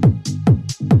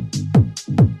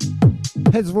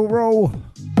 Heads will roll.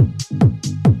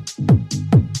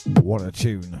 What a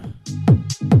tune.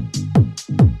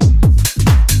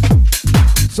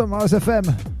 Sunrise FM.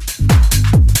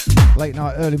 Late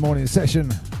night, early morning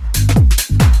session.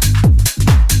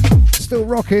 Still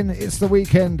rocking, it's the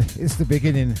weekend, it's the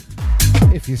beginning,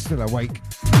 if you're still awake.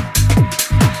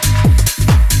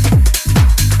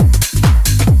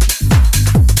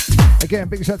 Again,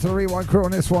 big shout out to the Rewind crew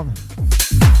on this one.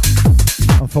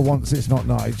 And for once, it's not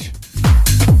Nige.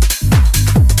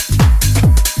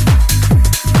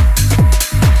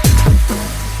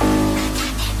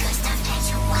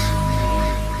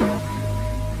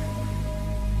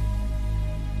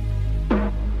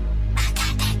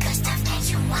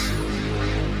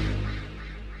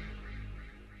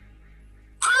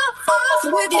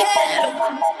 With your head,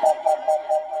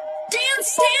 dance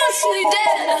till you're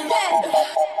dead.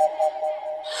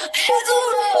 Head to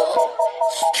roll, on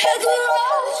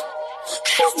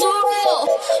the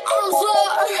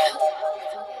floor.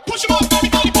 Push 'em up, baby,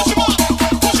 push 'em up.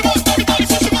 Push 'em up, baby,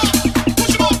 push 'em up.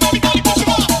 Push 'em up, baby, push 'em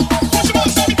up. Push 'em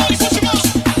up, baby, push 'em up.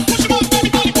 Push 'em up,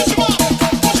 baby, push 'em up.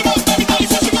 Push 'em up, baby,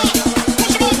 push 'em up.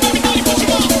 Push 'em up, baby, push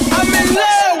 'em up. I'm in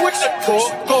love with the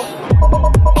coco.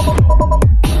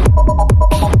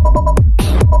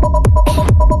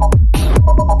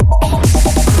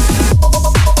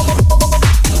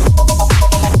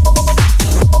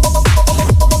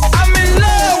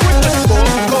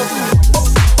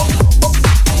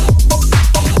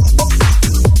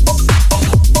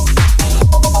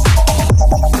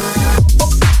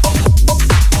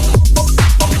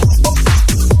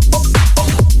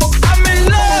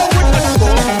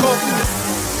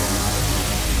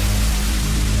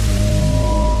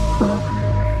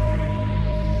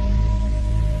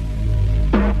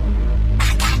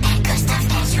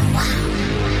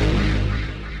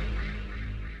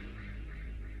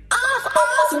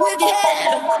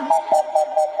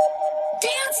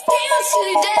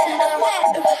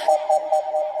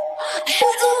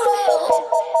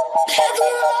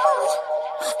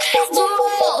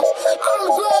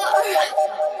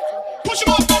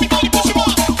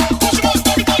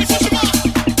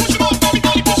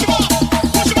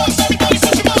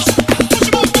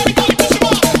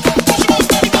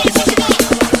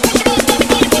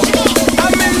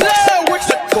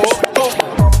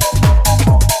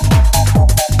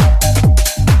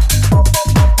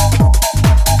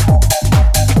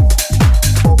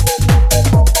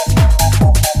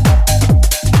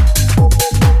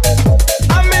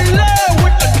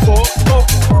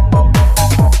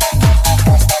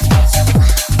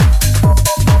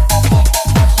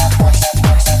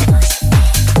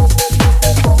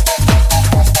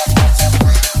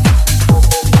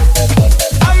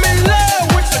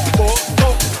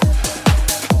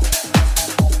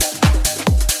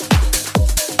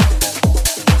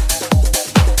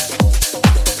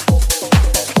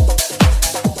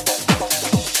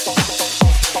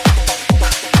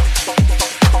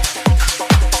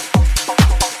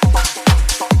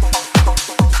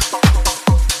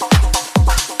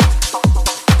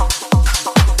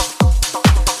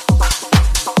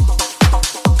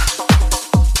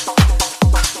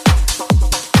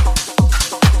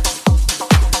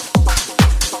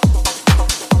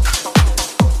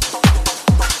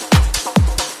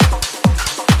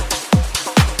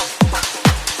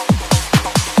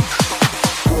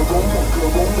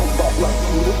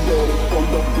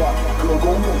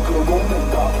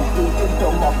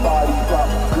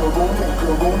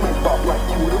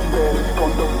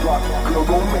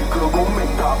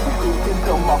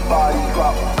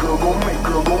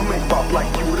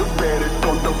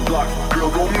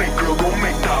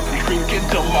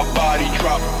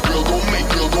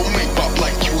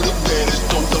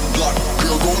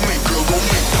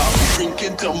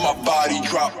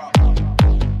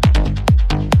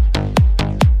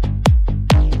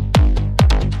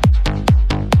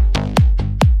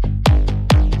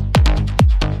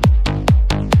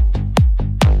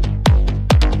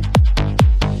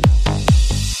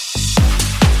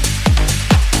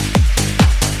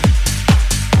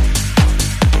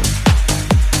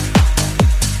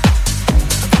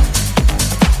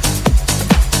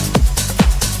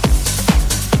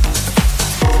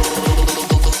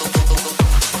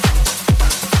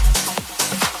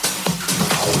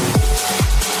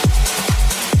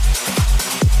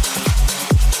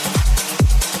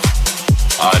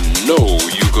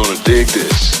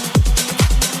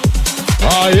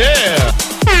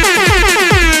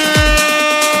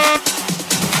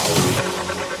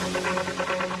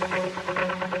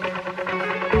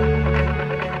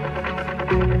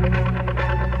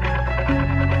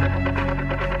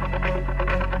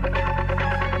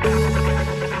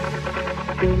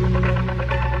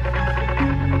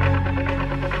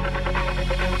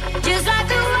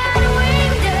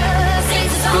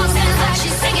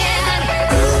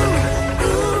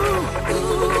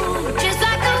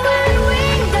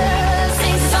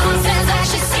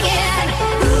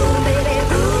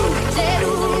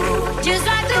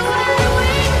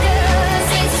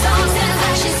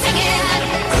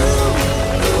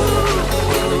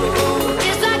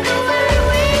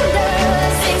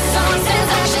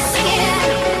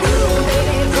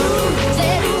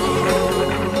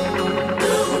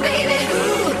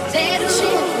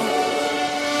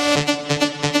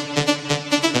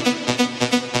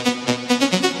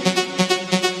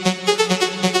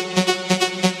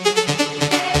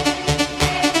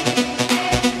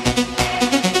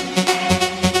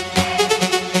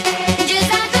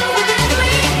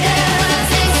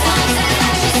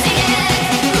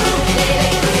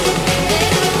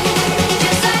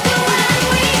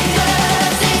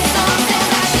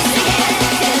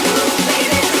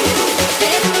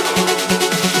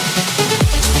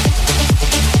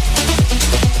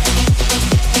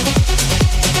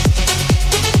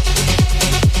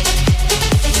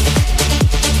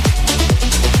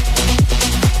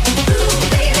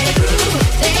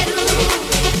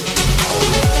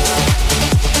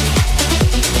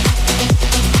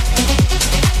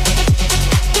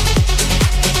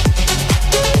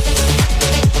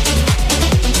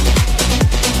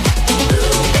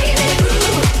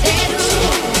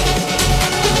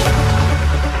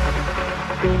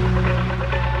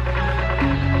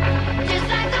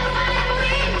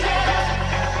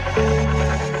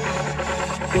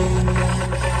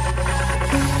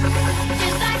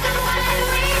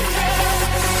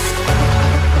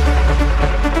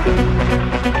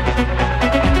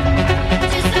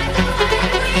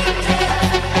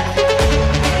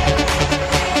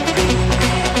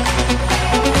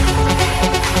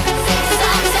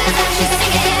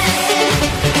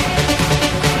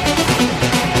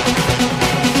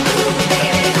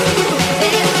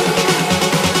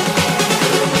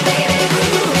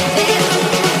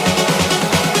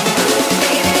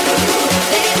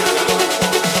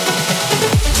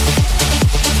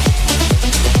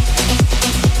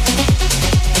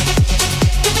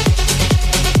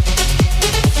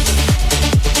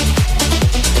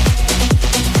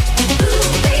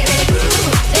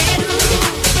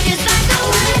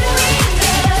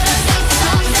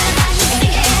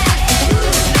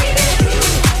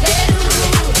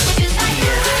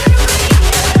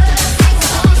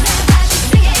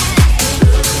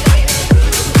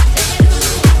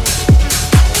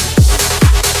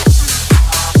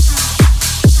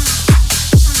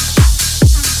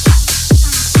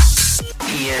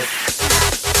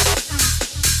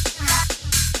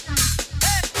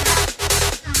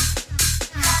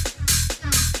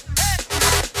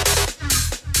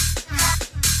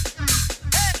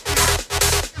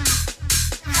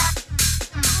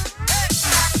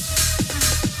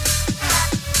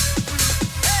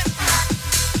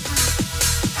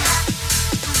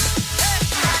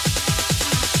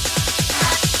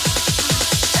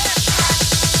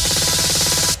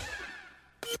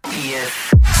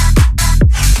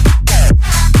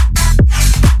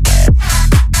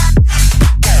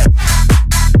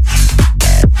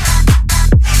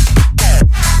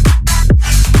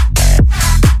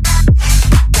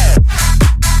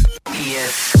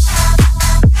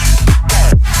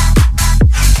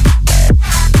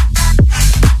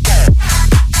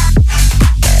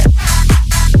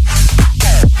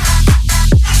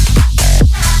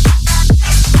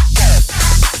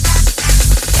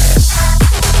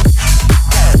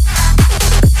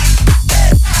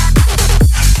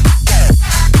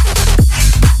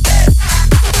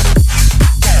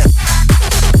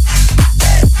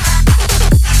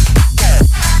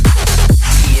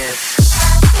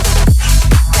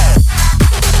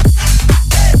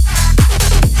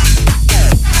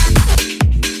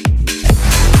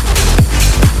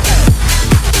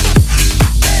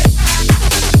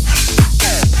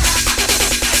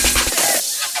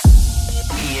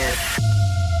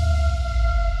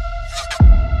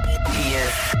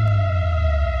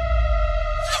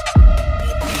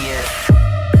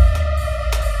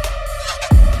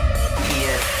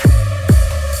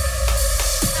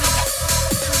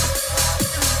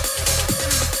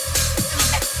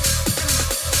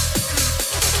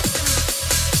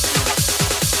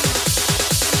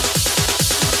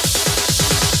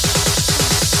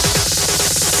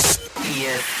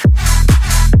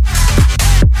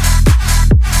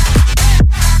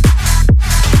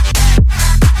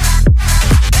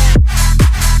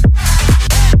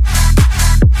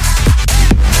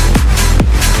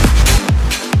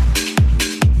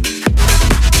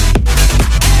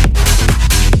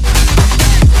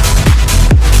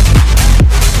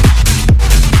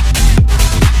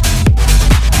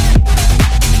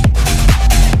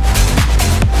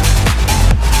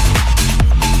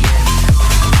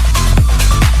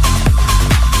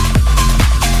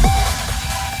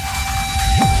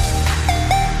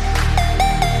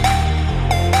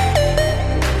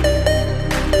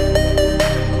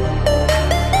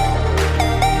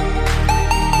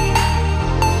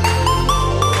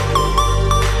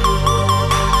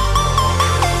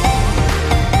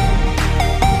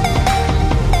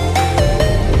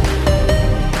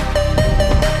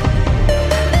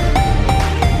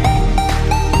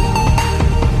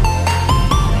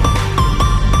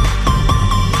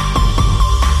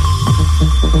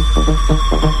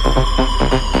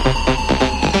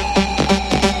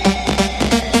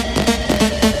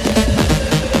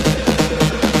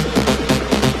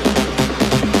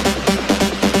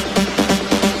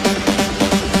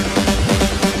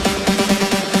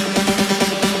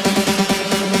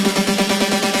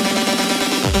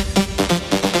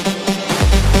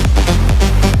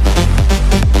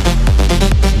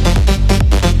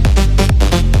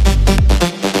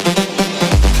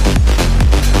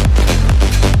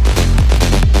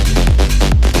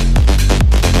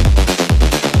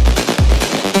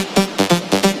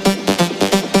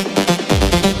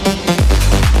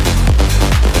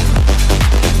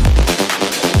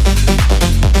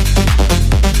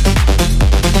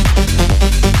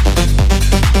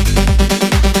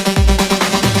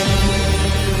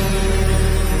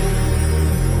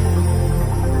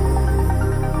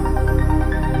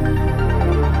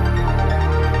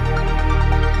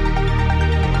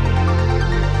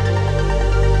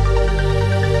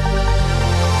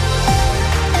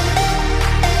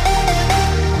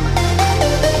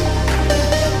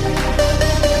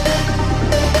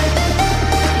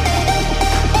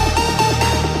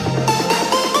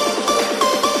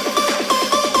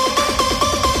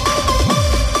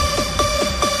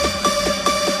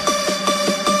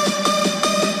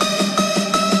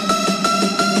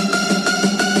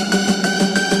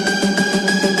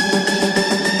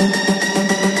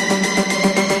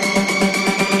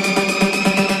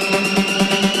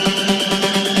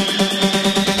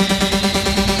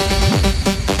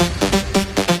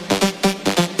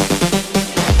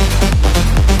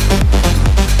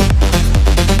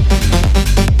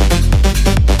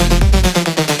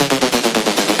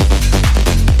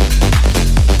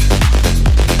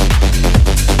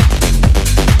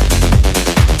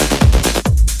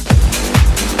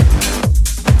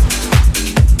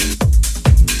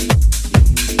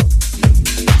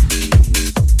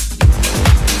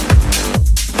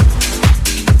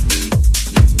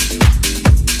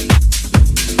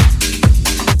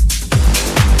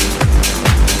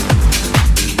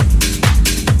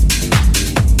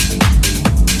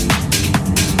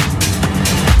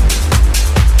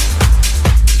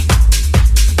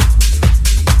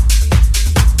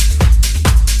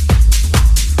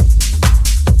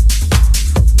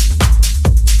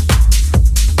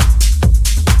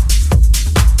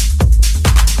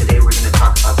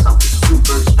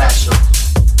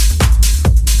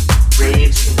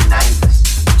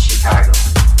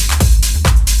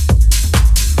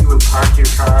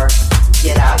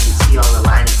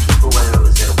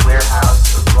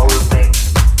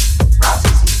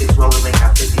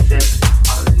 55th,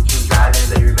 on the King Drive.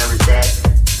 Anybody remembers that?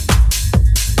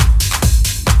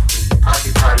 Park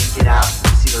your car, you get out, you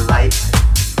see the lights.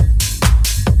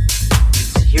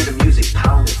 You hear the music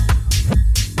pounding.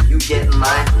 You get in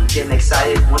line, you getting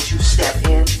excited. Once you step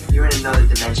in, you're in another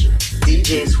dimension.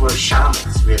 DJs were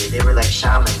shamans, really. They were like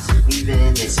shamans, weaving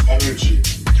in this energy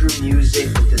through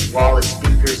music with this wall of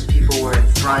speakers. People were in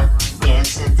front,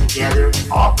 dancing together,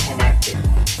 all connected.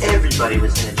 Everybody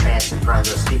was in a trance in front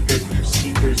of those speakers. The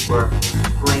speakers were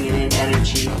bringing in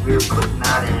energy. We were putting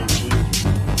out energy.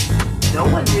 No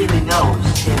one really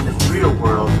knows in the real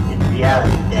world, in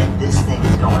reality, that this thing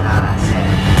is going on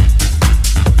Saturday.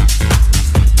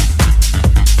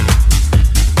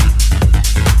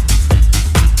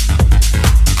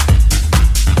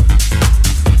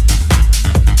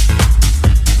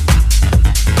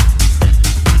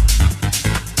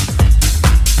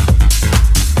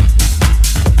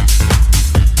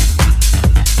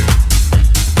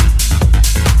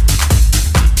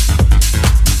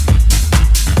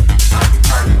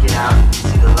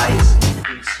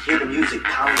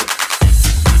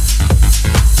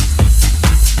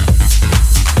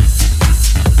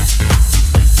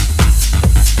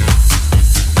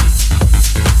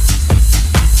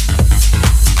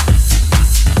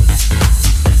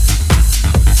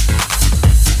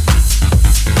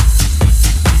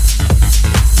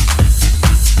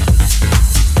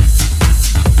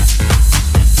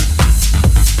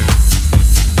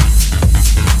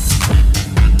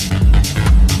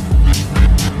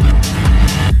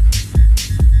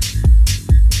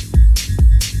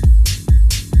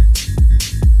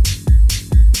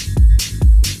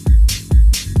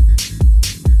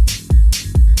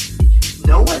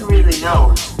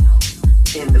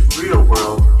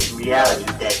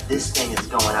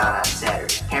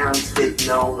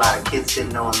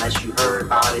 Didn't know unless you heard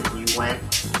about it and you went.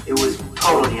 It was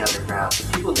totally underground.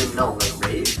 People didn't know, like,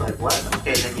 rave? Like, what?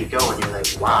 Okay, then you go and you're like,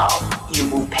 wow. You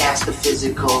move past the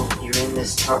physical. You're in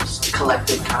this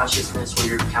collective consciousness where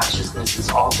your consciousness is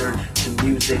altered. The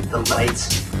music, the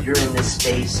lights. You're in this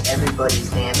space. Everybody's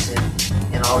dancing.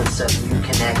 And all of a sudden you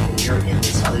connect and you're in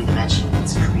this other dimension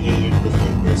that's created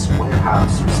within this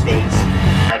warehouse or space.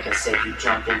 Like I said, you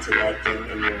jump into that thing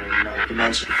and you're in another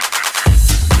dimension.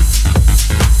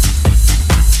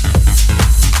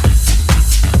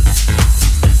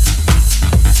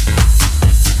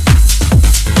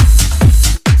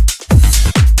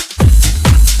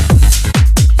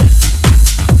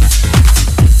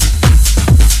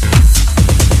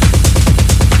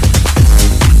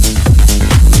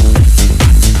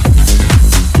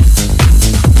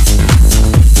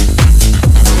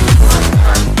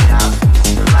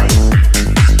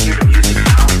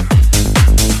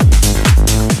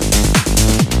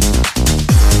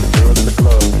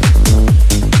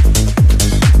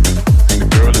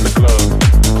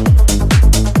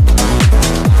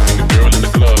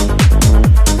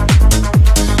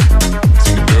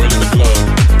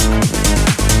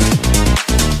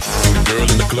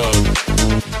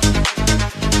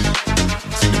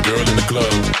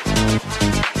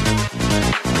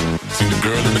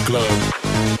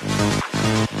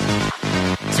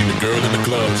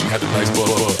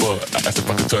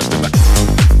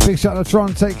 Big shout out to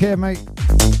Tron, take care, mate.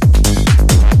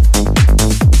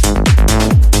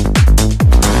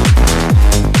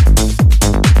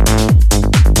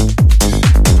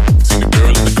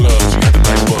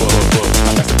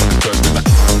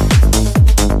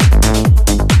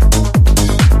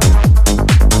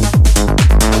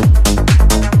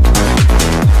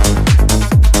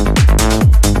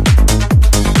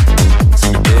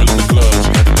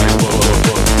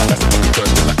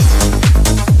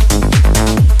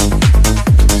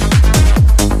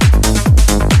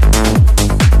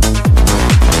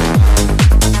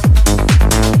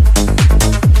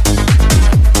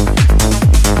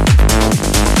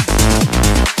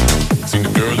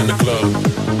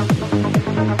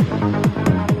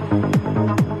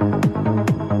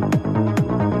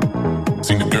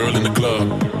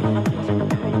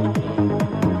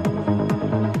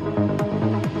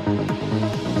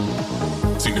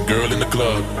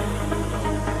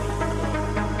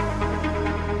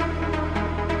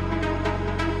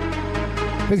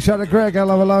 Big shout out to Greg,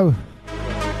 hello.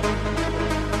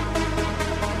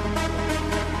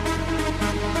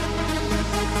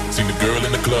 Seen the girl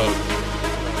in the club.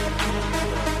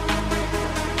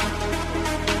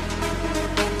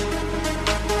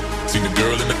 Seen the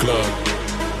girl in the club.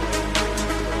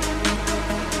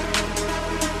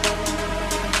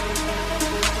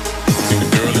 Seen the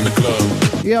girl in the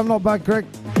club. Yeah, I'm not bad, Greg.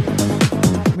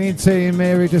 Me and T and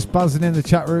Mary just buzzing in the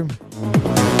chat room.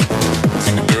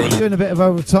 Seen the Doing a bit of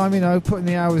overtime, you know, putting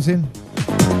the hours in.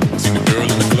 Seen the girl in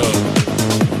the club.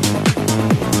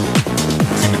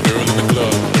 Seen the girl in the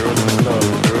club. Girl in the club.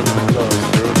 Girl in the club.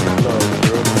 Girl in the club.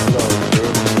 Girl in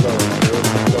the club. Girl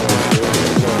in the club.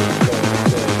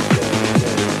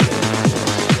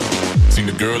 Seen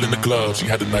the girl in the club. She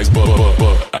had a nice butt.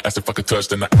 I asked if I could touch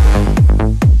the night.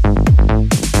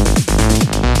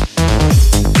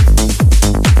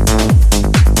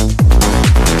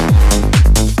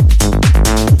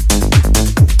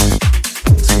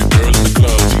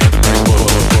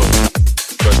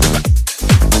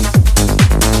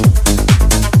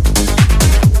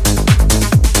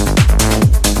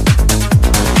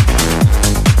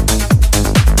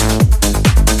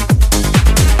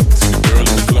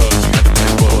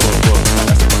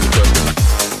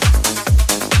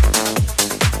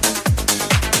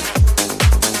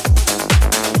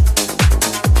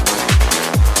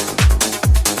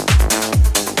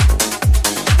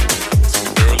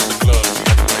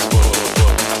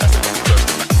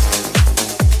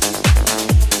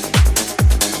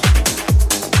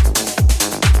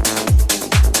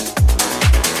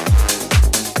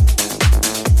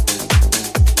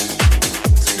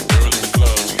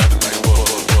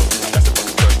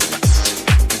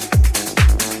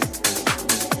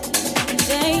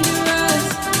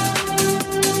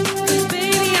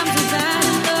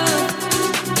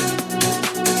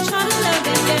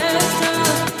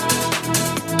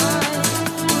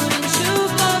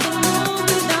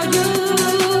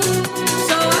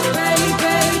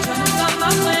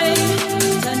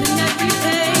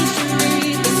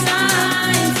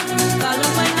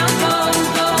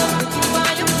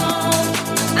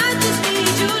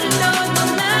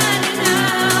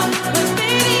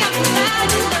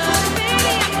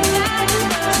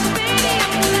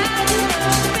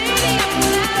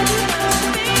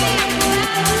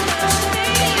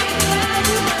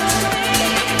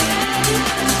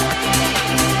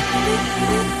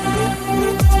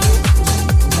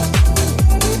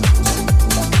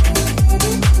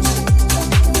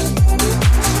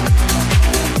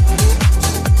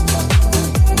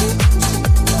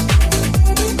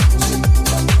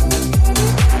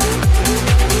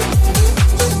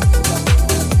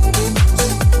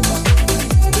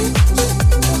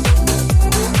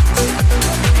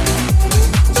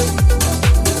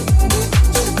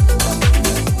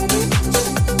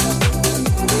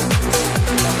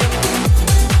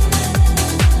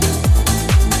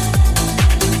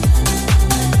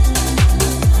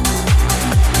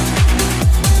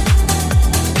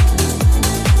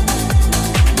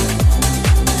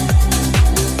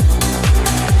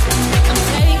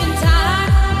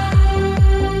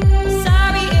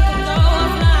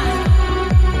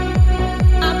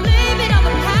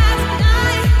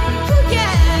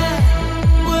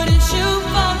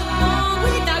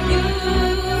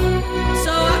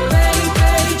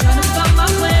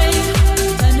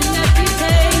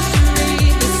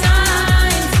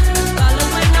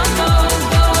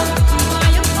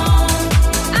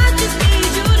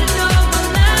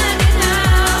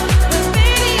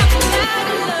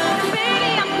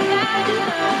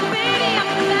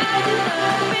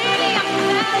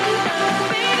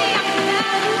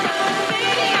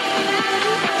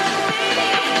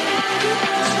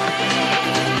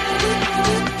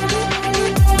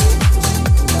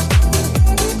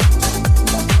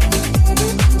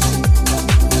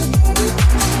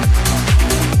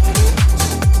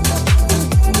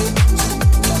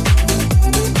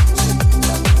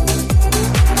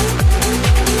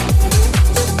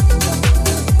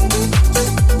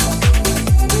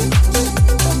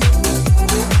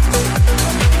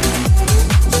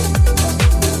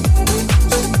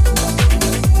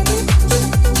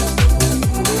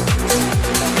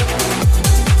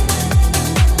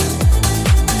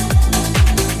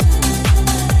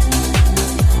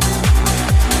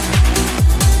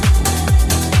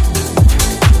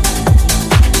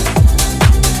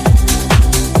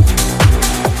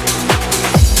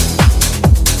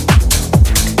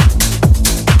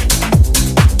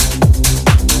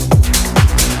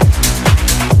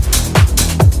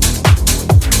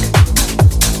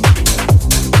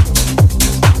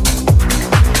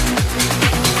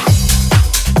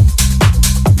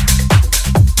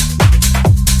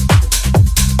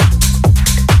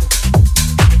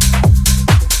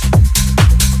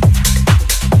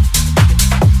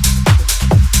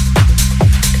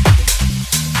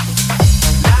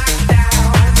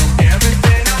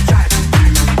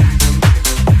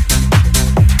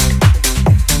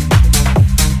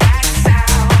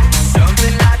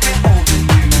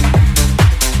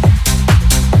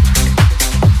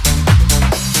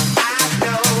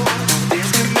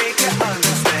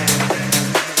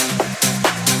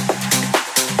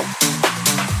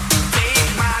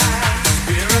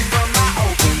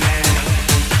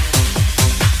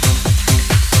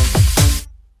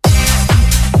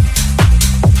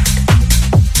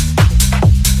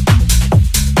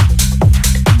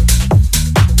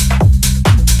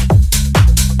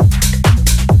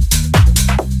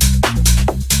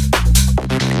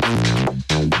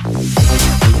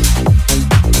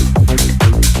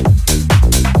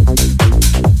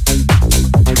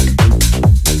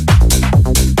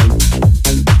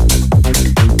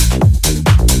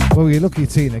 Well, you're lucky,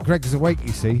 Tina. Greg's awake,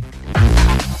 you see.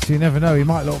 So you never know. He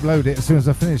might upload it as soon as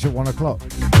I finish at 1 o'clock.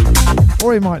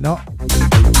 Or he might not.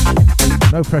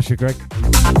 No pressure, Greg.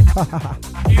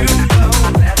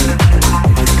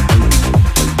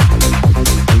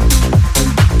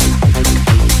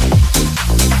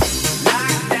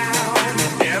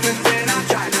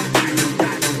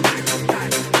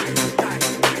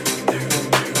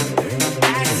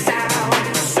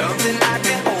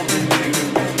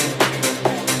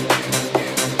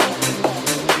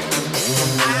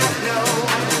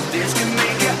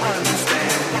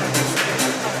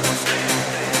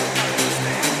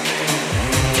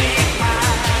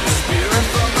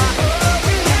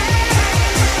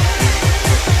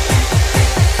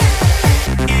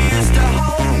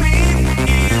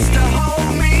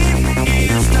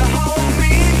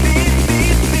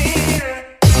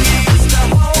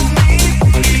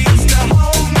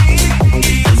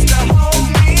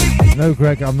 No,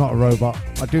 Greg, I'm not a robot.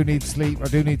 I do need sleep. I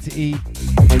do need to eat.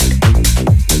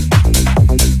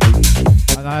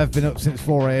 And I have been up since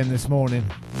 4 a.m. this morning.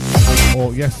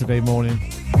 Or yesterday morning.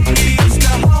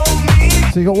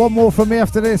 So you got one more from me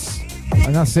after this.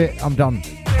 And that's it. I'm done.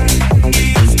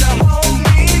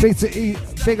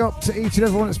 Big up to each and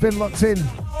everyone that's been locked in.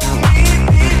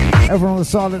 Everyone on the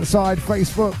silent side,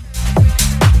 Facebook.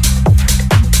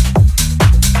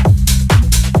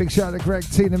 Big shout out to Greg,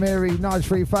 Tina Mary, Nige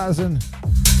 3000.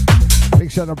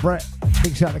 Big shout out to Brett.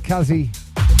 Big shout out to Kazi.